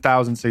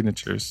 1,000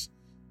 signatures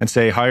and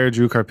say hire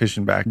Drew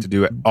Karpyshyn back to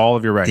do all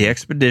of your writing. The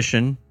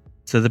expedition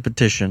to the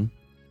petition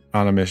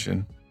on a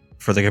mission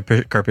for the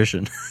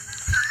Karpyshyn.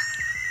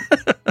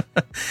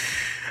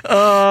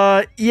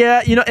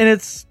 And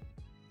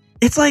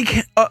it's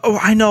like,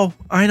 I know,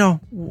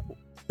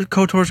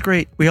 KOTOR's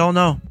great. We all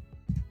know.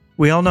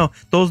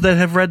 Those that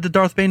have read the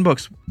Darth Bane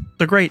books,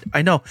 they're great.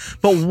 I know.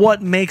 But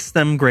what makes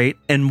them great,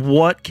 and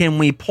what can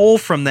we pull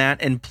from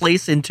that and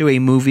place into a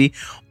movie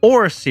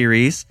or a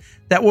series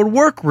that would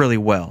work really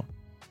well?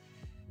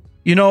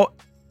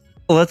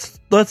 Let's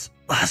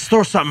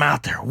throw something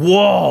out there.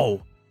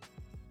 Whoa.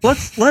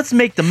 Let's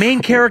make the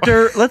main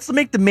character. Let's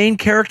make the main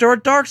character a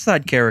dark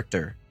side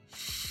character.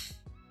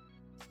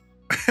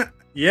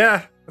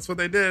 Yeah, that's what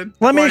they did.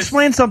 Let me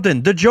explain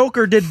something. The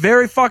Joker did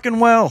very fucking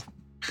well.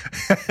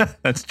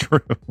 That's true.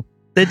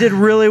 They did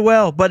really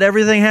well, but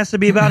everything has to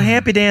be about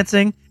happy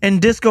dancing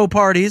and disco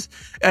parties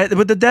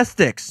with the death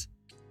sticks.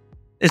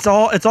 It's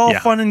all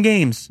fun and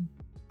games.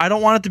 I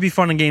don't want it to be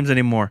fun and games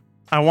anymore.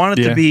 I want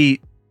it to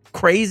be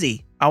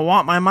crazy. I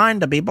want my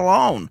mind to be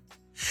blown.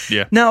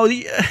 Yeah. Now,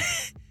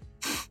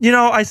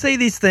 I say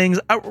these things.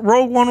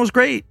 Rogue One was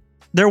great.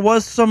 There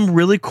was some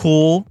really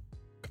cool.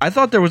 I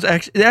thought there was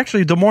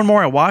actually the more and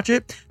more I watch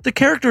it, the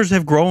characters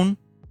have grown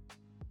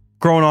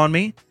on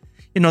me.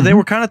 They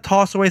were kind of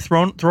tossed away,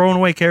 thrown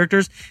away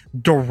characters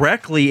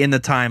directly in the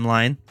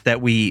timeline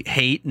that we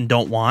hate and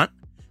don't want,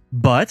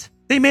 but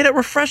they made it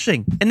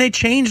refreshing and they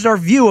changed our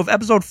view of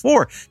episode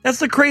 4. That's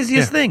the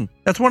craziest thing.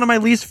 That's one of my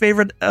least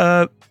favorite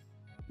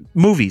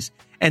movies,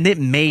 and it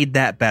made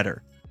that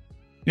better.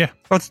 Yeah.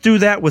 Let's do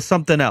that with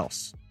something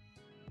else.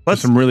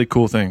 Some really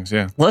cool things.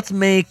 Yeah. Let's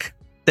make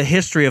the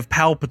history of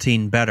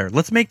Palpatine better.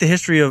 Let's make the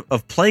history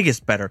of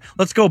Plagueis better.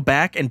 Let's go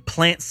back and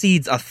plant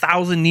seeds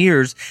 1,000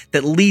 years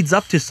that leads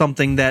up to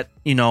something that,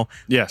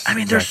 Yes. I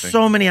mean, there's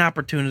so many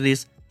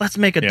opportunities. Let's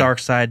make a dark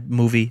side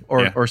movie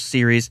or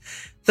series.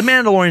 The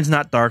Mandalorian's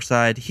not dark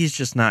side. He's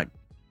just not.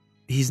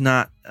 He's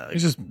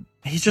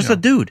just a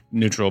dude.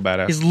 Neutral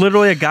badass. He's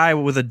literally a guy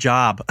with a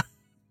job.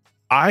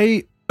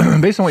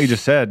 Based on what you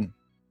just said,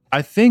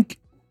 I think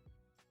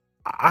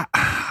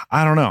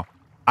I don't know.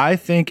 I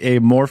think a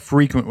more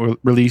frequent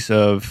release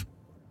of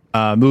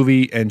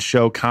movie and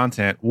show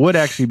content would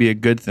actually be a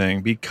good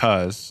thing,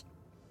 because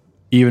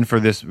even for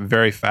this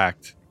very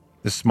fact,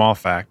 this small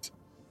fact,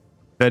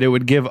 that it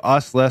would give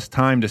us less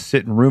time to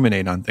sit and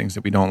ruminate on things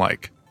that we don't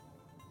like.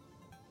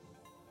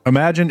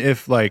 Imagine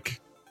if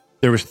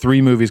there was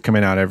 3 movies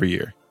coming out every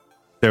year.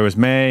 There was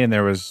May and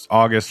there was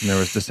August and there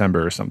was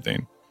December or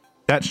something.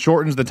 That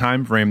shortens the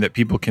time frame that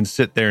people can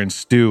sit there and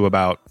stew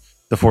about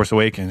The Force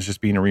Awakens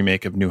just being a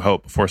remake of New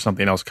Hope before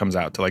something else comes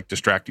out to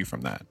distract you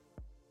from that.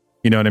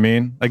 You know what I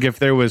mean? If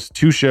there was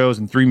 2 shows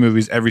and 3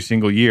 movies every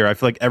single year, I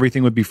feel like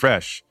everything would be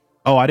fresh.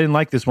 Oh, I didn't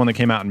like this one that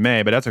came out in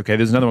May, but that's okay.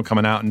 There's another one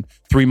coming out in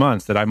 3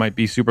 months that I might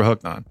be super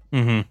hooked on.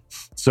 Mm-hmm.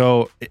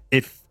 So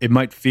it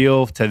might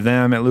feel to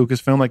them at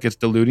Lucasfilm like it's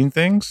diluting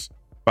things,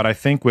 but I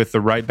think with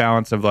the right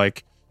balance of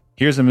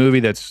here's a movie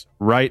that's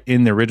right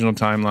in the original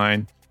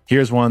timeline,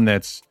 here's one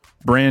that's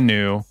brand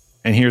new,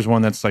 and here's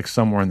one that's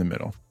somewhere in the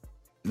middle.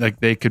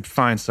 They could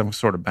find some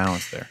sort of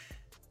balance there.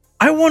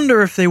 I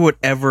wonder if they would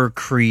ever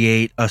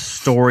create a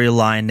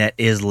storyline that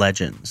is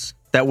Legends,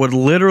 that would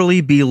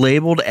literally be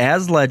labeled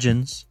as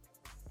Legends.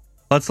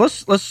 Let's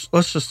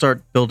just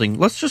start building.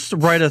 Let's just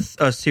write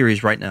a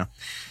series right now.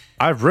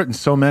 I've written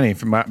so many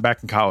from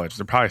back in college.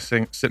 They're probably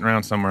sitting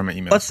around somewhere in my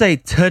email. Let's say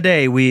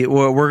today we're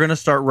going to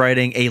start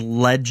writing a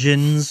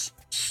Legends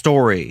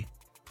story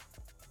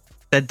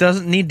that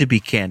doesn't need to be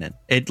canon.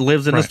 It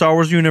lives in the Star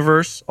Wars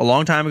universe a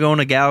long time ago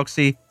in a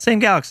galaxy, same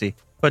galaxy,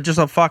 but just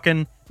a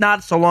fucking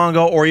not so long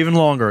ago or even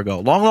longer ago.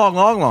 Long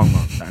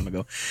time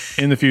ago.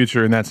 In the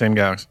future, in that same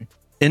galaxy.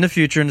 In the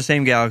future, in the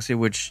same galaxy,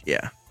 which,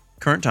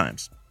 current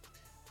times.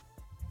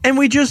 And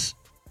we just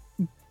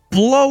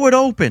blow it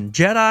open.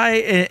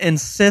 Jedi and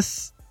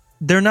Sith,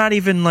 they're not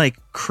even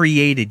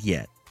created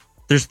yet.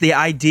 There's the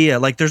idea,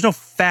 there's no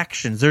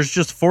factions. There's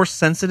just Force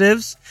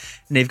sensitives,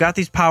 and they've got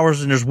these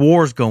powers, and there's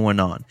wars going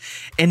on.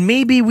 And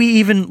maybe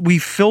we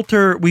funnel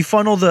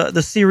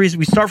the series.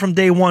 We start from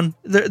day one.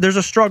 There's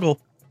a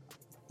struggle.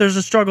 There's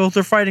a struggle.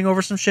 They're fighting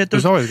over some shit.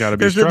 There's always got to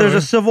be a struggle. There's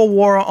a civil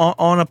war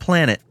on a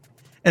planet,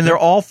 and they're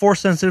all Force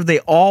sensitive. They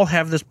all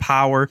have this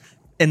power,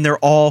 and they're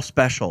all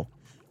special.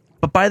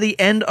 But by the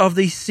end of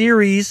the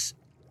series,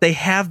 they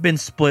have been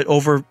split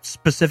over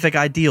specific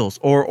ideals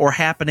or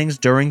happenings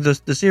during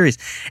the series.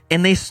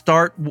 And they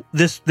start,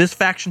 this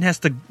faction has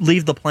to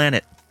leave the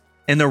planet.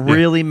 And they're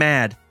really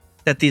mad.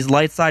 that these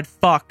light side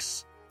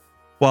fucks,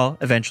 well,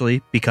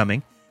 eventually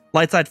becoming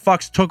light side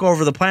fucks, took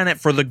over the planet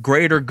for the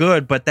greater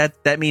good, but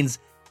that means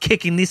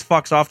kicking these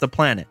fucks off the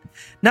planet.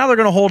 Now they're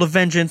going to hold a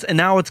vengeance, and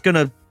now it's going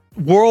to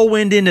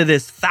whirlwind into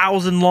this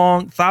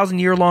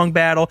 1,000-year long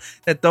battle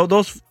that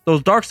those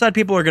dark side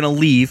people are going to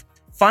leave,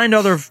 find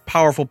other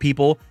powerful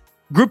people,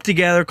 group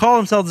together, call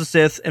themselves the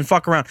Sith, and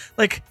fuck around.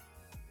 Like,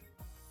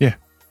 yeah,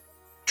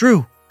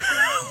 Drew.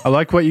 I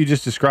like what you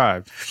just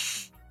described.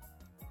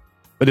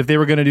 But if they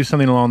were going to do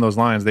something along those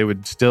lines, they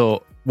would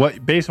still,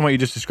 based on what you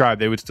just described,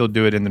 they would still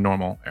do it in the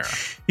normal era.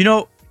 You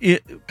know,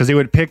 because they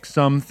would pick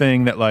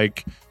something that,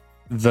 like,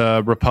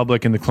 the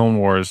Republic in the Clone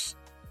Wars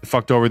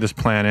fucked over this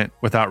planet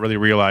without really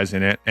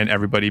realizing it, and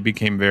everybody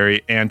became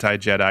very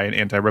anti-Jedi and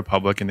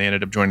anti-Republic, and they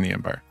ended up joining the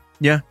Empire.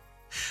 Yeah.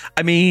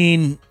 I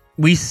mean,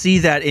 we see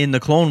that in the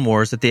Clone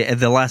Wars, at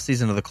the last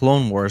season of the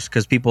Clone Wars,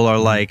 because people are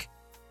like,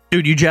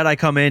 dude, you Jedi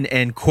come in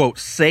and, quote,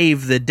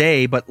 save the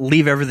day, but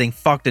leave everything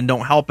fucked and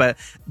don't help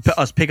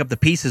us pick up the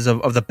pieces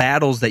of the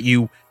battles that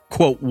you,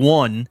 quote,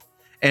 won,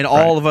 and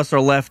all of us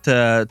are left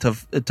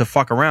to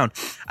fuck around.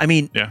 I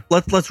mean,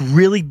 let's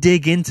really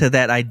dig into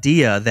that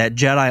idea that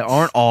Jedi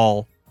aren't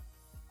all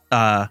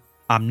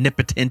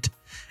omnipotent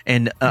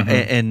and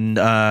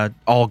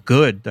all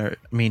good. I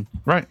mean,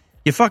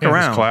 you fuck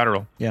around. It's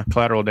collateral. Yeah,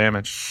 collateral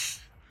damage.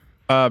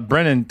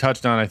 Brennan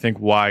touched on, I think,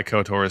 why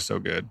KOTOR is so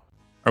good,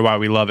 or why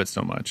we love it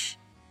so much.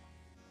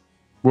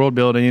 World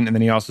building, and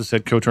then he also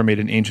said KOTOR made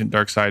an ancient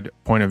dark side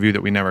point of view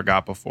that we never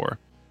got before.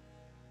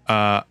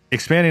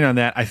 Expanding on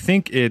that, I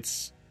think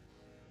it's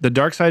the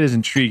dark side is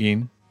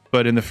intriguing,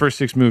 but in the first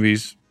 6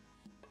 movies,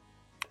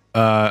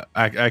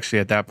 actually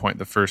at that point,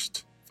 the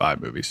first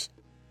 5 movies,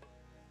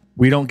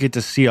 we don't get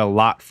to see a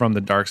lot from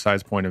the dark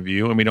side's point of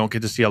view, and we don't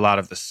get to see a lot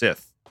of the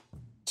Sith.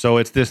 So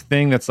it's this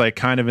thing that's like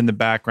kind of in the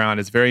background.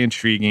 It's very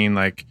intriguing.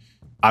 Like,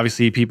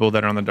 obviously people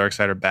that are on the dark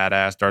side are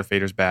badass. Darth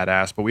Vader's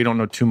badass, but we don't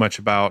know too much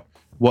about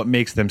what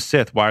makes them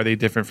Sith. Why are they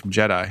different from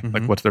Jedi? Mm-hmm.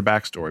 Like, what's their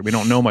backstory? We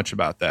don't know much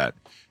about that.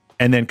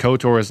 And then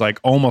KOTOR is like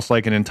almost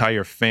like an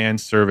entire fan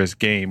service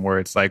game where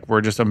it's like,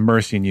 we're just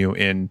immersing you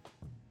in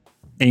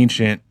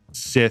ancient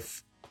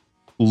Sith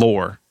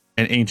lore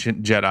and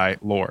ancient Jedi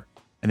lore.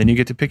 And then you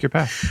get to pick your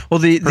path. Well,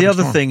 the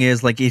other thing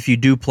is, like, if you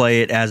do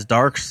play it as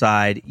dark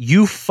side,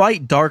 you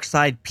fight dark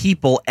side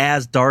people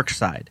as dark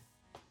side,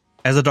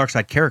 as a dark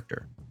side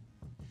character.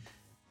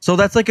 So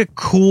that's like a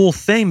cool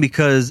thing,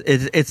 because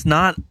it's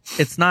not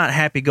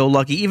happy go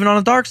lucky even on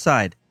a dark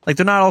side. Like,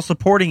 they're not all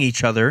supporting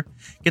each other.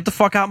 Get the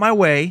fuck out my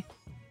way.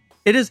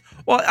 It is,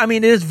 well, I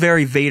mean, it is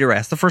very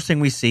Vader-esque. The first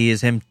thing we see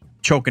is him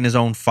choking his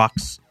own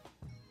fucks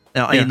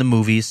in the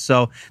movies.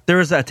 So there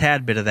is a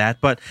tad bit of that.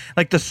 But,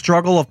 like, the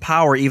struggle of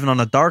power, even on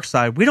the dark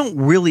side, we don't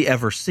really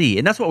ever see.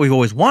 And that's what we've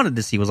always wanted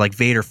to see, was like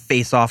Vader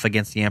face off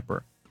against the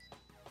Emperor.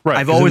 Right.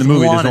 I've always in the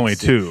movie, wanted there's only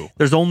 2.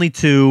 There's only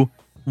 2.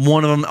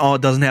 One of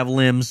them doesn't have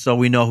limbs, so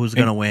we know who's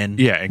going to win.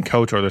 Yeah, in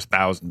KOTOR, there's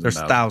thousands. There's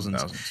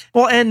thousands.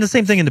 Well, and the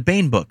same thing in the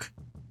Bane book.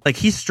 Like,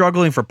 he's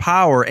struggling for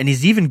power, and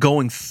he's even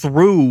going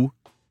through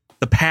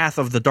the path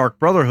of the Dark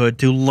Brotherhood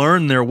to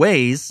learn their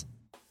ways,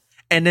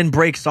 and then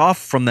breaks off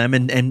from them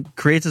and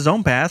creates his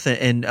own path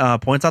and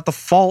points out the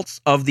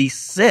faults of the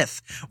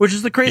Sith, which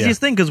is the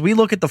craziest thing, because we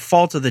look at the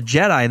faults of the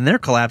Jedi and their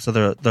collapse of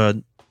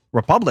the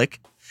Republic,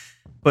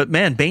 but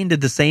man, Bane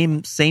did the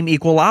same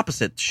equal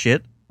opposite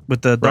shit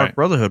with the Dark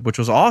Brotherhood, which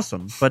was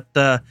awesome. But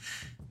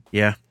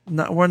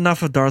we're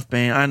enough of Darth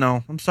Bane. I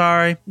know. I'm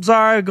sorry.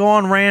 I go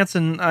on rants,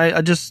 and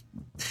I just...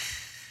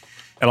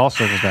 It all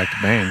circles back to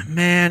Bane.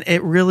 Man,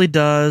 it really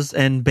does.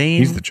 And Bane...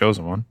 He's the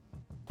chosen one.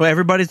 Well,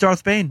 everybody's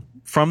Darth Bane.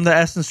 From the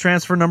Essence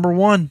Transfer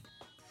 #1.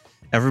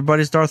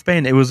 Everybody's Darth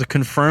Bane. It was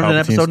confirmed in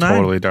episode 9.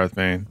 Totally Darth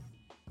Bane.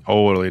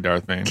 Totally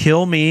Darth Bane.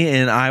 Kill me,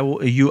 and I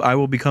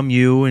will become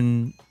you,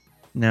 and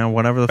now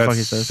whatever the fuck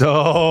he says.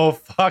 So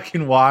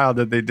fucking wild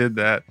that they did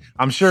that.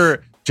 I'm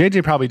sure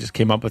JJ probably just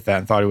came up with that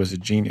and thought he was a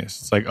genius.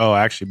 It's like, oh,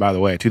 actually, by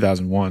the way,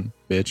 2001,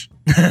 bitch.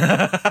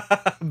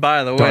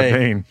 By the Darth way,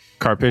 Bane,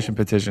 Carpation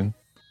petition.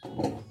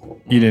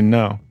 You didn't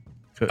know?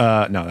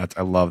 No,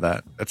 I love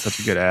that. That's such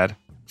a good ad.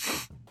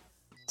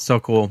 So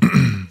cool.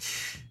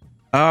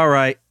 All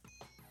right,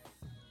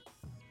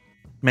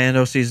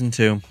 Mando season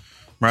 2,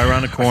 right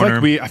around the corner.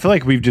 I feel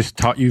like we've just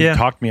talked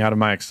me out of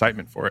my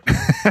excitement for it.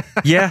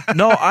 Yeah,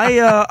 no,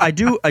 I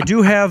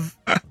do have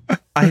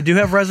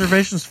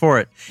reservations for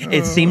it.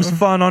 It seems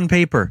fun on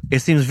paper. It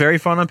seems very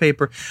fun on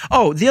paper.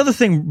 Oh, the other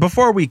thing,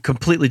 before we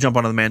completely jump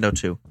onto the Mando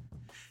 2,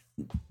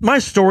 my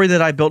story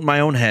that I built in my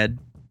own head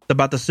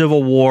about the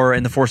Civil War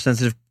and the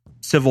Force-sensitive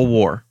Civil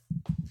War.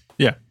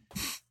 Yeah.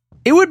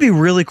 It would be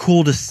really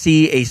cool to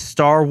see a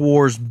Star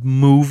Wars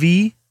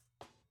movie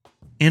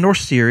and or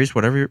series,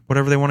 whatever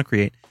they want to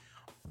create,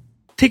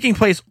 taking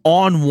place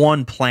on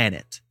one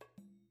planet.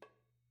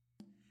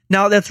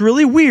 Now, that's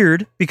really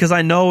weird, because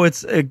I know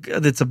it's a big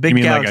galaxy. You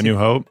mean like A New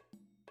Hope?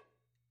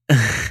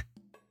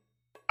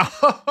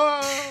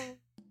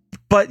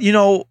 But, you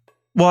know,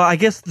 Well, I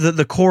guess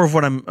the core of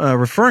what I'm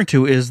referring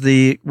to is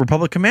the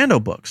Republic Commando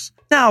books.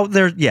 Now,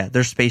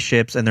 there's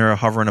spaceships and they're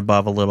hovering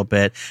above a little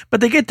bit,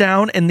 but they get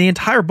down and the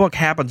entire book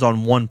happens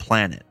on one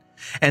planet.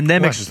 And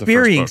them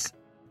experience...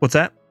 What's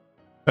that?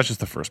 That's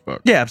just the first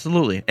book. Yeah,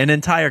 absolutely. An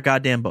entire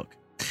goddamn book.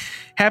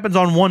 Happens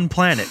on one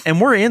planet.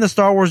 And we're in the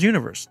Star Wars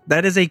universe.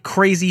 That is a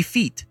crazy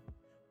feat.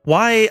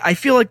 Why? I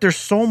feel like there's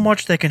so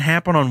much that can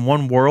happen on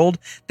one world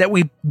that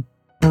we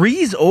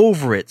breeze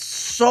over it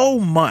so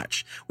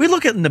much. We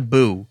look at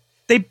Naboo.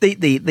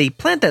 They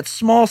plant that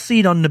small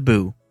seed on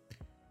Naboo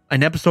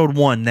in episode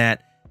 1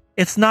 that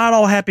it's not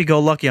all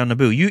happy-go-lucky on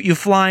Naboo. You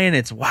fly in,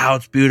 it's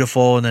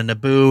beautiful, and then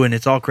Naboo, and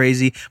it's all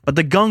crazy. But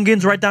the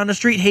Gungans right down the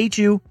street hate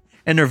you,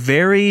 and they're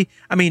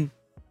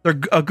they're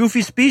a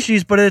goofy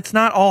species, but it's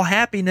not all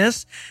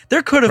happiness.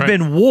 There could have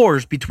been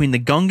wars between the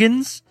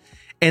Gungans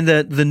and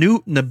the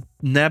Nabonese?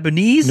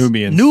 Nabonese.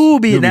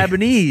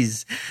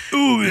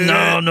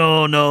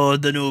 No,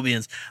 the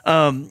Nubians.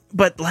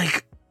 But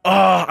like...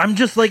 I'm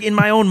just like in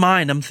my own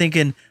mind, I'm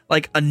thinking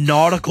like a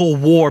nautical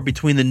war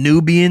between the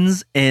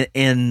Nubians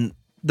and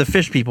the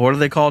fish people. What are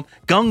they called?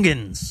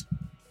 Gungans.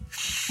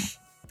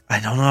 I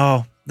don't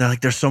know.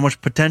 There's so much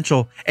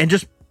potential. And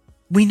just,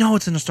 we know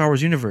it's in the Star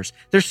Wars universe.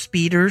 There's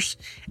speeders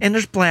and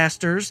there's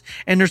blasters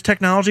and there's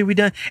technology we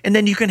done. And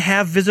then you can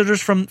have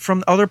visitors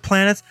from other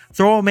planets,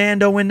 throw a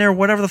Mando in there,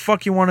 whatever the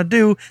fuck you want to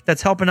do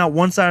that's helping out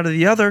one side or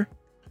the other.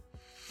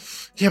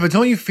 Yeah, but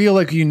don't you feel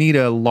like you need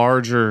a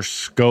larger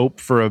scope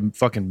for a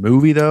fucking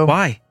movie, though?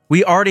 Why?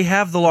 We already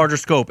have the larger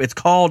scope. It's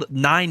called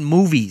 9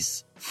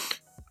 movies.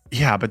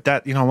 Yeah, but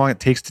that, you know how long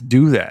it takes to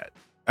do that.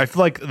 I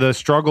feel like the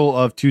struggle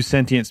of 2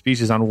 sentient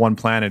species on one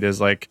planet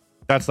is like,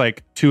 that's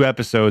like 2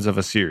 episodes of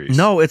a series.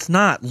 No, it's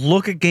not.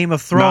 Look at Game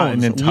of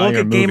Thrones. Look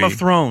at Game of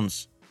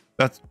Thrones.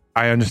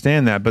 I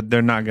understand that, but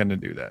they're not going to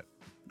do that.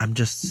 I'm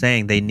just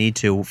saying they need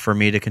to for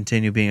me to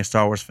continue being a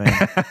Star Wars fan.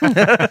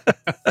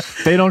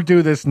 They don't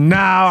do this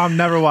now. I'm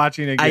never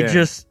watching again. I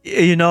just,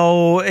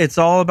 it's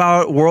all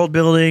about world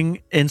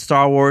building in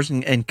Star Wars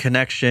and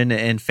connection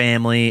and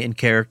family and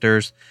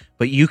characters.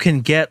 But you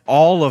can get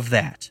all of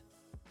that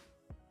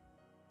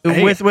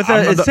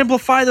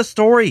simplify the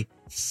story.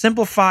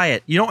 Simplify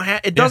it. You don't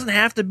have. It doesn't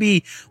have to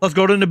be. Let's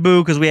go to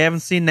Naboo because we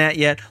haven't seen that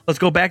yet. Let's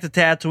go back to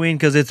Tatooine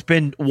because it's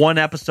been 1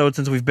 episode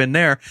since we've been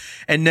there,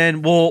 and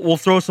then we'll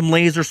throw some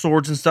laser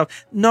swords and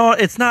stuff. No,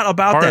 it's not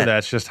about Part that. of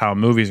that's just how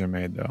movies are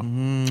made,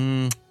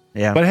 though.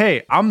 Yeah. But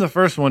hey, I'm the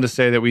first one to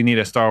say that we need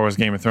a Star Wars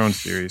Game of Thrones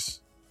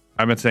series.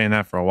 I've been saying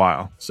that for a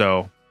while.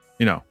 So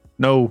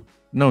no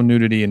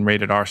nudity and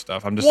rated R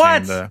stuff. I'm just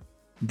saying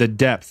the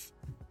depth.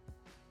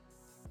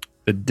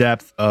 The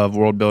depth of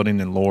world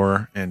building and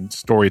lore and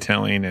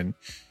storytelling and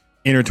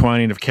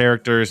intertwining of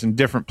characters and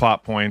different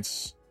plot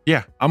points.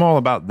 Yeah, I'm all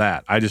about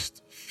that. I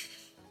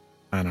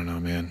don't know,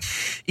 man.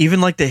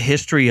 Even like the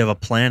history of a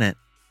planet.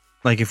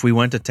 Like if we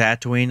went to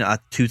Tatooine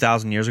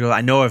 2,000 years ago,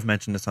 I know I've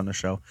mentioned this on the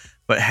show,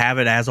 but have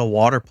it as a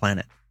water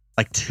planet.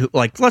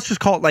 Like let's just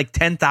call it like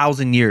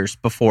 10,000 years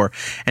before,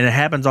 and it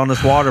happens on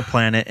this water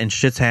planet and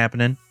shit's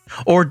happening.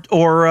 Or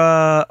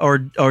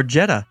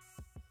Jeddah.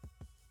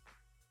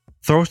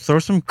 Throw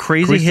some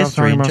crazy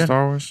history about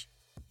Star Wars.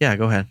 Yeah,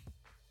 go ahead.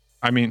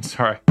 I mean,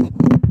 sorry.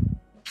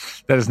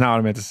 That is not what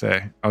I meant to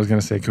say. I was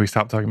going to say, can we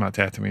stop talking about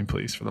Tatooine,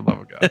 please, for the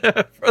love of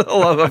God? For the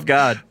love of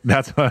God.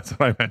 That's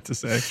what I meant to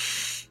say.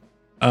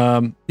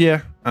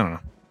 Yeah, I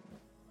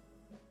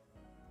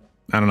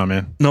don't know,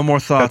 man. No more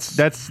thoughts.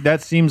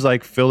 That seems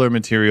like filler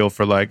material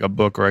for like a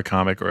book or a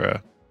comic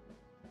or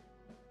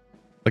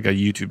like a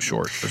YouTube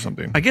short or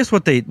something. I guess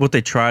what they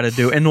try to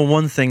do, and the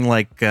one thing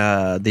like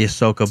the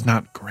Ahsoka, it's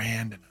not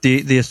grand enough.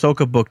 The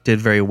Ahsoka book did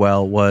very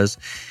well was,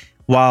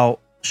 while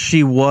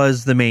she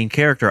was the main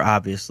character,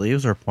 obviously it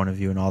was her point of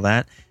view and all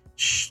that.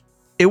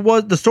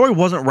 The story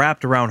wasn't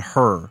wrapped around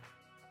her,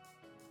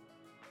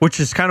 which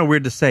is kind of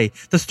weird to say.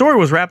 The story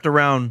was wrapped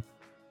around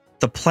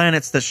the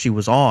planets that she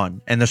was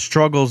on and the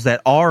struggles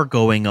that are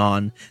going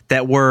on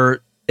that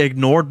were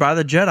ignored by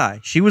the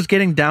Jedi. She was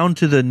getting down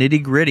to the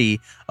nitty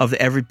gritty of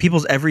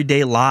people's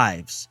everyday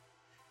lives,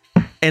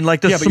 and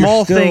like the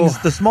small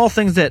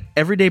things that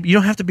everyday. You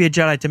don't have to be a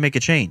Jedi to make a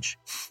change.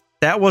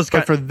 That was,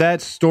 but for that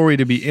story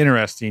to be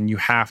interesting, you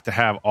have to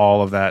have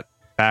all of that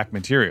back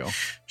material.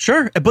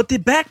 Sure, but the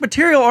back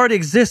material already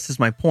exists. Is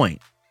my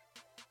point.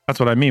 That's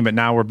what I mean. But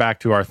now we're back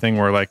to our thing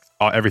where like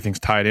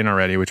everything's tied in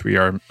already, which we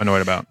are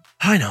annoyed about.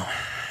 I know.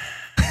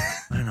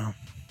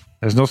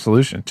 There's no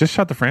solution. Just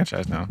shut the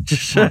franchise now.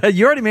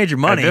 You already made your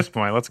money. At this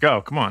point, let's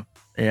go. Come on.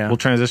 Yeah. We'll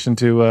transition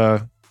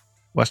to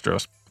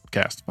Westeros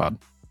cast pod.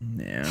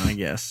 Yeah, I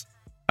guess.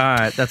 All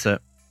right, that's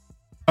it.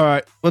 All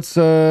right, let's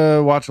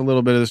watch a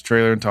little bit of this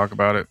trailer and talk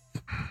about it.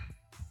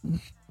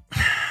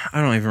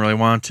 I don't even really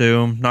want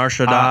to. Nar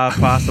Shaddaa,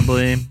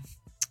 possibly.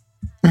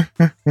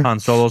 Han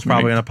Solo's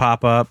probably going to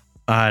pop up.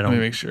 Let me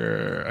make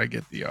sure I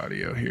get the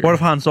audio here. What if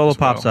Han Solo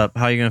pops up?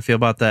 How are you going to feel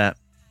about that?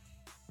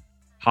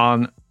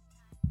 Han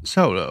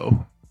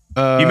Solo.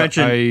 You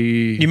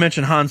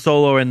mentioned Han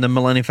Solo and the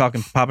Millennium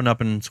Falcon popping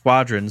up in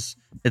squadrons.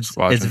 It's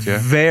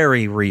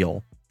very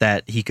real.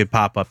 that he could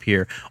pop up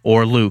here,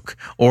 or Luke,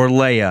 or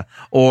Leia,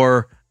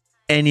 or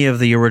any of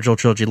the original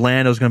trilogy.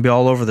 Lando's going to be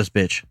all over this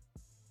bitch.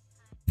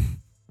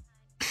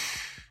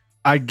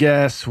 I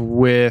guess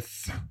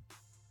with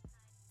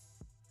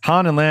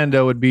Han and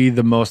Lando would be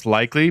the most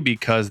likely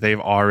because they've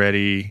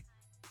already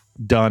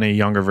done a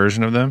younger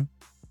version of them.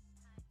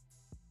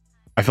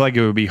 I feel like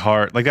it would be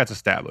hard. Like, that's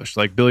established.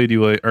 Like Billy D.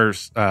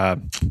 Williams,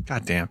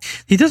 goddamn.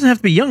 He doesn't have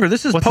to be younger.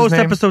 This is What's his post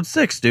name? episode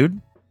 6,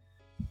 dude.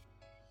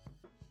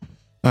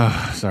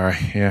 Oh, sorry.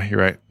 Yeah, you're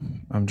right.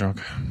 I'm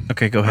drunk.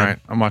 Okay, go All ahead. right,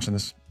 I'm watching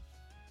this.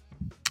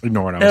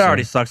 Ignore what I It was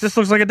already saying. sucks. This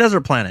looks like a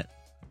desert planet.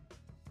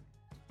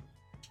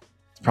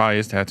 It probably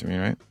is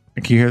Tatooine, right?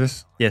 Can you hear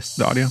this? Yes.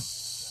 The audio?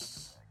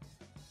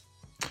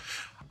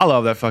 I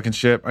love that fucking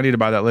ship. I need to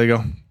buy that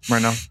Lego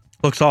right now.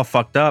 Looks all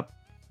fucked up.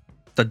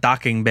 The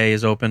docking bay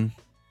is open.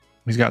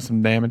 He's got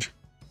some damage.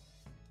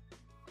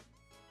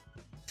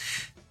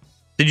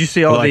 Did you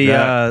see all like the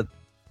that.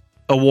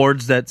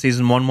 awards that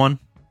season 1 won?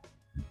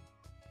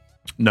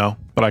 No,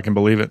 but I can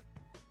believe it.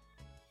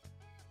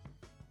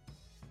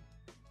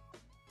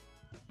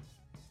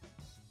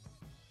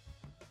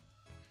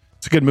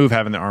 It's a good move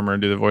having the armor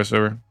and do the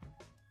voiceover.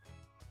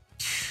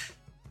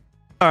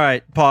 All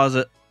right, pause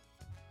it.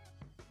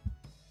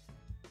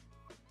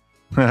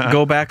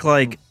 Go back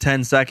like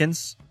 10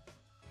 seconds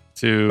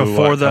to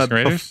before what, the Tusken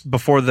Raiders?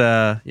 before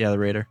the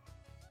Raider.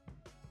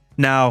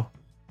 Now,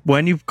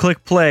 when you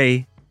click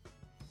play,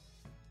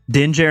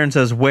 Din Djarin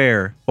says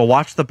where, but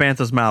watch the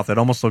Bantha's mouth. It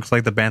almost looks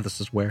like the Bantha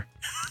says where.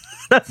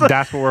 That's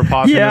what we're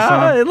pausing this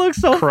Yeah, on? it looks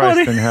so Christ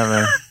funny. in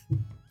heaven.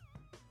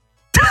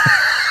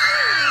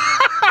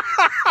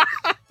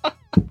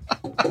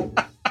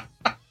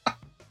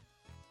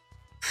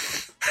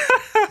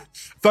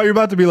 Thought you were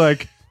about to be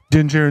like,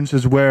 Din Djarin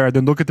says where,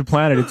 then look at the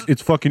planet.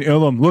 It's fucking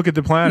Ilum. Look at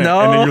the planet. No.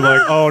 And then you're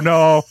like, oh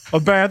no, a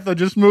Bantha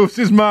just moves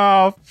his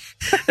mouth.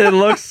 It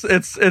looks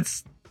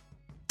it's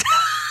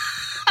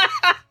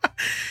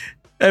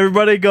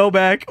everybody go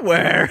back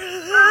where.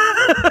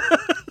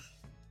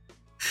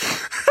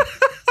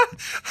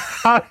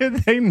 How did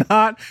they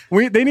not?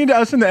 They need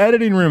us in the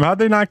editing room. How'd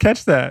they not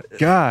catch that?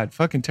 God,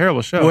 fucking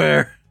terrible show.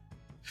 Where?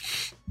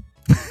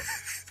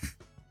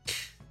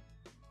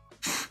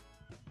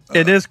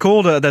 It is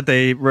cool that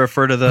they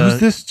refer to Who's the.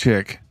 this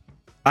chick?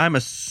 I'm a.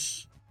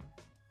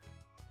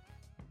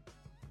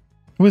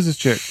 Who is this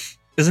chick?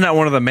 Isn't that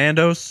one of the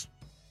Mandos?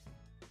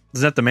 Is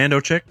that the Mando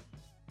chick?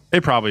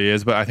 It probably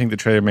is, but I think the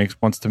trailer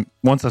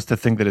wants us to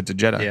think that it's a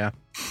Jedi. Yeah.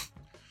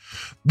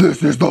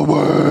 This is the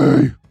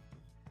way.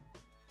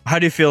 How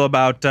do you feel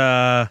about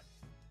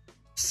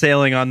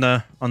sailing on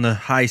the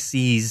high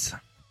seas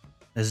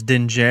as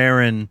Din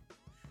Djarin?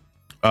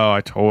 Oh,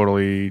 I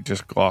totally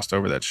just glossed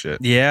over that shit.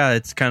 Yeah,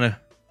 it's kind of.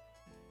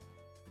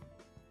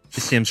 You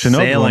see him Shinobi will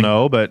sailing.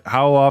 know, but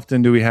how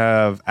often do we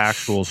have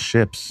actual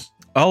ships?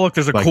 Oh, look,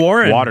 there's a Like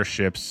Quarren. water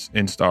ships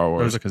in Star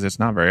Wars, There's a- because it's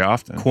not very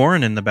often.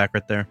 Quarren in the back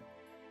right there.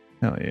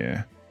 Hell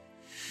yeah.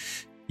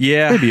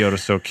 Yeah. Baby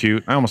Yoda's so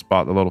cute. I almost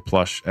bought the little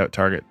plush at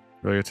Target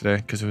earlier today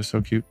because it was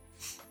so cute.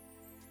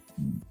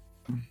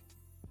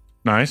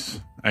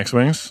 Nice.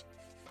 X-Wings.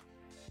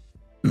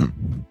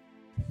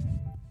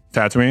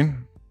 Tatooine.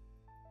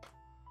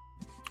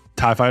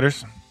 TIE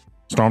Fighters.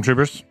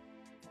 Stormtroopers.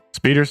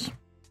 Speeders.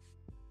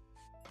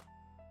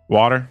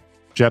 Water.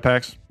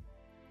 Jetpacks.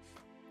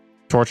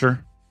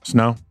 Torture.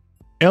 Snow.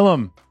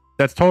 Ilum.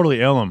 That's totally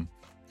Ilum.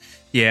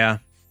 Yeah.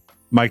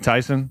 Mike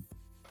Tyson.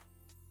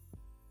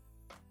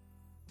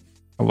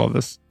 I love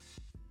this.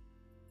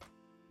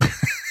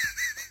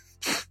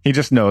 He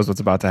just knows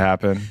what's about to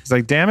happen. He's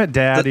like, damn it,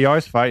 Dad. He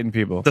always fighting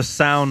people. The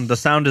sound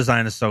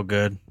design is so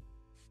good.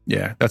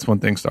 Yeah, that's one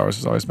thing Star Wars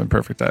has always been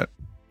perfect at.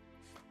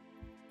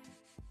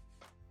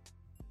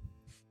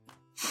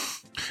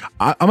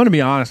 I'm going to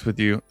be honest with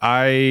you.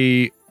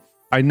 I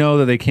know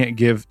that they can't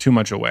give too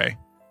much away.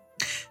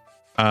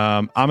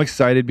 I'm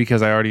excited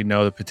because I already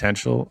know the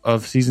potential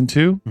of season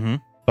 2,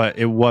 but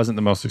it wasn't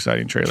the most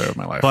exciting trailer of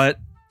my life. But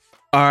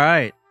all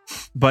right.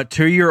 But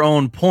to your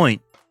own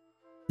point,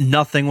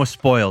 nothing was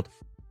spoiled.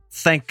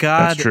 Thank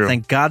God. That's true.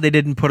 Thank God they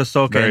didn't put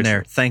Ahsoka Very in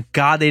there. true. Thank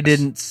God they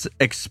didn't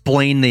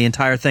explain the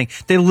entire thing.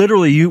 They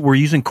literally were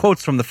using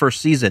quotes from the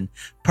first season.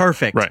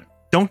 Perfect. Right.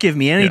 Don't give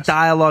me any Yes.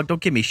 dialogue. Don't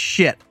give me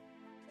shit.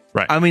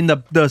 Right. I mean,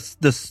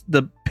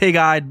 the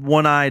pig-eyed,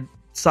 one-eyed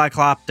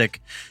cycloptic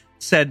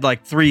said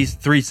like three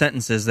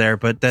sentences there,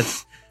 but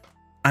that's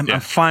I'm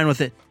fine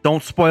with it.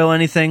 Don't spoil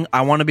anything.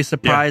 I want to be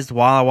surprised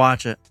while I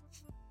watch it.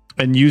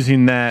 And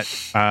using that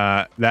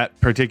that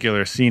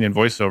particular scene in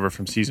voiceover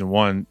from season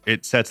 1,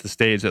 it sets the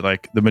stage that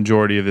like the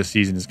majority of this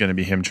season is going to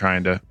be him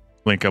trying to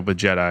link up with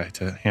Jedi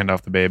to hand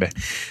off the baby.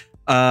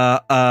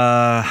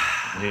 A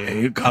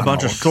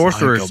bunch of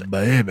sorcerers,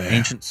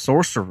 ancient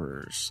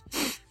sorcerers.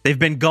 They've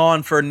been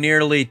gone for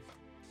nearly.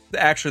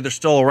 Actually, they're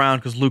still around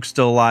because Luke's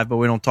still alive, but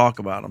we don't talk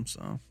about them.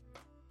 So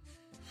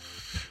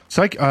It's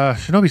like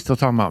Shinobi's still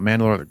talking about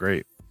Mandalore the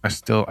Great. I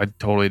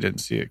totally didn't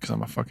see it because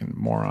I'm a fucking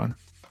moron.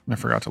 I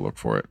forgot to look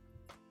for it.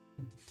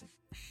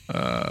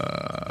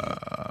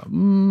 I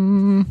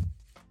don't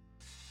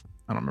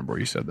remember where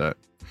you said that.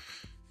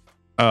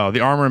 Oh,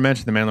 the armor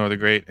mentioned the Mandalorian the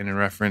Great, and in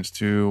reference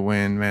to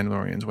when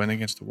Mandalorians went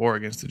against the war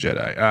against the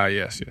Jedi. Ah,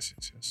 yes.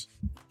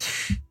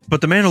 But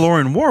the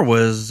Mandalorian War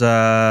was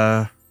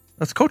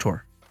that's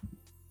KOTOR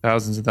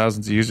Thousands and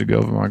thousands of years ago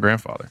with my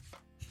grandfather.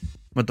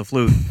 with the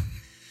flute.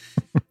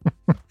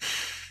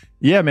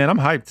 Yeah, man, I'm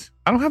hyped.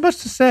 I don't have much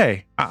to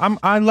say.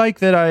 I like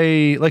that.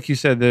 Like you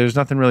said, there's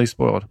nothing really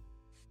spoiled.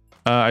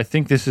 I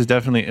think this is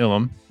definitely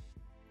Ilum.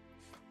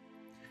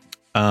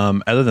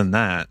 Other than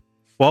that,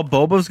 Well,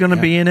 Boba's going to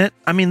be in it.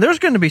 I mean, there's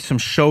going to be some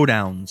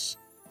showdowns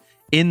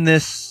in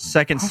this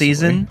second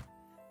season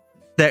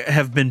that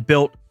have been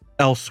built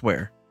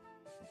elsewhere.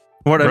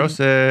 Bro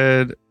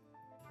said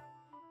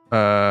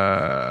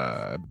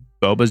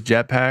Boba's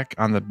jetpack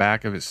on the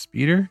back of his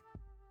speeder.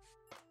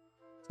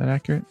 Is that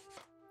accurate?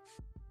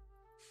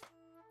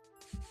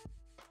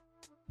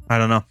 I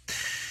don't know.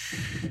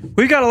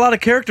 We've got a lot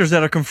of characters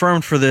that are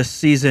confirmed for this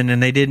season,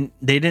 and they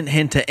didn't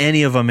hint to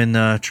any of them in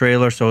the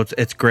trailer, so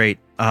it's great.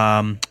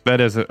 That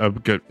is a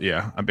good,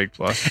 a big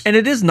plus. And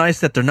it is nice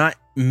that they're not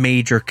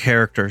major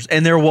characters.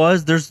 And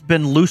there's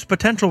been loose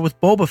potential with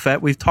Boba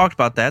Fett. We've talked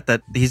about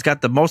that he's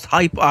got the most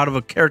hype out of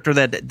a character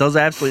that does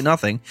absolutely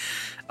nothing.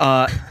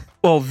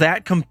 Well,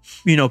 that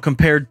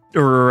compared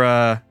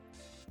or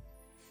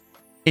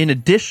in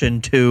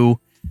addition to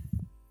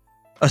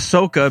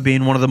Ahsoka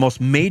being one of the most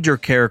major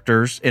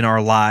characters in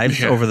our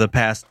lives over the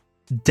past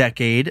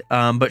decade,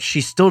 but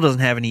she still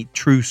doesn't have any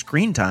true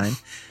screen time.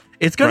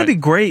 It's going to be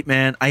great,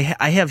 man. I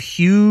have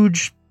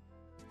huge.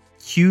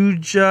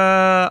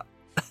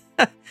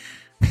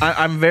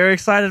 I'm very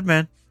excited,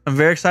 man. I'm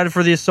very excited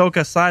for the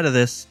Ahsoka side of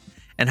this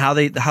and how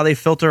they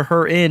filter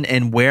her in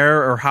and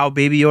where or how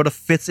Baby Yoda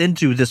fits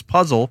into this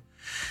puzzle.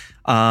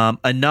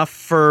 Enough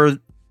for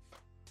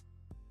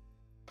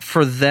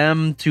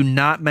them to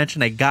not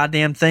mention a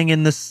goddamn thing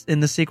in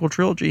the sequel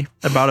trilogy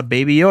about a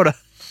Baby Yoda.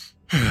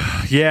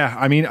 Yeah,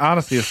 I mean,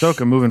 honestly,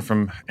 Ahsoka moving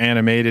from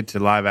animated to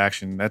live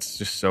action, that's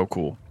just so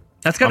cool.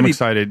 I'm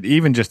excited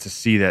even just to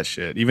see that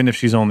shit. Even if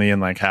she's only in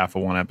like half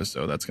of one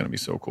episode, that's going to be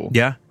so cool.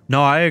 Yeah.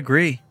 No, I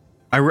agree.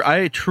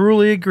 I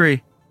truly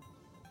agree.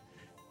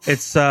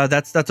 It's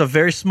that's a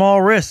very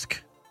small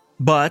risk.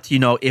 But,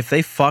 if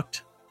they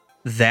fucked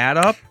that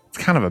up, it's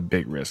kind of a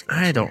big risk.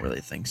 Actually. I don't really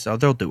think so.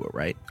 They'll do it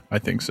right. I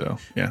think so.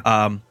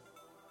 Yeah.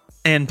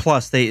 And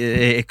plus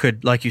it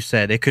could, like you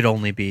said, it could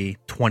only be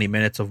 20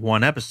 minutes of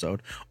one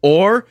episode.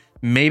 Or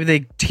maybe they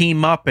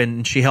team up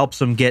and she helps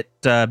them get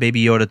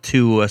Baby Yoda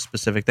to a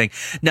specific thing.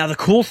 Now, the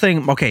cool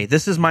thing, okay,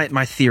 this is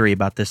my theory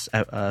about this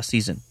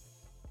season.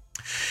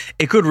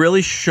 It could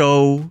really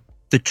show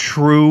the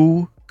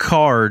true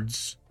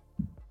cards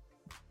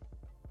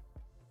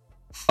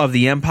of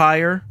the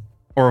Empire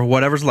or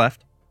whatever's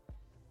left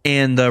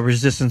and the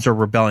Resistance or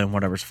Rebellion,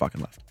 whatever's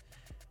fucking left.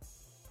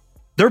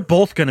 They're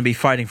both going to be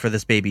fighting for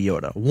this Baby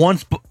Yoda.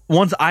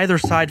 Once either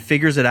side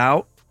figures it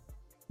out,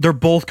 they're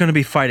both going to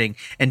be fighting.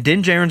 And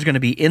Din Djarin's going to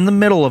be in the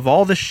middle of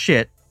all this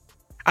shit.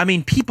 I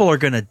mean, people are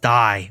going to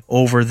die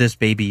over this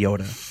Baby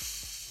Yoda.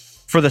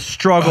 For the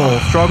struggle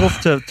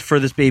for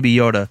this Baby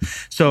Yoda.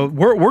 So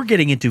we're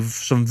getting into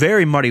some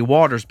very muddy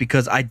waters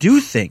because I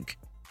do think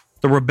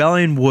the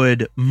Rebellion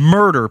would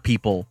murder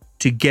people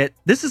to get...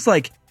 This is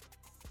like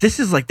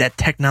that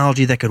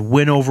technology that could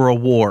win over a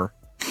war.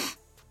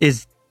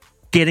 Is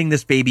getting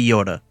this Baby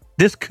Yoda.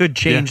 This could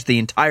change the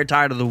entire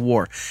tide of the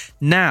war.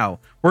 Now,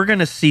 we're going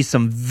to see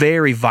some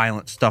very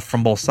violent stuff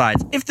from both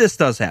sides. If this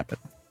does happen.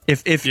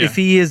 If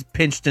he is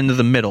pinched into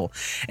the middle.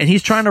 And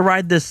he's trying to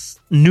ride this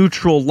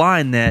neutral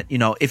line that,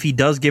 if he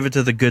does give it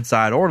to the good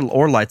side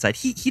or light side,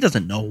 he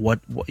doesn't know what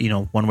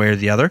one way or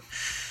the other.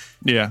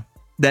 Yeah.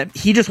 That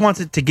he just wants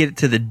it to get it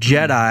to the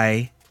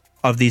Jedi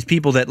of these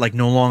people that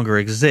no longer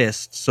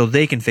exist so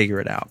they can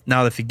figure it out.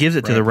 Now, if he gives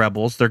it to the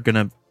rebels, they're going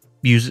to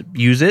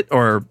use it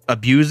or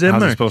abuse him.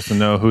 How's he supposed to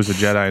know who's a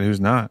Jedi and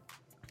who's not?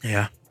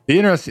 Yeah.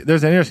 There's an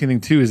interesting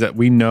thing too is that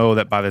we know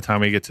that by the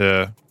time we get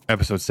to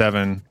episode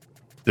 7,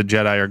 the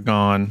Jedi are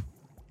gone.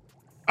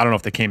 I don't know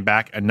if they came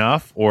back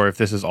enough or if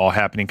this is all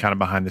happening kind of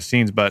behind the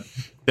scenes, but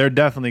they're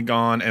definitely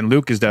gone and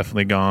Luke is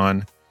definitely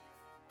gone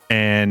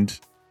and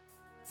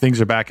things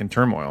are back in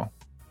turmoil.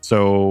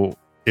 So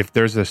if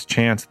there's this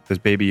chance that this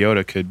Baby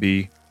Yoda could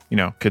be,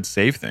 could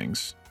save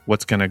things,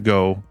 what's going to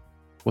go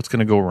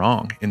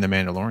wrong in The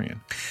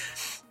Mandalorian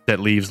that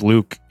leaves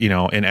Luke,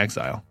 in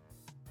exile?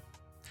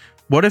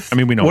 What if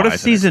we know what if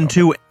season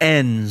 2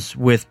 ends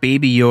with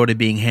Baby Yoda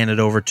being handed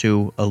over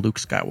to a Luke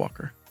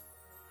Skywalker?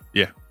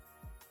 Yeah.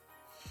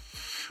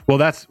 Well,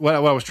 that's what I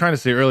was trying to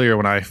say earlier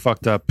when I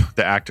fucked up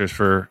the actors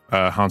for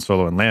Han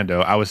Solo and Lando.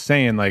 I was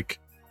saying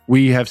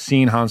we have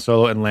seen Han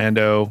Solo and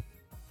Lando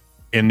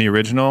in the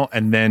original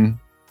and then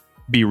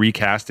be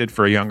recasted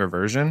for a younger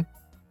version.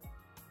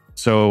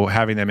 So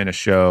having them in a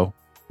show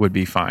would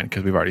be fine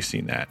because we've already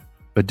seen that.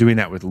 But doing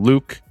that with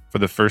Luke for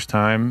the first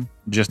time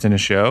just in a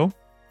show,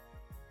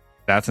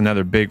 that's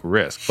another big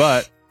risk.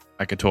 But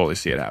I could totally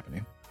see it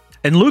happening.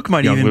 And Luke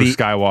might even Luke be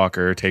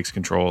Skywalker takes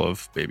control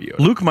of Baby Yoda.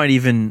 Luke might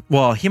even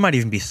he might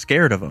even be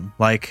scared of him.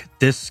 Like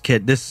this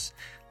kid,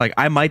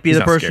 I might be He's the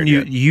not person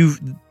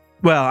scared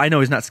well, I know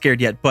he's not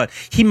scared yet, but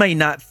he may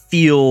not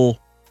feel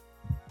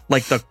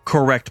like the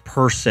correct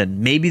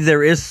person. Maybe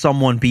there is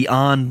someone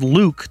beyond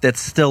Luke that's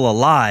still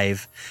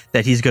alive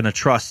that he's going to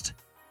trust.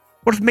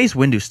 What if Mace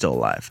Windu's still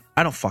alive?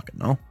 I don't fucking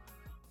know.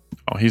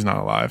 Oh, he's not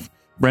alive.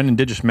 Brendan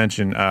did just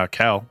mention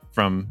Cal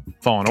from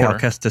Fallen Cal Order.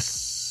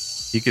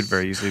 Kestis. He could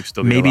very easily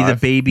still be Maybe alive.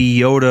 the baby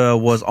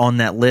Yoda was on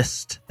that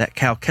list that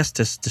Cal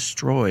Kestis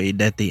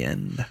destroyed at the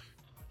end.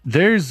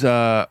 There's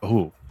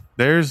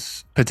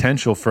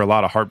potential for a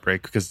lot of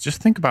heartbreak, because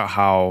just think about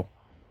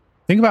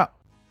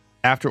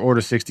after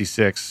Order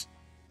 66,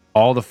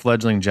 all the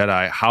fledgling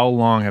Jedi, how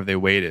long have they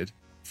waited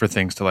for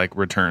things to like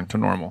return to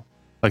normal?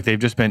 Like they've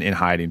just been in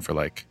hiding for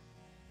like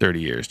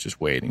 30 years, just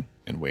waiting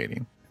and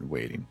waiting and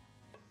waiting.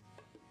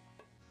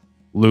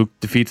 Luke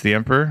defeats the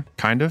Emperor,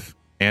 kind of,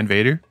 and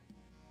Vader.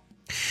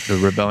 The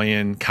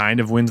rebellion kind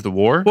of wins the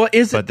war, Well,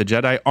 but the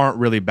Jedi aren't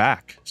really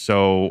back.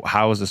 So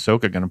how is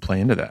Ahsoka going to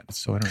play into that? It's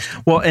so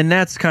interesting. Well, and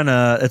that's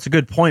a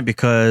good point,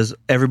 because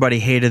everybody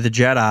hated the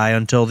Jedi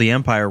until the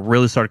Empire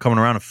really started coming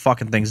around and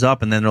fucking things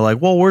up, and then they're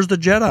like, well, where's the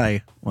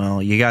Jedi? Well,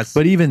 you guys...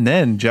 But even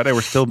then, Jedi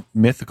were still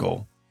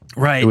mythical.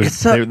 Right. It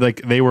was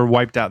they were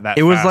wiped out that.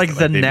 It was fast like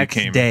that, the they next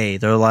became- day.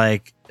 They're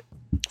like,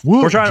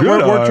 Whoa, we're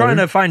trying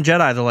to find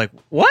Jedi. They're like,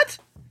 what?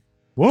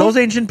 What? Those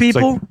ancient It's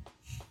people? like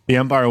the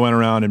Empire went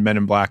around and Men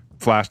in Black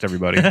flashed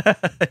everybody.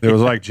 It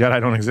was like, Jedi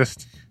don't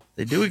exist.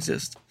 They do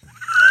exist.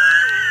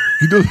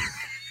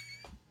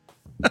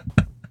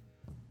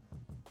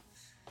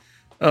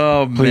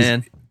 Oh, Please.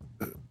 man.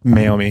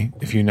 Mail me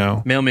if you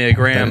know. Mail me a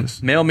gram. That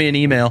is- Mail me an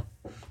email,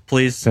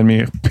 please. Send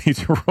me a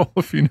pizza roll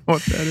if you know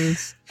what that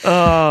is.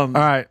 All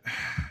right,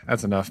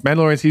 that's enough.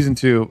 Mandalorian season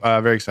 2.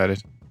 Very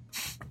excited.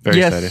 Very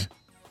Yes. excited.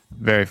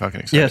 Very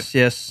fucking excited.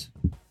 Yes.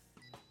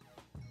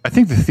 I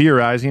think the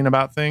theorizing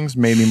about things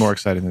made me more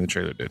excited than the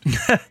trailer did.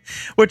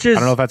 Which is, I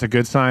don't know if that's a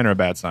good sign or a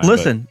bad sign.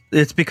 listen,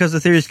 it's because the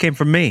theories came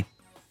from me.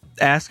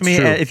 Ask me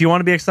It's true. if you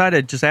want to be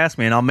excited. Just ask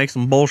me, and I'll make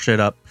some bullshit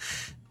up,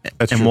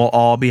 that's and true. we'll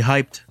all be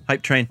hyped.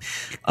 Hype train.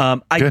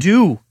 I Good.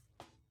 do,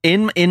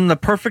 in the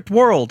perfect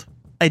world,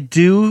 I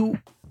do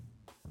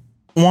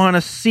want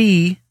to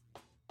see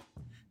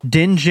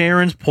Din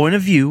Djarin's point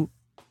of view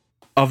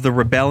of the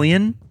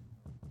rebellion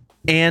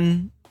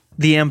and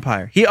the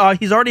Empire. He's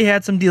already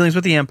had some dealings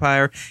with the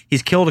Empire.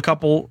 He's killed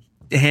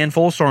a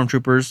handful of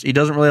stormtroopers. He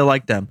doesn't really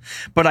like them.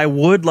 But I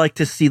would like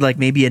to see like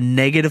maybe a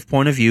negative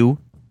point of view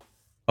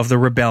of the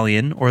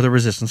rebellion or the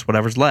resistance,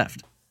 whatever's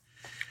left.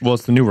 Well,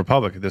 it's the New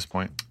Republic at this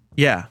point.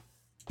 Yeah.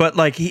 But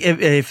like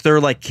if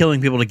they're like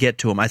killing people to get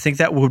to him, I think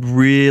that would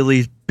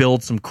really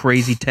build some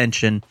crazy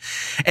tension.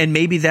 And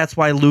maybe that's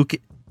why Luke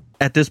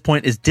at this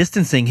point is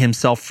distancing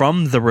himself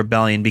from the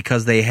rebellion,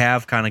 because they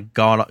have kind of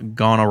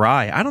gone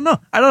awry. I don't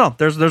know.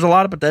 There's a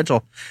lot of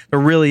potential. There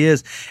really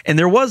is. And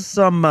there was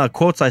some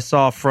quotes I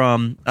saw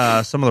from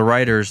some of the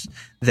writers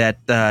that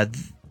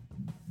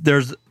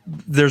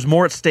there's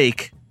more at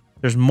stake.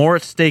 There's more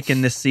at stake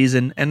in this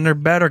season, and there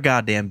better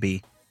goddamn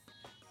be.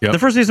 Yep. The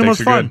first season was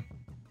Stakes are fun.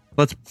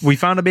 good. We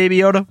found a baby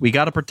Yoda. We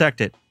got to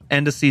protect it.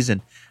 End of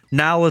season.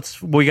 Now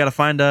we got to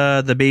find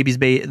the baby's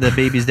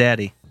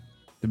daddy.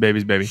 The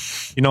baby's baby.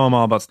 You know I'm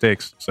all about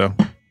steaks, so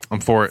I'm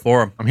for it.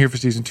 For 'em. I'm here for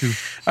season 2.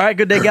 All right,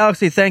 Good Day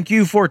Galaxy. Thank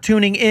you for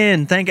tuning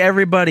in. Thank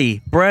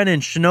everybody.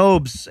 Brennan,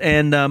 Schnobes,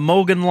 and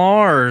Mogan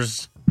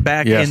Lars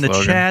back Yes, in the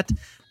Logan. chat.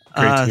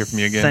 Great to hear from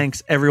you again.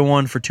 Thanks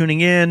everyone for tuning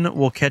in.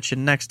 We'll catch you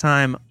next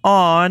time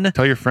on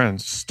Tell your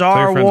friends. Star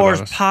Tell your friends Wars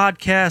about us.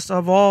 podcast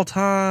of all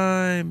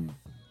time.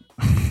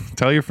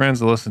 Tell your friends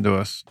to listen to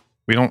us.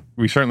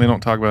 We certainly don't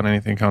talk about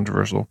anything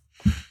controversial.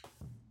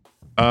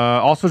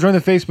 Also join the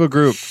Facebook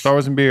group, Star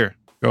Wars and Beer.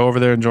 Go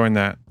over there and join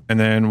that. And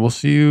then we'll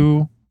see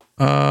you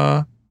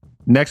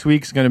next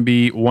week's going to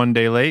be one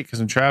day late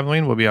because I'm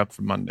traveling. We'll be up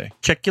for Monday.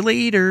 Check you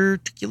later.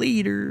 Check you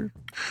later.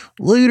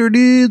 Later,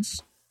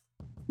 dudes.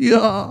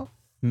 Yeah.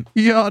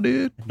 Yeah,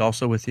 dude. And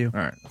also with you.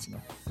 All right. That's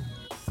enough.